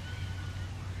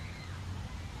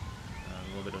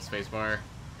 A little bit of spacebar.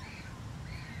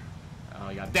 Oh,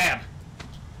 you got dab!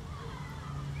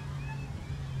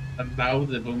 And now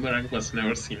the boomerang was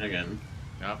never seen again.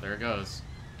 Oh, there it goes.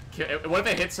 What if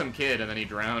it hit some kid and then he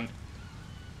drowned?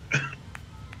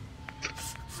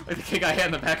 Like the kid got hit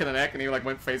in the back of the neck and he like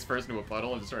went face first into a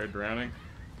puddle and started drowning.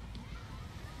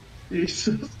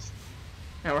 Jesus.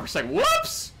 And we're just like,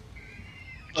 whoops!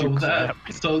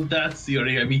 So that's the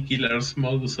origami killer's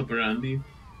modus operandi.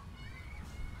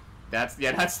 That's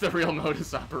the real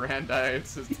modus operandi.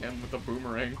 It's just him with a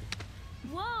boomerang.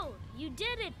 Whoa, you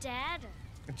did it, Dad.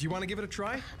 Do you want to give it a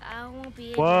try? I won't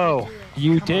be able Whoa, to do it.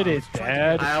 you Come did on, it, let's try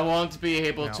Dad. together. I won't be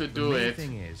able Now, to the do main it.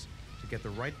 thing is to get the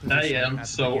right I position am at the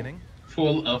so beginning.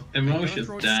 full of emotions,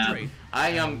 throw it Dad. straight. I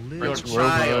am Now your let's roll with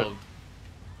it. child.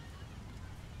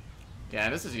 Yeah,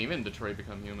 this isn't even Detroit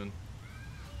Become Human.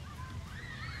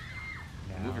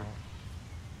 Move your...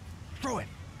 Throw it.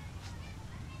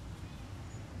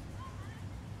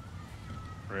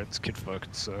 Right, this kid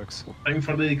fucking sucks. Time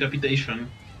for the decapitation.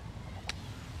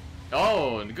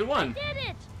 Oh, good one. I did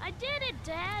it! I did it,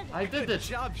 Dad! I did Good it.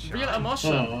 job, Sean. Real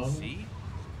emotion. Oh. See?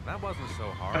 That wasn't so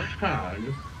A hard.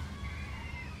 hug.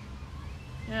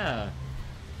 Yeah.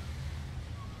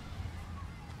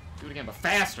 Do it again, but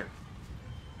faster.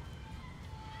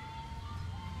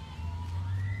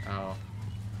 Oh.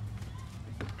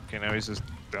 Okay, now he's just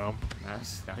dumb.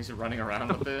 Now he's running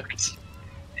around with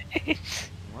it.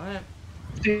 What?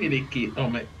 Ricky, oh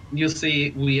my! You see,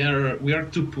 we are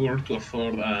too poor to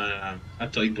afford a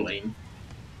toy plane.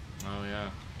 Oh yeah.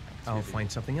 I'll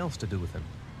find something else to do with him.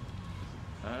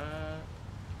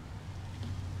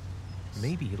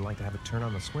 Maybe he'd like to have a turn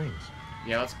on the swings.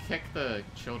 Yeah, let's kick the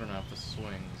children off the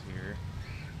swings here.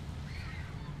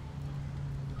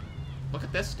 Look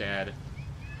at this, Dad.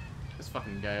 This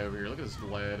fucking guy over here. Look at this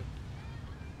lad.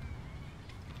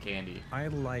 Candy.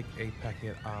 I'd like a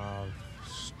packet of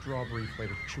strawberry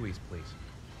flavored chewies, please.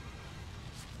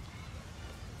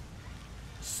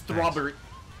 Strawberry.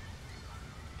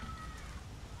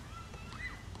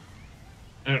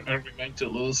 Are we going to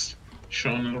lose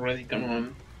Sean already? Come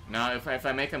on. No, if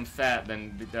I make him fat,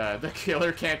 then the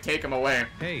killer can't take him away.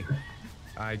 Hey,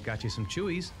 I got you some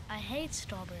chewies. I hate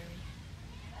strawberry.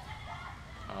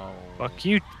 Oh. Fuck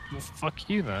you. Well, fuck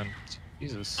you then.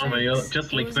 Jesus. Oh my god,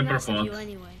 just like Pepper Pot.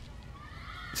 Anyway.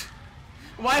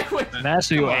 Why would... That's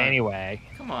you anyway.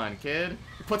 Come on, kid.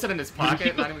 He puts it in his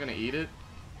pocket, not even gonna eat it.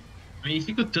 I mean,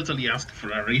 he could totally ask for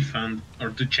a refund or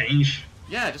to change.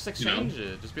 Yeah, just exchange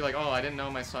it. Just be like, oh, I didn't know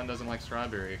my son doesn't like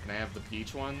strawberry. Can I have the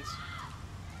peach ones?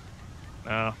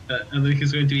 No. And then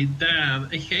he's going to be, Dad,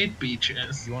 I hate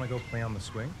peaches. You want to go play on the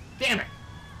swing? Damn it!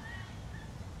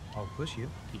 I'll push you.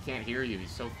 He can't hear you. He's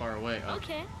so far away. Oh,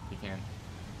 okay. He can.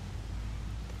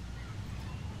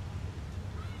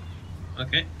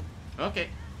 Okay. Okay.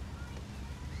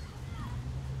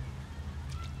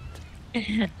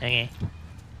 Okay.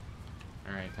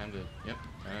 Alright, time to... Yep.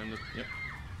 Time to... Yep.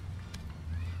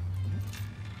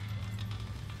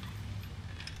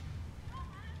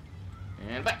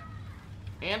 And back.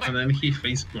 And back. And then he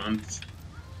face plants.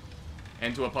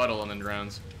 Into a puddle and then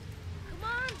drowns. Come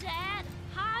on, Dad.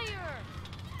 Higher.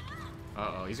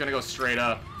 Uh-oh, he's gonna go straight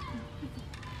up.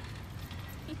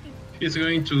 He's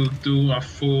going to do a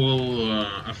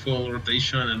full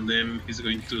rotation, and then he's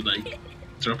going to like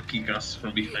drop kick us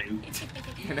from behind.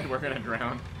 And then we're gonna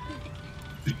drown.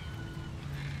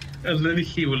 And then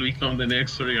he will become the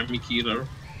next origami killer.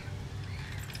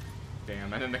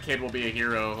 Damn, and then the kid will be a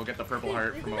hero. He'll get the Purple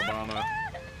Heart from Obama.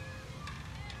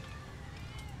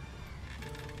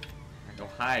 Go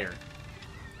higher.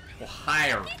 Go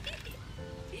higher.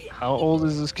 How old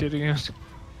is this kid again?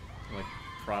 Like,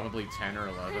 probably 10 or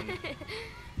 11.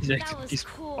 He's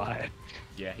cool. 5.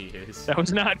 Yeah, he is. That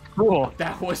was not cool.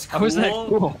 That was cool. How was that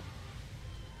cool?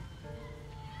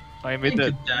 I made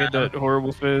that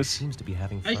horrible face. Seems to be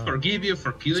having fun. I forgive you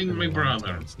for killing my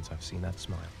brother. Since I've seen that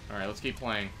smile. All right, let's keep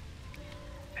playing.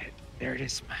 There it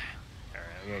is. All right,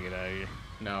 we gotta get out of here.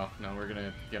 No, we're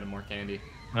gonna get him more candy.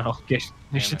 No,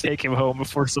 you should take him home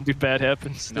before something bad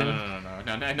happens. No,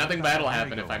 nothing bad will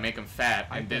happen if I make him fat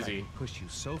and dizzy. Push you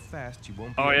so fast you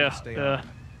won't be Oh able yeah, to stay on.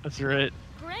 that's right.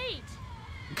 Great.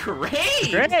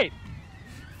 Great!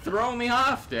 Throw me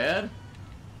off, Dad.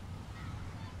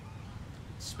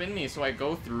 Spin me so I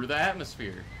go through the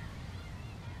atmosphere.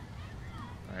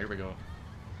 Alright, here we go.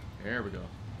 There we go.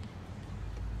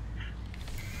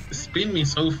 Spin me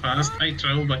so fast, I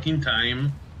travel back in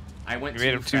time. I went You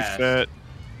made him too too fast. fat.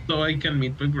 So I can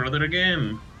meet my brother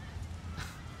again.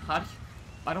 I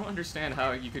don't understand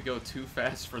how you could go too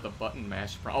fast for the button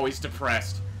mash. Oh, he's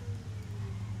depressed.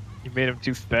 You made him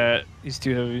too fat. He's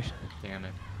too heavy. Damn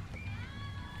it.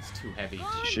 It's too heavy. Go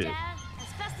on, Shit. Dad. As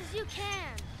fast as you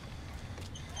can.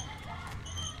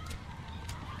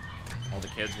 All the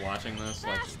kids watching this,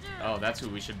 like, oh, that's who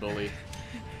we should bully.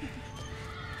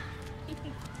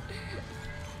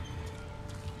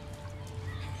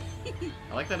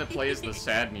 I like that it plays the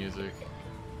sad music.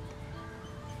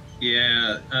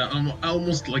 Yeah,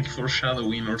 almost like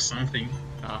foreshadowing or something.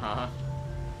 Uh-huh.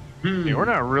 Yeah, we're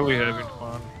not really having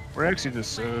fun. We're actually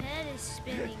just My sad. head is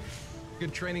spinning.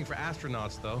 Good training for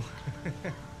astronauts, though.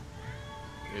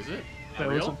 Is it? That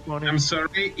Real? wasn't funny. I'm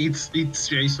sorry, it's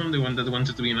Jason, the one that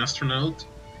wanted to be an astronaut.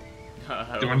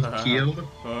 The one he killed.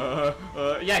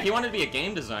 Yeah, he wanted to be a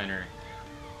game designer.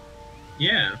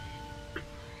 Yeah.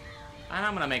 And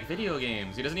I'm gonna make video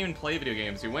games. He doesn't even play video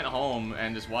games. He went home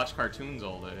and just watched cartoons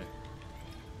all day.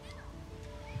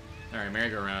 Alright,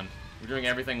 merry-go-round. We're doing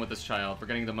everything with this child. We're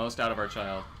getting the most out of our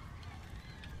child.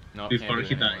 No, Before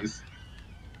he dies.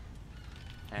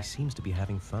 He seems to be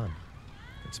having fun.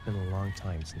 It's been a long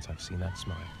time since I've seen that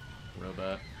smile.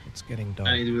 Robot. It's getting dark.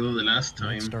 And it will the last It might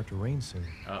time. start to rain soon.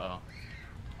 Uh-oh.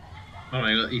 Oh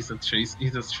my god, is that Chase?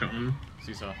 Is that Sean?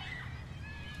 Seesaw.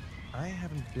 I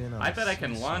haven't been on I a bet I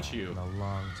can seesaw launch you. in a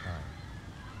long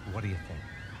time. What do you think?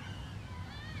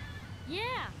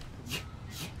 Yeah.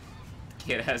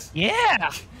 Kid has...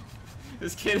 Yeah!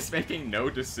 This kid is making no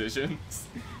decisions.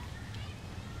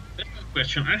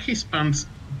 Question, are his pants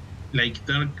like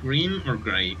dark green or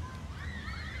gray?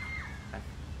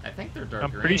 I think they're dark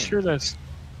I'm green. pretty sure that's.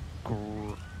 I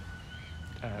don't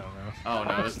know. Oh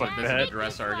no, this is a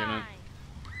dress argument.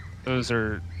 Those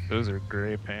are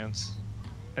gray pants.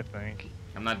 I think.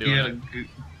 I'm not doing it.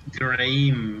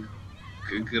 Green.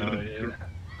 Yeah.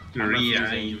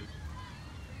 Green.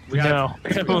 No,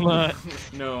 I will not.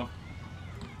 No.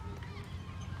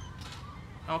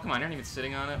 Oh come on, you're not even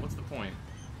sitting on it. What's the point?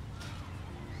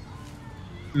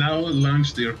 Now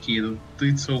launch your kid. Do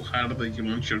it so hard that you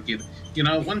launch your kid. You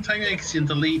know, one time I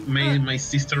accidentally made my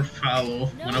sister fall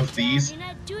off one of these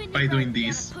by doing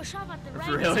this.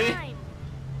 Really?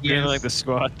 Yes. Like the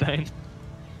squat thing.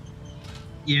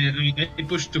 Yeah, I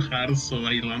pushed too hard, so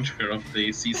I launched her off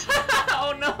the season.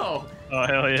 Oh no! Oh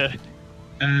hell yeah!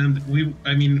 And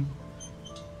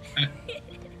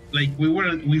like we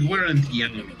weren't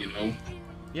young, you know.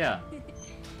 Yeah.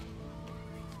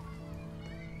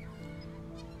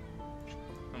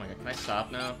 Oh my god, can I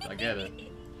stop now? I get it.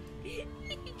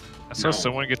 I saw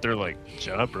someone get their like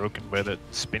jaw broken by that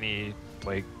spinny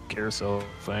like carousel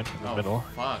thing in the middle.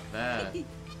 Fuck that.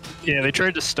 Yeah, they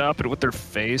tried to stop it with their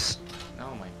face.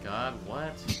 Oh my god,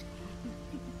 what?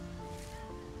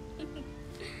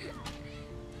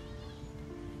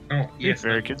 Oh yes,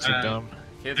 very kids are dumb.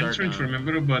 Kids I'm are trying dumb. to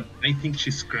remember, but I think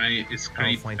she scraped her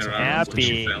arm when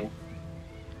she fell.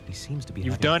 He seems to be.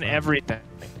 You've done everything.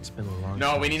 It's been a long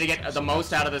No, time we need to since get I've the seen most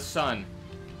that out of the sun.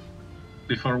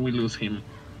 Before we lose him.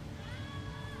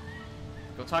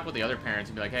 Go talk with the other parents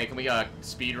and be like, hey, can we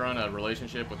speed run a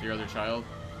relationship with your other child?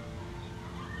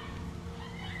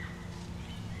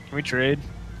 Can we trade?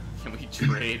 Can we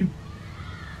trade?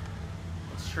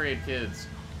 Let's trade kids.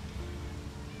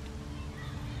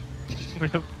 Where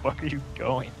the fuck are you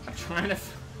going? I'm trying to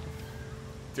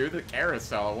do the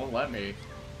carousel. It won't let me.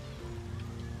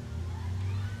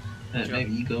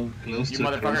 Maybe you go close You to the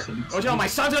motherfucker. carousel. Oh, Joe, my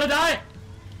son's gonna die!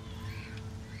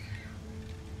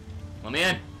 Let me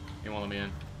in. He won't let me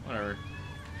in. Whatever.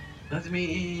 Let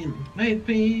me in. Let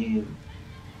me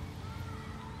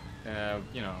in.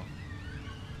 You know.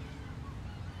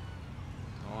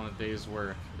 All in a day's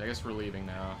work. I guess we're leaving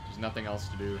now. There's nothing else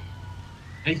to do.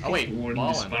 I think Oh wait, we were in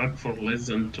this ballin'. park for less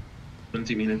than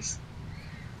 20 minutes.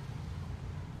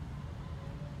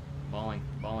 Balling,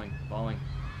 balling, balling.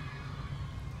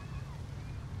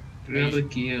 Grab a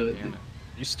kid. Damn it.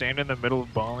 You stand in the middle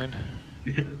of balling.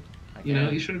 You know,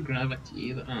 you should grab a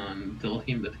kid and tell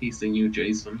him that he's the new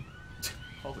Jason.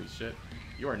 Holy shit.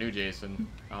 You are new, Jason.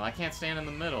 Oh, I can't stand in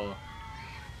the middle.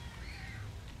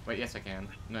 Wait, yes I can.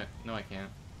 No, no I can't.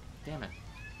 Damn it.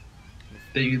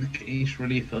 David Cage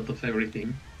really thought of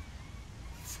everything.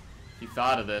 He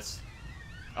thought of this.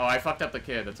 Oh, I fucked up the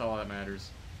kid. That's all that matters.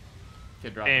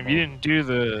 Kid dropped the Damn, ball. you didn't do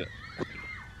the...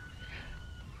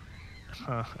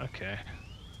 Huh, okay.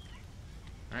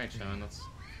 Alright, Sean, let's...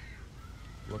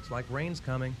 Looks like rain's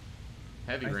coming.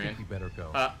 Heavy I rain. think we better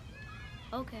go.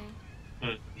 Okay.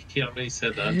 He already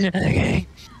said that. Okay.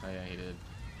 Oh yeah, he did.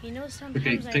 You know, sometimes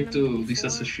Okay, I time remember to before,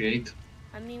 disassociate.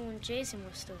 I mean, when Jason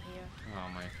was still here. Oh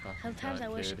my fucking Sometimes god, I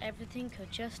wish kid. everything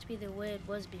could just be the way it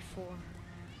was before.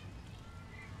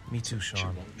 Me too,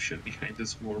 Sean. Shit behind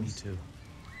this wall. Me too.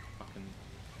 Fucking...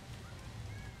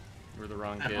 You were the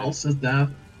wrong And kid. also that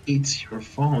it's your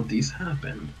fault this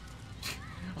happened.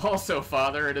 Also,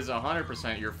 Father, it is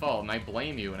 100% your fault, and I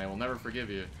blame you, and I will never forgive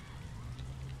you.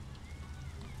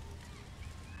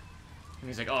 And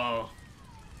he's like, oh,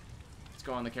 let's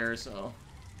go on the carousel.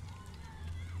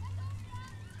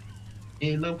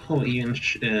 I love how even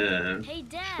Hey,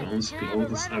 Dad, Sean's can I have a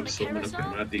clothes ride on are the so carousel?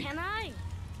 monochromatic. Can I?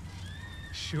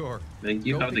 Sure. Like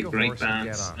you Go have the pick a grey horse and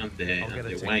get pants on. and I'll get a the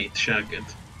ticket. white jacket.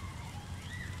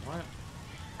 What?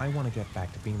 I want to get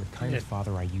back to being the kind of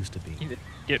father I used to be.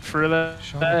 Get further.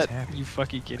 Sean's That happy. you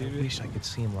fucking I idiot. wish I could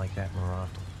see him like that more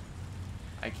often.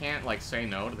 I can't, like, say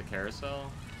no to the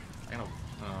carousel? I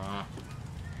gotta...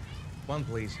 One,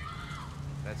 please.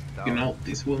 That's You know,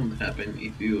 this wouldn't happen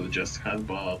if you just had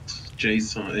bought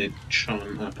Sean a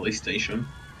PlayStation.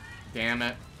 Damn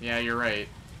it. Yeah, you're right.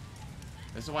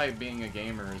 This is why being a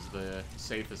gamer is the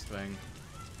safest thing.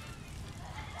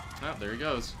 Oh, there he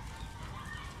goes.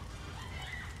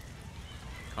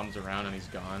 Comes around and he's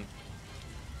gone.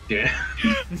 Yeah.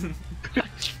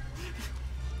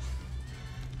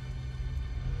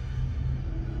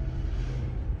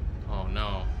 Oh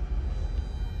no.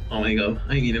 Oh my god,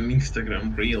 I need an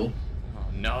Instagram reel. Oh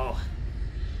no.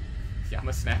 Yeah, I'm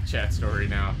a Snapchat story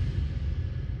now.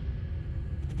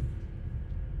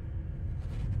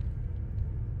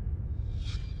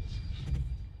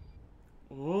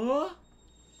 What?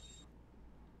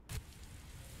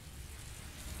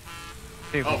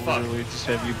 They Oh, fuck. literally just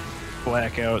have you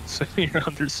black out so your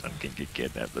other son can get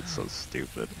kidnapped. That's so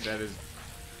stupid. That's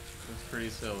pretty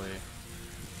silly.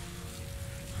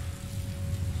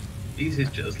 This is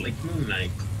just like Moon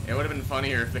Knight. It would have been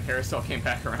funnier if the carousel came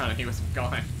back around and he was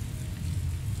gone.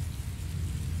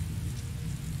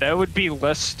 That would be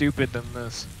less stupid than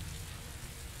this.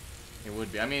 It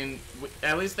would be. I mean,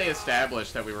 at least they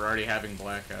established that we were already having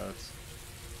blackouts.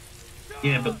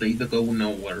 Yeah, but they go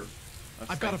nowhere.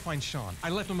 I've got to find Sean. I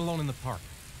left him alone in the park.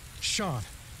 Sean.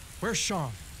 Where's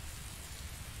Sean?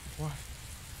 What?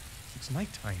 It's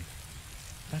nighttime.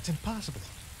 That's impossible.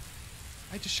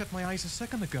 I just shut my eyes a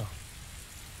second ago.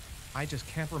 I just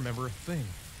can't remember a thing.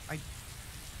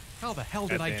 How the hell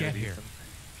did I God damn get it, here? Ethan.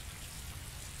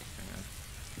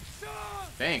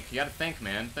 Think. You gotta think,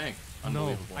 man. Think.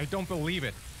 Unbelievable. No, I don't believe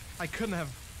it. I couldn't have.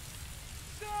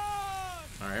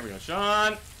 Alright, here we go.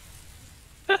 Sean!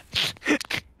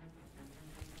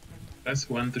 That's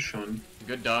one to Sean.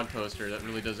 Good dog poster. That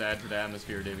really does add to the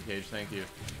atmosphere, David Cage. Thank you.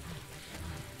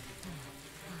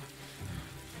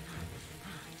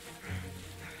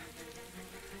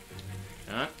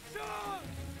 Huh?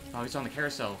 Oh, he's on the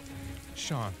carousel.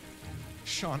 Sean.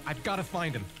 Sean, I've got to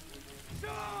find him.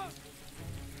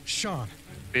 Sean.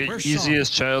 The Where's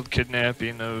easiest Sean? child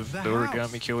kidnapping of the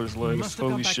Origami Killer's He life. must have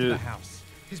gone Holy back to shit. the house.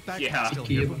 His backpack's Yeah. still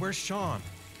here, but where's Sean?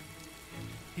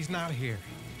 He's not here.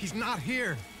 He's not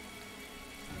here.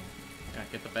 Yeah,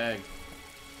 get the bag.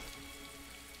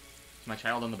 Is my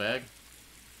child in the bag?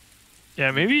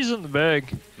 Yeah, maybe he's in the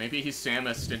bag. Maybe he's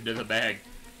Samused into the bag.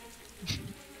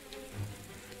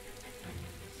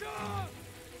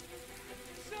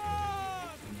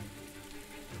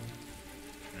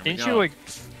 Didn't you like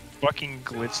fucking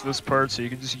glitch this part so you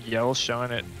can just yell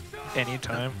Sean at any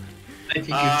time? I think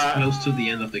it's close to the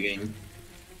end of the game.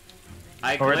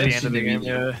 Or at the end of the game,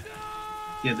 yeah.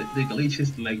 Yeah, the glitch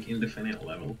is like in the final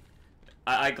level.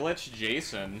 I glitched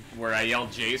Jason, where I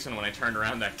yelled Jason when I turned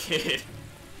around that kid.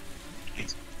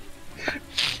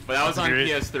 But that was on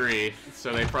PS3,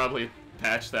 so they probably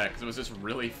patched that, because it was just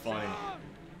really funny.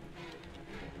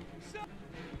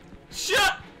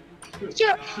 Shut!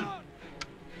 Shut!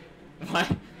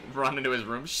 What? Run into his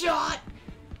room. Shut!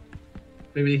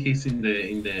 Maybe he's in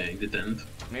the tent.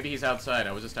 Maybe he's outside.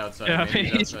 I was just outside. Yeah, maybe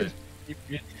he's outside.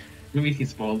 Maybe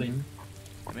he's balding.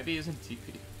 Maybe he's in TP.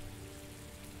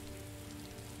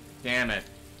 Damn it.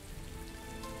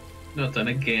 Not done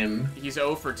again. He's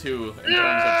 0 for 2 in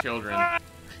terms of children.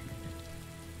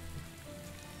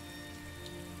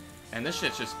 And this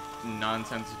shit's just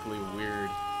nonsensically weird.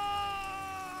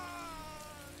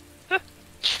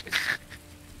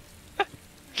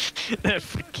 That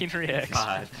freaking reaction.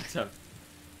 God, that's a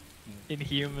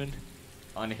Inhuman.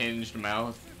 unhinged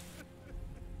mouth.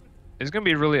 It's gonna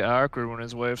be really awkward when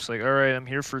his wife's like, "All right, I'm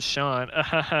here for Sean."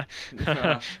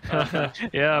 Yeah,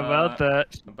 about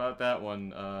that. About that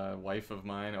one, wife of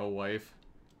mine. Oh, wife.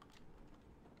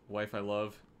 Wife I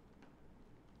love.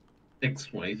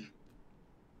 Ex-wife.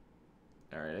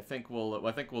 All right, I think we'll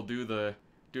do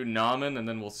Namen and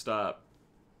then we'll stop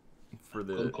for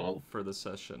the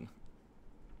session.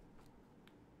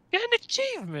 Got an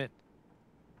achievement.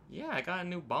 Yeah, I got a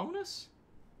new bonus.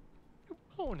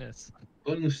 Bonus.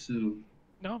 Bonus to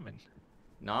Namen.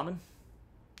 Namen?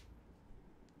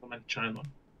 Oh, my child.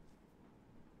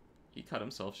 He cut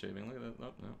himself shaving. Look at that.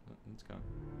 Oh, no, it's gone.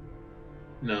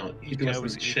 No, he Guy wasn't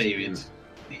was shaving.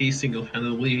 He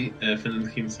single-handedly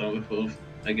fended himself off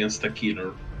against a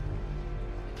killer.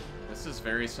 This is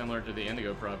very similar to the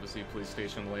Indigo Prophecy police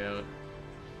station layout.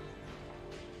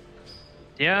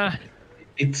 Yeah.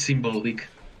 It's symbolic.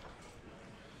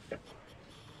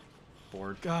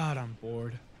 Bored. God, I'm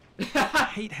bored. I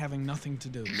hate having nothing to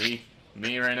do.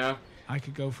 Me right now? I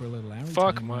could go for a little Ari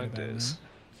Fuck time right about Mondays.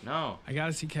 No. now. I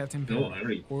gotta see Captain No, Pym.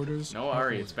 Ari. Orders. No,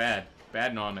 Ari, it's bad.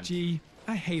 Bad Namen. Gee,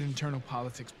 I hate internal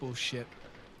politics bullshit.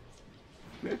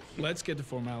 Let's get the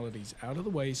formalities out of the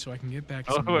way so I can get back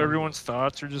to some Oh, everyone's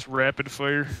thoughts are just rapid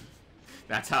fire.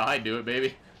 That's how I do it,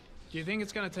 baby. Do you think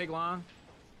it's gonna take long?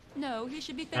 No, he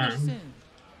should be finished soon.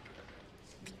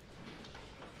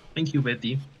 Thank you,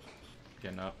 Betty.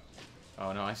 Getting up.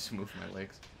 Oh no, I just moved my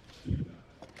legs.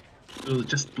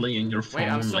 Just play on your phone Wait,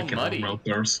 I'm so like muddy. a normal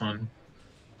person.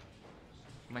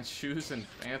 My shoes and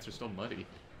pants are still muddy.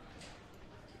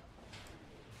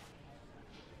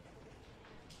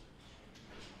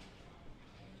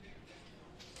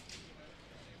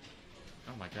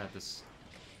 Oh my god, this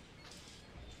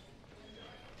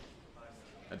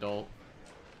adult.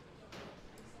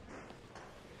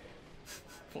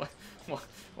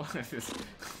 What is this?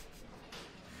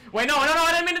 Wait, no,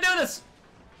 I didn't mean to do this!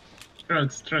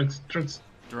 Drugs.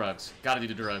 Drugs. Gotta do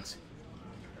the drugs.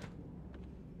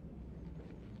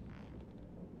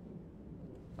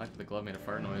 I like the glove made a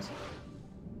fart noise.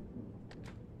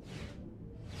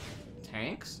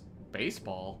 Tanks?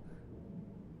 Baseball?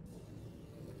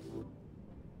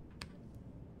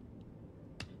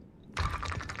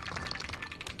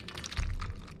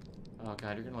 Oh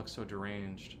god, you're gonna look so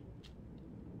deranged.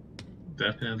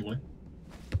 Definitely.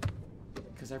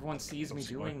 Because everyone sees me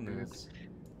doing this.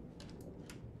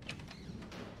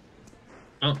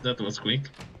 Oh, that was quick.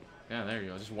 Yeah, there you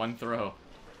go. Just one throw.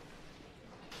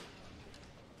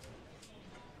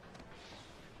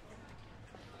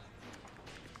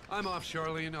 I'm off,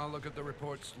 Charlene. I'll look at the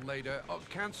reports later. I'll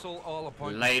cancel all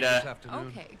appointments Later. this afternoon.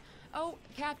 Okay. Oh,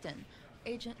 Captain.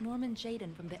 Agent Norman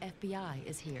Jaden from the FBI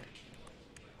is here.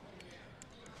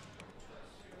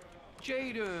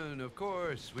 Jaden, of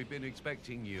course. We've been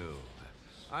expecting you.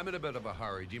 I'm in a bit of a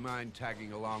hurry. Do you mind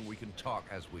tagging along? We can talk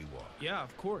as we walk. Yeah,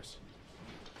 of course.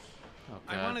 Oh,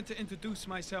 I wanted to introduce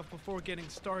myself before getting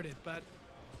started, but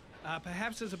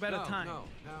perhaps there's a better time. No,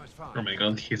 it's fine. Oh my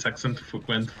god, his accent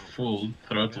went full We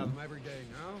throttle. have them every day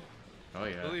now. Oh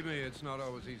yeah. Believe me, it's not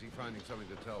always easy finding something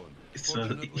to tell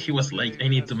them. He was like, I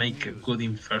need to make a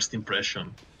good first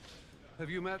impression. Have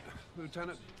you met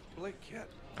Lieutenant Blake yet?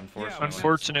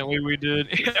 Unfortunately, we did.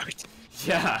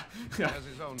 Yeah. He has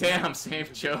his own Damn, name. same If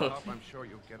you joke. look up, I'm sure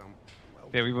you'll get him.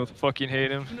 Yeah, we both fucking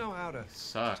hate him. You know how to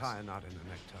Sucks. tie a knot in a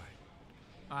necktie.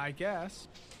 I guess.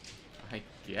 I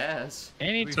guess.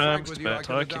 Anytime spent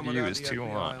talking to you is too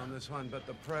long. But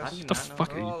the press, How do you The not know fuck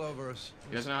that? are you? all over us.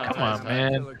 He doesn't know how to Come tie on, his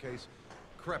man. Killer case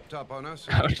crept up on us,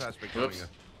 and that's becoming Whoops.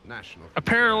 a national.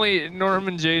 Apparently,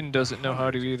 Norman Jaden doesn't know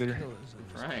how to either.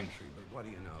 Right. But what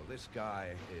do you know? This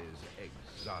guy is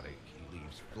exotic. He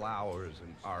leaves flowers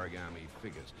and origami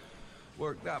figures.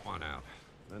 Work that one out.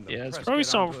 Then the Yeah, it's press probably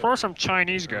get onto it, some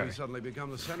Chinese and we guy. suddenly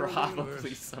become the center of the Probably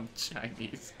universe. some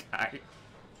Chinese guy.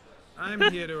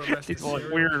 I'm here to arrest These the like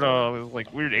serial weird, killer.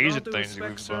 weird With all Asian due things you respect,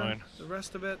 would sir, find. the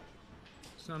rest of it,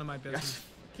 it's none of my business.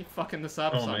 Keep fucking this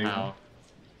up Oh my somehow.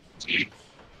 He's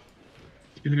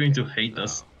going to hate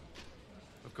us.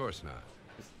 Of course not.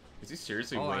 Is he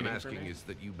seriously All I'm waiting for asking me? is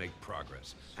that you make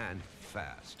progress, and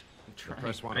fast. The trying.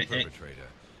 press want a I- perpetrator.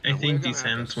 I and think we're this gonna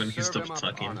have ends to when he serve stops him up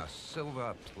talking. on a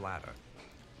silver platter.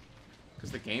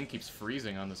 Because the game keeps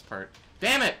freezing on this part.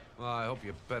 Damn it! Well, I hope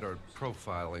you're better at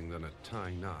profiling than at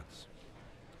tying knots.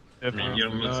 And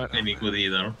you're not any good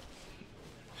either.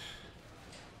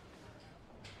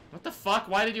 What the fuck?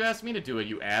 Why did you ask me to do it,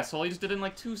 you asshole? You just did it in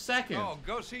like 2 seconds. Oh,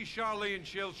 go see Charlie and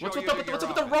she'll show What's you up to with your the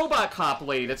office. robot cop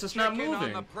lady that's just not Check in on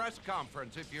moving? the press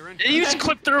conference if you're Yeah, you just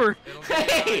clipped through her.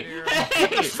 Hey!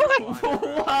 Hey!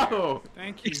 Whoa!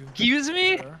 Thank you. Excuse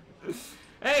me? sir.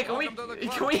 Hey, can we club.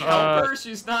 help her?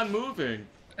 She's not moving.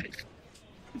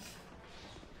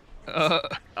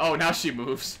 Oh, now she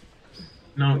moves.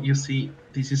 No, you see,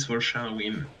 this is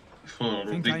foreshadowing for I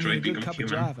think I need Detroit a good become cup of human.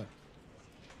 Java.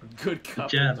 Good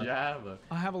cup Java. of Java.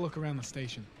 I'll have a look around the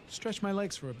station. Stretch my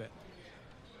legs for a bit.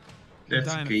 Let's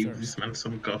dying of give thirst. this man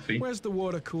some coffee. Where's the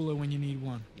water cooler when you need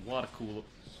one? Water cooler.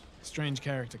 Strange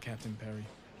character, Captain Perry.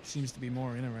 He seems to be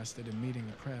more interested in meeting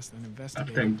the press than Captain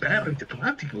investigating. Barry, the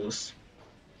Platypus.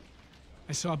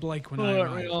 I saw Blake when Oh, I not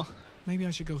arrived. real. Maybe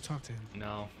I should go talk to him.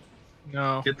 No.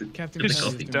 No. Captain get the Perry is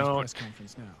coffee. doing his Don't. press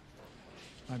conference now.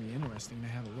 Might be interesting to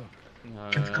have a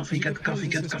look. Get the coffee, Would you get the coffee,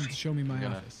 Perry's get the assistant coffee. to show me my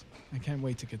Gonna- office. I can't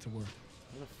wait to get to work.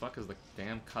 Where the fuck is the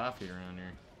damn coffee around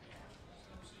here?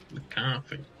 The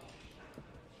coffee.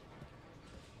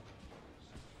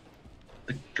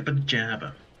 The cup of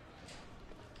Java.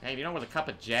 Hey, do you know where the cup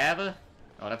of Java?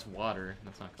 Oh, that's water.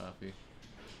 That's not coffee.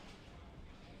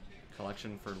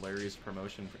 Collection for Larry's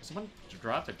promotion. Someone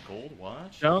dropped a gold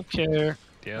watch? Don't care.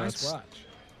 Yeah, Nice that's- watch.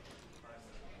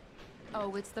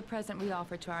 Oh, it's the present we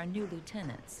offer to our new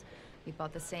lieutenants. We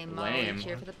bought the same model Lame. each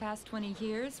year for the past 20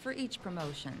 years for each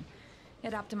promotion.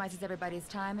 It optimizes everybody's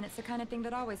time, and it's the kind of thing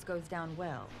that always goes down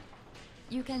well.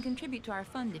 You can contribute to our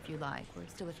fund if you like. We're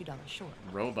still a few dollars short.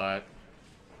 Robot.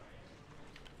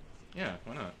 Yeah,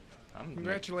 why not? I'm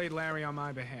Congratulate Larry on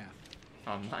my behalf.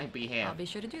 on my behalf. I'll be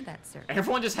sure to do that, sir.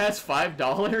 Everyone just has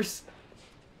 $5?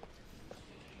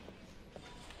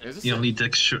 Is this The a- only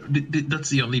texture. That's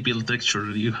the only build texture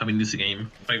you have in this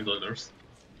game. $5.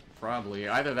 Probably.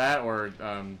 Either that or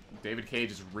David Cage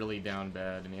is really down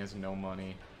bad and he has no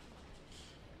money.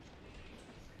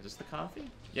 Is this the coffee?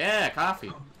 Yeah,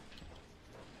 coffee.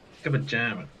 Cup of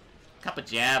Java. Cup of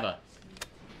Java.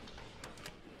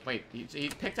 Wait, he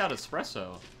picked out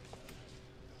espresso.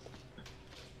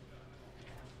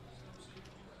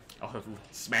 Oh,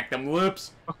 smack them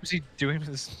lips. What was he doing with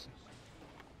this?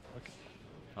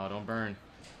 Oh, don't burn.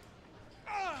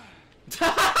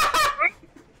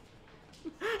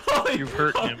 You've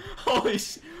hurt him. Holy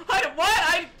sh!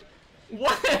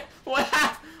 What? What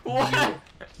happened? What?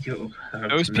 You have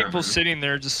Those people none. sitting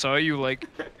there just saw you like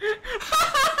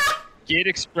get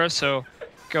espresso,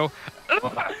 go, and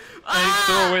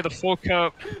throw away the full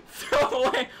cup. Throw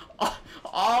away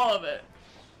all of it.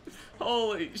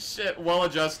 Holy shit!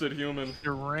 Well-adjusted human.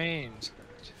 Deranged.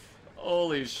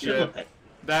 Holy shit!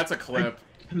 That's a clip.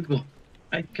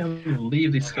 I can't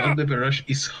believe this hot beverage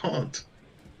is hot.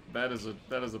 That is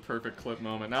a perfect clip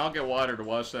moment. Now I'll get water to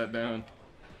wash that down.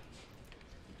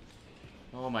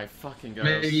 Oh my fucking god,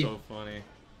 that's Maybe- so funny.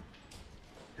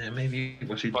 Yeah, maybe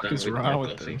wash it Fuck down is with wrong more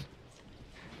with coffee.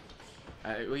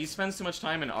 Well, he spends too much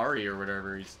time in Ari or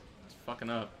whatever. He's fucking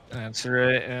up. That's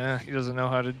right. Yeah, he doesn't know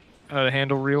how to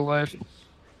handle real life.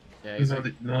 Yeah, he's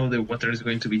like, now the water is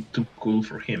going to be too cool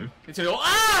for him. it's gonna go,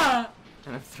 ah!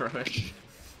 And then throw it.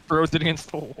 Throws it against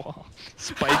the wall.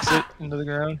 Spikes it into the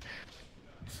ground.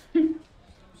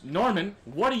 Norman,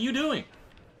 what are you doing?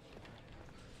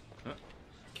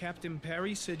 Captain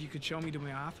Perry said you could show me to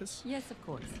my office? Yes, of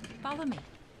course. Follow me.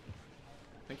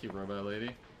 Thank you, robot lady.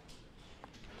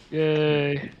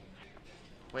 Yay.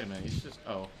 Wait a minute, you should just...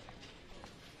 Oh.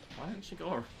 Why didn't she go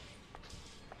over?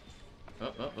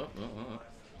 Oh.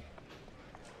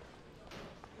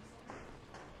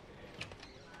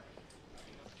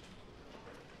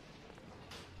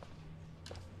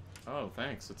 Oh,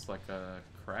 thanks. It's like a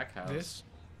crack house.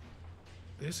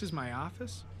 This is my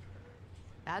office?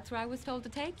 That's where I was told to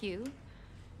take you.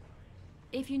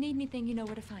 If you need anything, you know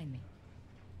where to find me.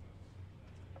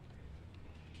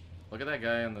 Look at that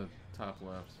guy on the top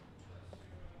left.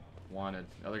 Wanted.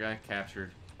 Other guy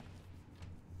captured.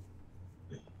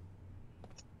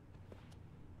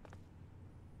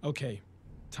 Okay,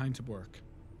 time to work.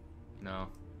 No.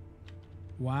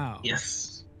 Wow.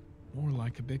 Yes. More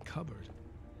like a big cupboard.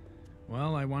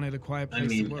 Well, I wanted a quiet place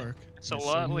mean, to work. It's a It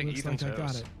lot certainly like looks Ethan's like I got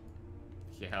house. it.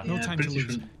 Yeah. No time to pretty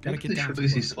lose. sure- Gotta pretty get down sure to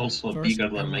this work. is also First, bigger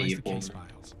than analyze my the case home.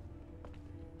 files.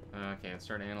 Okay, let's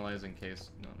start analyzing case.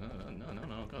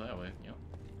 No, go that way. Yep.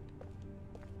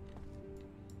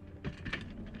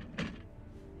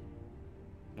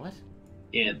 What?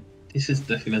 Yeah, this is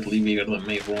definitely bigger than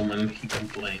my room, and he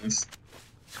complains.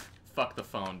 Fuck the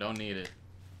phone, don't need it.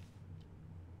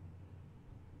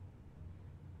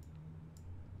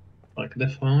 Fuck the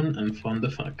phone and phone the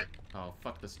fuck. Oh,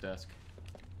 fuck this desk.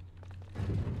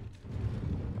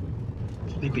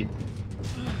 Flip it.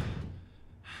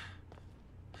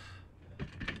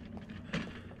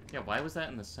 Yeah, why was that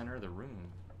in the center of the room?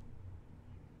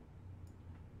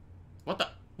 What the?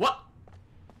 What?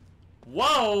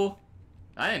 Whoa!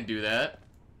 I didn't do that.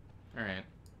 Alright.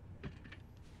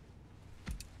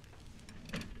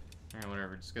 Alright,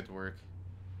 whatever, just get to work.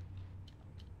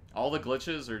 All the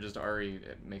glitches are just Ari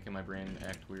making my brain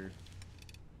act weird.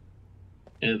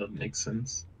 Yeah, that makes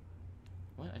sense.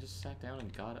 What? I just sat down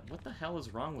and got it. What the hell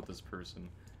is wrong with this person?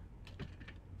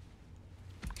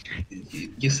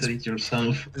 You said it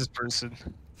yourself. This person.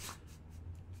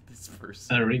 This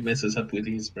person. Ari messes up with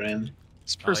his brain.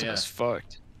 This person yeah. is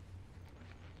fucked.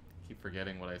 Keep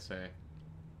forgetting what I say.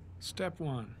 Step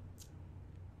 1.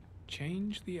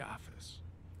 Change the office.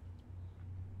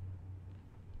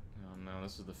 Oh no,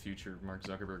 this is the future Mark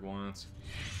Zuckerberg wants.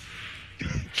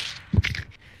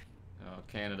 Oh,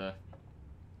 Canada.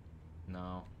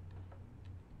 No.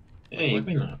 Hey, What?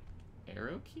 why not?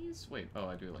 Arrow keys? Wait, oh,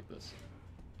 I do it like this.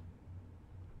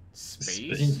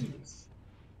 Space? Space.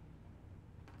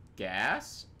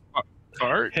 Gas?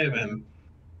 Cart? Heaven.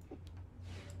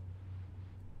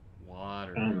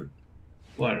 Water.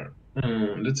 Water.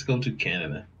 Let's go to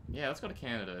Canada. Yeah, let's go to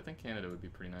Canada. I think Canada would be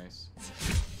pretty nice.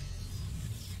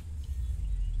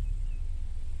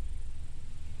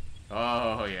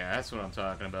 Oh, yeah, that's what I'm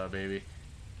talking about, baby.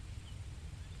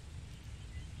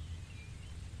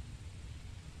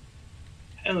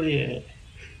 Hell yeah.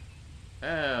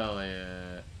 Hell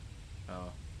yeah.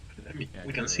 Oh. I mean, Yeah, we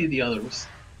can Canada. see the others.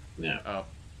 Yeah. Oh.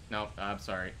 No, I'm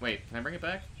sorry. Wait, can I bring it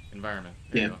back? Environment.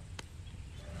 There Yeah. you go.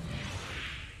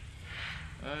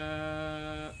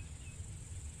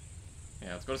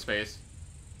 Yeah, let's go to space.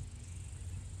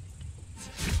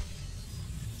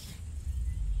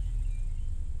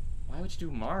 Why would you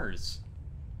do Mars?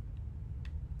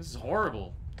 This is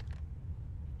horrible.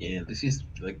 Yeah, this is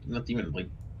like not even like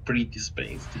pretty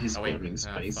space. This is Oh wait, boring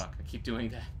space. fuck, I keep doing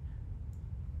that.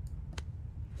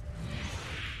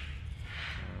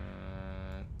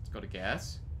 Let's go to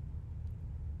gas.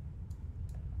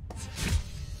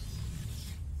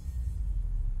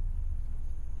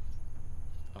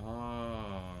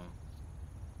 Oh.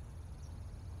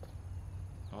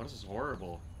 Oh, this is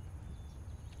horrible.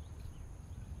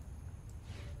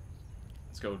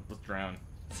 Let's drown.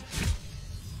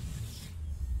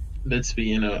 Let's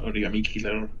be an origami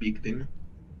killer victim.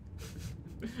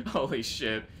 Holy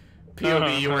shit.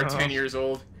 POV, you are 10 years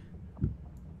old.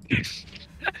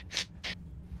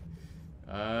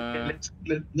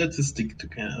 Let's stick to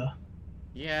Canada.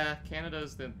 Yeah,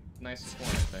 Canada's the nicest one,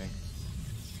 I think.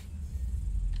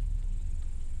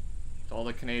 To all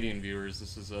the Canadian viewers,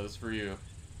 this is for you.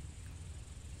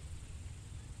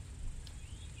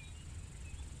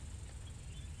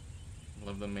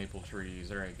 Love the maple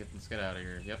trees. Alright, let's get out of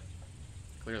here. Yep.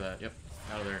 Clear that. Yep.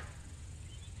 Out of there.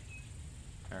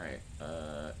 Alright,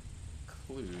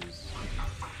 clues.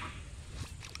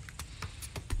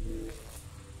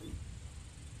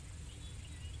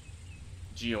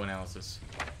 Geoanalysis.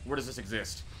 Where does this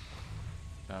exist?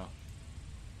 Oh.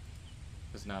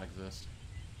 Does not exist.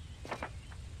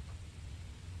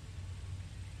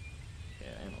 Yeah,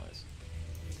 analyze.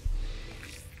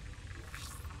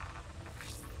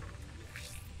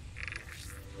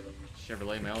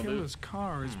 Chevrolet The Malibu. killer's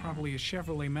car is probably a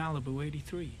Chevrolet Malibu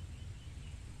 83.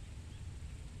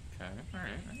 Okay, alright.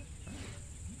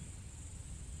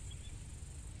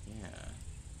 Yeah.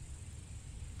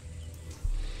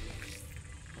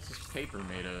 What's this paper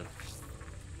made of?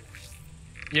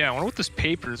 Yeah, I wonder what this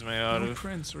paper is made out No of.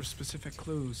 prints or specific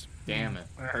clues. Damn it.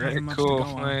 Alright, cool,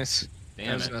 nice.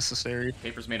 Damn That's it. necessary.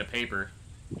 Paper's made of paper.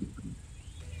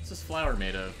 What's this flower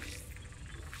made of?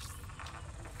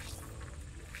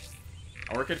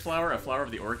 Orchid flower? A flower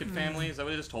of the orchid family? Is that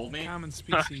what it just told me? Common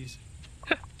species.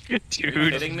 Dude. Are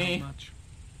you kidding me?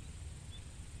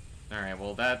 Alright,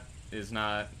 well that is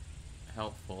not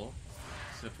helpful.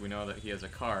 Except we know that he has a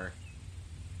car.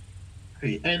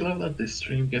 Hey, I love that the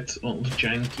stream gets all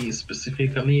janky,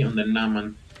 specifically on the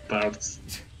Naman parts.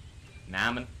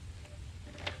 Naman?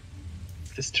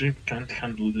 The stream can't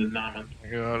handle the Naman.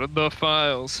 Got the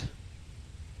files.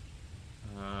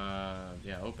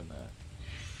 Yeah, open that.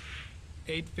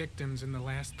 8 victims in the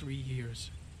last 3 years.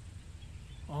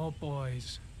 All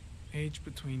boys, aged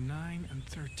between 9 and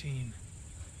 13.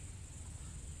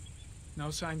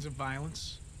 No signs of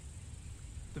violence.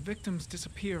 The victims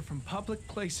disappear from public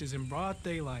places in broad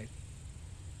daylight.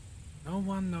 No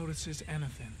one notices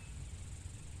anything.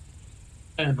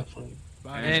 Anything.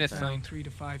 Bodies found 3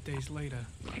 to 5 days later.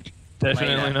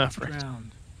 Definitely not for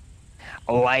drowned.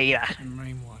 Later. In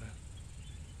rainwater.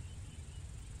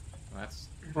 That's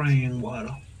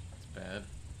rainwater. That's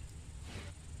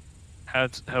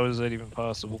bad. How is that even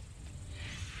possible?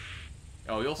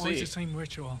 Oh, you'll Always see. the same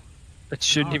ritual. That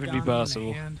shouldn't An even be origami in the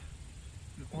possible. hand,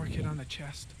 an orchid on the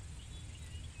chest.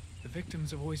 The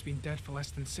victims have always been dead for less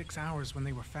than 6 hours when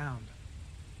they were found,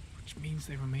 which means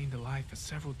they remained alive for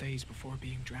several days before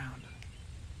being drowned.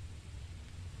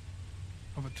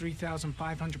 Over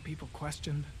 3,500 people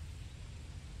questioned.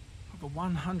 Over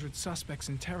 100 suspects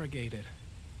interrogated.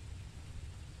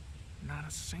 Not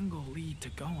a single lead to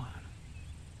go on.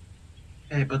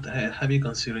 Hey, but have you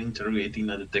considered interrogating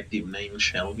a detective named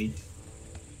Shelby?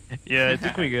 Yeah, I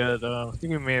think we got. I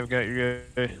think we may have got your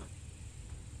guy.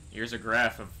 Here's a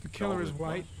graph of The killer all is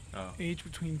white, Oh. aged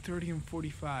between 30 and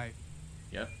 45.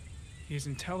 Yep. He is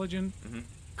intelligent,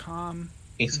 calm,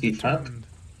 Is and he fat? determined.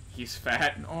 He's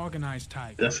fat. An organized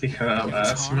type. Does he have His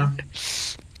asthma? harm?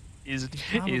 He's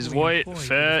probably white, employed, but his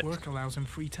fat. work allows him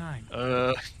free time.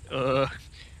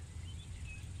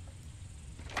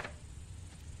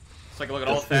 It's like look at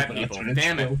all fat people.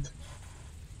 Damn it.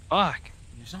 Fuck.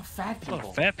 There's no fat There's a lot people.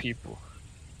 of fat people.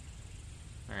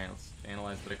 Alright, let's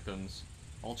analyze the victims.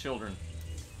 All children.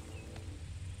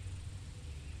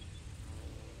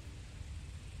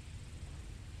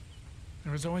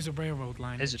 There is always a railroad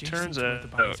line As it adjacent turns to where out, the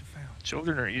bodies are found.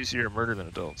 children are easier to murder than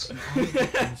adults. And all the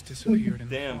victims disappeared in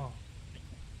the Damn. fall.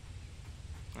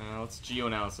 Let's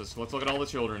geo-analysis. Let's look at all the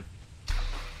children.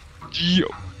 Geo.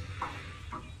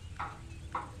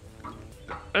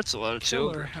 That's a lot of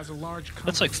Killer children. has a large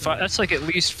That's like five. That's like at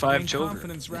least 5 Gained children.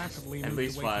 confidence rapidly At moved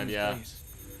least away 5, from his yeah. base.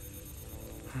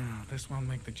 This won't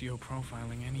make the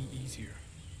geoprofiling any easier.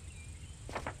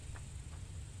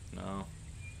 No.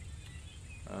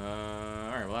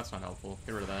 Alright, well that's not helpful.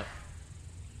 Get rid of that.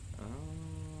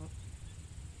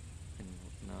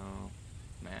 No.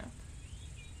 Map?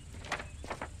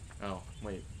 Oh,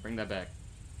 wait. Bring that back.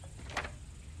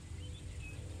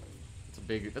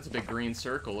 That's a big green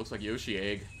circle. Looks like Yoshi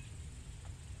egg.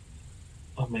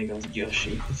 Oh my god,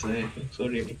 Yoshi. It's a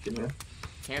really killer.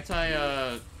 Can't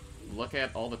I, look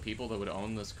at all the people that would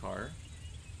own this car?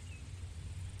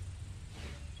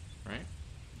 Right?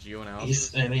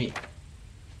 Geo-analysis?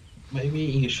 Maybe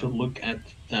you should look at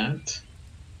that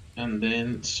and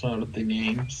then sort the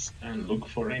names and look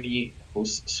for any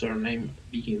whose surname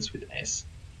begins with S.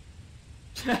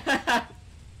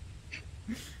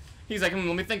 He's like, let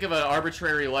me think of an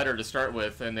arbitrary letter to start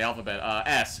with in the alphabet.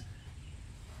 S.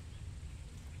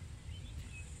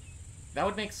 That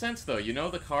would make sense, though. You know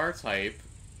the car type,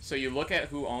 so you look at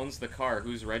who owns the car,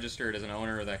 who's registered as an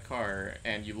owner of that car,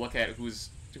 and you look at who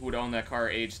would own that car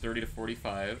age 30 to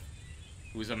 45,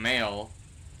 who's a male,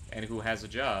 and who has a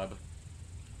job.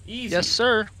 Easy. Yes,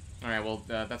 sir. Alright, well,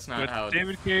 that's not But how...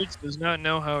 David Cage does not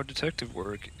know how detective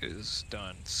work is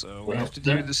done, so we Well, have to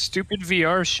do the stupid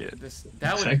VR shit.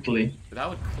 That Exactly.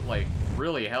 would, like,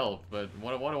 really help, but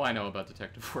what do I know about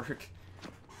detective work?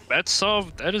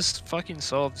 That is fucking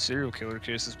solved serial killer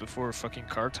cases before fucking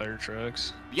car tire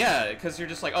tracks. Yeah, because you're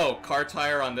just like, oh, car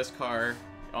tire on this car,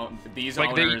 these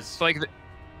Like owners... like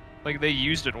they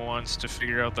used it once to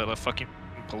figure out that a fucking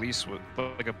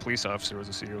police officer was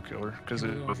a serial killer because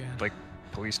Here it we go was again. like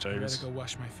police I types. gotta go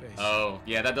wash my face. Oh,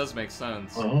 yeah, that does make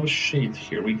sense. Oh shit,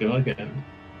 here we go again.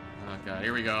 Oh god,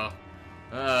 here we go.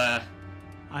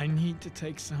 I need to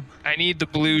take some. I need the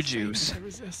blue juice. I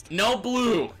resist. No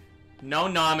blue! No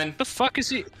Namen. The fuck is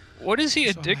he? What is he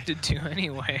addicted to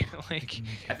anyway? Like,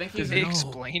 I think does he's he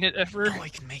explain it ever? No, I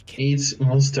can make it. It's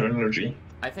Monster Energy.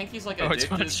 I think he's like Oh, addicted.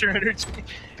 it's Monster Energy.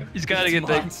 He's gotta It's get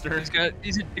Monster. that.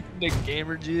 He's addicted to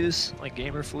gamer juice, like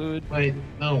gamer fluid. Wait,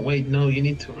 no, you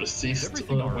need to resist,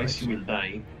 otherwise you will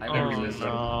die. I Oh remember this.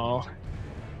 no.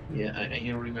 Yeah, I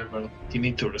remember. You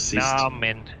need to resist. Nah,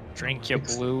 man. Drink your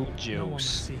blue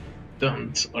juice.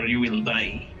 Don't, or you will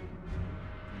die.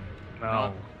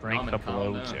 No, drink Namen, the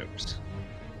calm blue down. juice.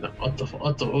 No, out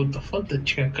of the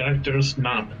characters,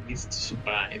 Namen needs to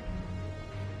survive.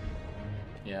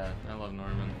 Yeah, I love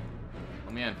Norman.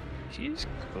 Let me in. He's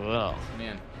cool. Let me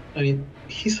in. I mean,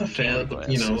 he's a fair, but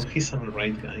you know, glasses. he's a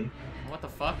right guy. What the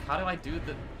fuck? How do I do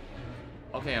the...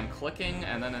 Okay, I'm clicking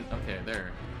and then... Okay,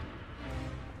 there.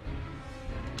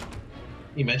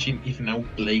 Imagine if now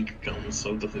Blake comes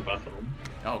out of the bathroom.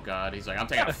 Oh god, he's like, I'm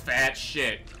taking a fat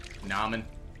shit. Namen.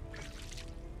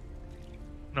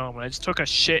 No, man, I just took a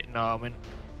shit, no, man.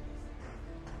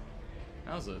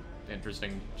 That was an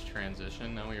interesting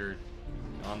transition. Now we were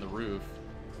on the roof.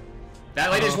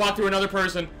 That lady just walked through another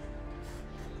person.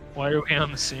 Why are we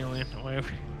on the ceiling? Why are we...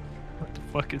 What the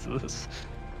fuck is this?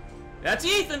 That's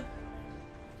Ethan!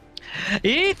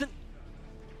 Ethan!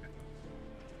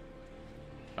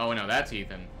 Oh no, that's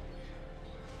Ethan.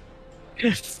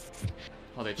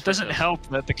 Oh, they It doesn't help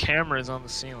that the camera is on the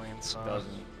ceiling, so...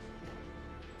 Doesn't.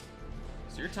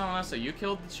 So you're telling us that you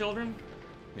killed the children?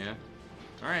 Yeah.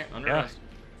 Alright, under Yeah. arrest.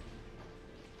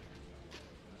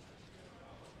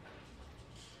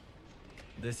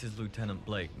 This is Lieutenant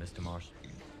Blake, Mr. Marsh.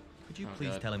 Could you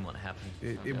please tell him what happened?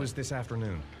 It was this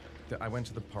afternoon. I went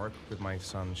to the park with my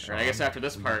son, Sean. I guess after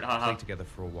this We part, haha. played together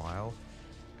for a while,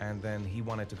 and then he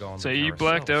wanted to go on So the you carousel,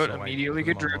 blacked out, so I immediately put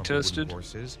him get on drug one of the wooden tested?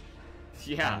 Horses,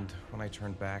 Yeah. And when I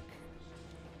turned back,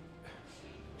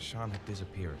 Sean had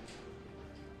disappeared.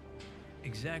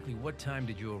 Exactly what time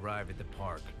did you arrive at the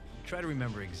park? Try to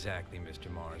remember exactly, Mr.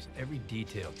 Mars. Every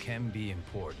detail can be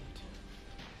important.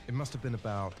 It must have been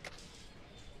about...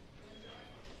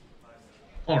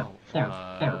 Four.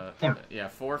 Yeah,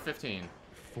 4:15.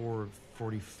 4:45.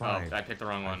 Oh, I picked the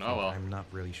wrong one. Oh well. I'm not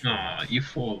really sure. Aw, you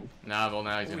fool. Nah, well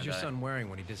now he's What was gonna your die. son wearing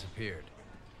when he disappeared?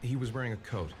 He was wearing a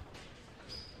coat.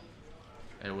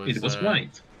 It was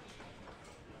white.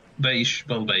 Beige,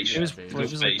 well, beige. Yeah, It was, beige. it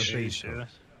was like beige. a beige, yeah.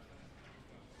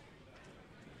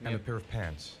 And a pair of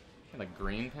pants. Like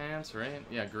green pants, right?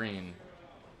 Yeah, green.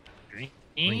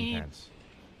 Green pants.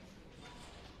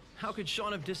 How could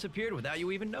Sean have disappeared without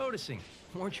you even noticing?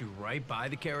 Weren't you right by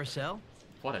the carousel?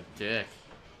 What a dick.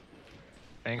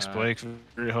 Thanks, Blake.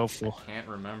 Very helpful. Can't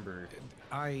remember.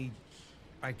 I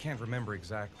can't remember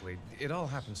exactly. It all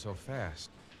happened so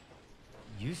fast.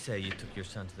 You say you took your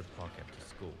son to the park after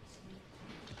school,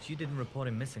 but you didn't report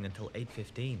him missing until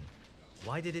 8:15.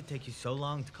 Why did it take you so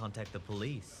long to contact the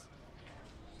police?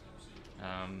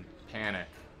 Panic.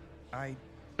 I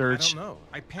Search. don't know.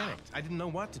 I panicked. I didn't know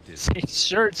what to do. Say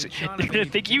search. Did Sean You're have gonna any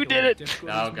think you particular did it.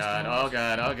 difficulties, Oh Mr. god, Mars? oh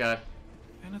god, oh god.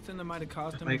 Anything that might have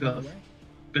caused him My to go god. away?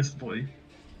 Best boy.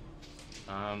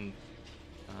 Yeah,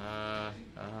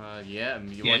 Yeah,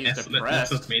 well, he's let's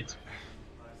depressed. admit.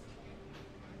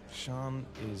 Sean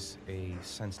is a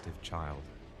sensitive child.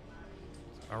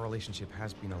 Our relationship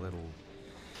has been a little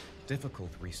difficult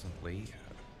recently.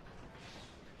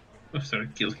 After I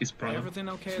killed his brother. Everything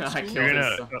okay I at school? killed You're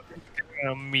his gonna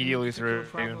son. immediately throw you in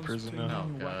Problems prison between now. Oh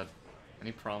you and your god.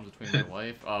 Any problems between my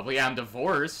wife? Well, yeah, I'm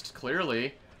divorced,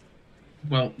 clearly.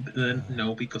 Well, then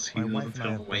no, because he My wife doesn't and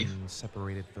I have a have wife. been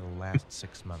separated for the last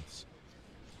 6 months.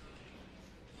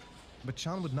 But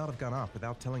Sean would not have gone off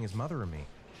without telling his mother or me.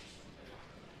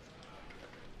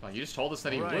 Well, you just told us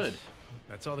that he All right. would.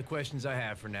 That's all the questions I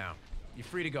have for now. You're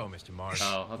free to go, Mr. Mars.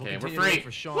 Oh, okay, We'll we're continue to free. look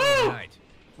for Sean Woo! tonight.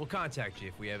 We'll contact you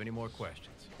if we have any more questions.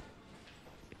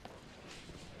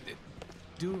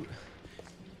 Do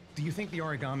you think the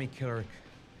origami killer...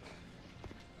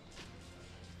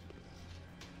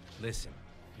 Listen,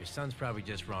 your son's probably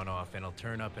just run off and he'll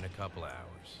turn up in a couple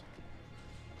hours.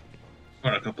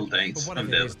 Or a couple days. But what and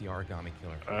if it then is the origami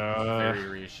killer? Very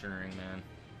reassuring, man.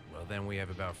 Well, then we have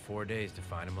about 4 days to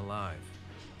find him alive.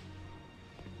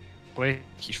 Blake,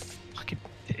 you fucking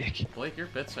dick. Blake, your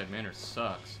bedside manner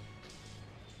sucks.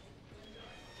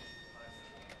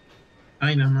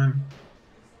 I know, man.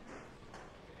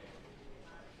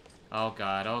 Oh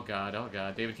god, oh god, oh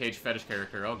god. David Cage fetish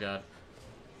character, oh god.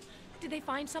 Did they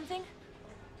find something?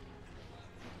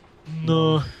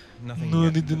 No. Nothing No,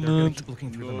 yet. they did They're gonna not. keep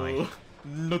looking through the No. night.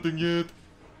 Nothing yet.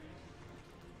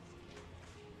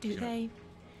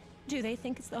 Do they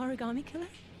think it's the origami killer?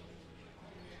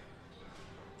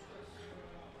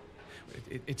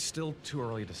 It's still too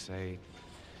early to say.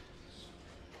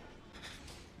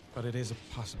 But it is a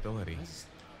possibility. This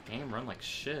game run like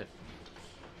shit.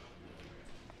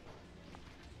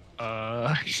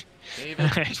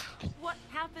 David. What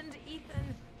happened,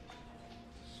 Ethan?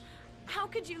 How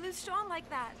could you lose Sean like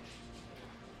that?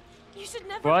 You should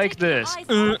never Like take your this. eyes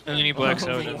And off then him. he blacks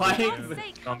out. For God's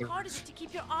sake, how hard is it to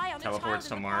keep your eye on a child Teleports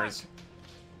to in the Mars. park?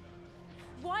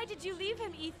 Why did you leave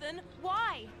him, Ethan?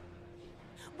 Why?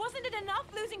 Wasn't it enough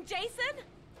losing Jason?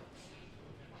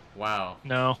 Wow.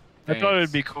 No. I Thanks. thought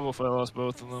it'd be cool if I lost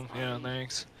both of them. Yeah,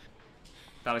 thanks.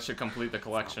 Thought I should complete the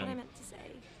collection. What I meant to say.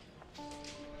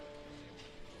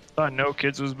 Thought no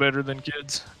kids was better than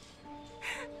kids.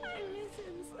 I miss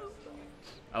him so much.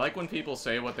 I like when people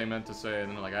say what they meant to say, and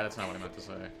then they're like, ah, that's not what I meant to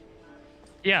say.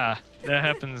 Yeah, that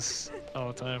happens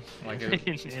all the time. Like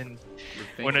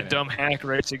when a dumb hack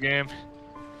writes a game.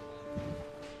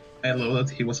 I love that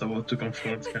he was about to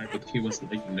confront her, but he was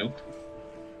like, nope.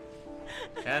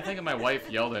 And I think if my wife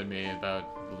yelled at me about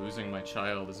losing my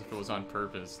child as if it was on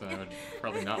purpose, then I would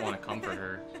probably not want to comfort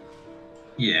her.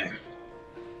 Yeah.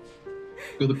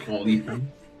 Good call,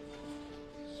 Ethan.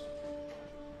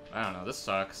 I don't know, this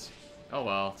sucks. Oh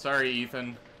well, sorry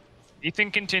Ethan. Ethan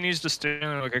continues to stand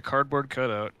there like a cardboard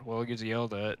cutout while he gets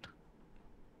yelled at.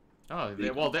 Oh,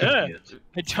 well, Yeah.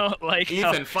 I don't like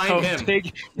Ethan, find how him.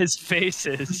 big his face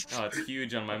is. Oh, it's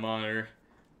huge on my monitor.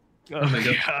 Oh my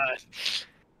god.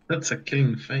 That's a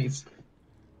killing face.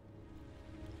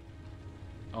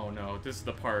 Oh no, this is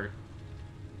the part.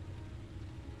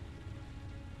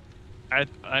 I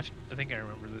think I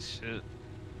remember this shit.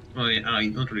 Oh yeah, I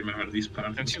don't remember this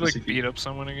part. Didn't you like beat up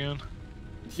someone again?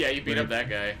 Yeah, you beat up that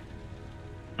guy.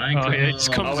 Oh yeah, he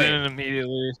just comes wait. in and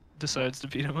immediately decides to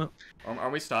beat him up. Are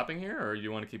we stopping here, or do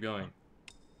you want to keep going?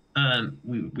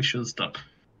 We should stop.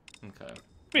 Okay.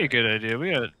 Be a good idea.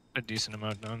 We got a decent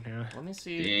amount done here. Let me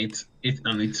see. Yeah,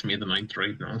 it's midnight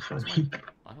right now for me.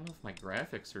 I don't know if my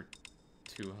graphics are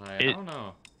too high. I It- don't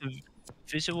know.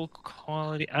 Visual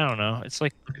quality, I don't know. It's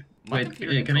like My Wait,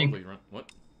 computer can I- totally run.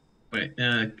 What? Wait,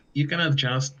 you can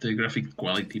adjust the graphic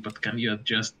quality, but can you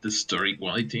adjust the story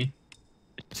quality?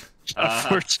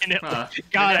 unfortunately.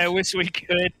 God, maybe I wish we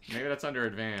could. Maybe that's under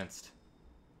advanced.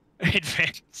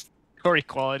 Advanced story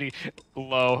quality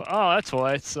low. Oh, that's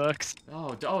why it sucks.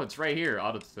 Oh, it's right here.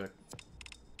 Auto stick.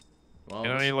 Well,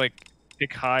 You know, you like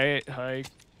pick high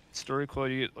story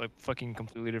quality, you get like fucking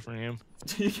completely different game.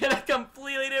 you get a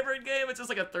completely different game. It's just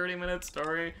like a 30-minute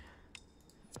story.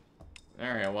 All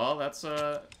right. Well, that's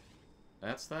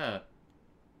that.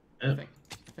 I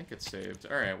think it's saved.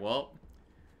 All right. Well.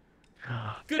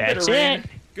 Good bit That's of rain. it.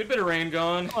 Good bit of rain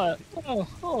gone. A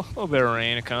little bit of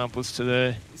rain accomplished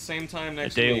today. Same time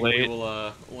next day week, late. we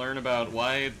will learn about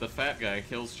why the fat guy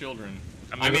kills children.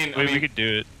 I mean, we could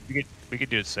do it. We could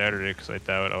do it Saturday because I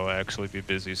thought I'll actually be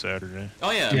busy Saturday. Oh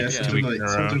yeah. Yeah, yeah. Saturday in a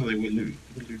row.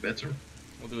 will be better.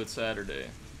 We'll do it Saturday.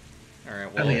 All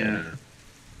right. Hell Well. yeah.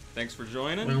 Thanks for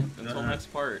joining. Well, Until next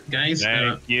part. Guys,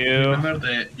 Thank you. remember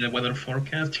the weather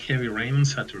forecast, heavy rain on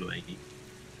Saturday.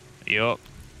 Yup.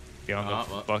 Be on the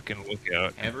well. fucking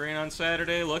lookout. Heavy rain on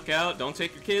Saturday. Look out! Don't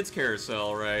take your kids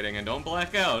carousel riding, and don't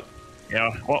black out. Yeah,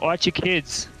 watch your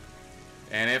kids.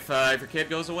 And if your kid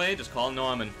goes away, just call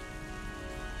Norman.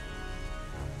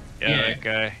 Yeah, that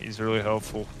guy. He's really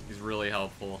helpful. He's really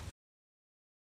helpful.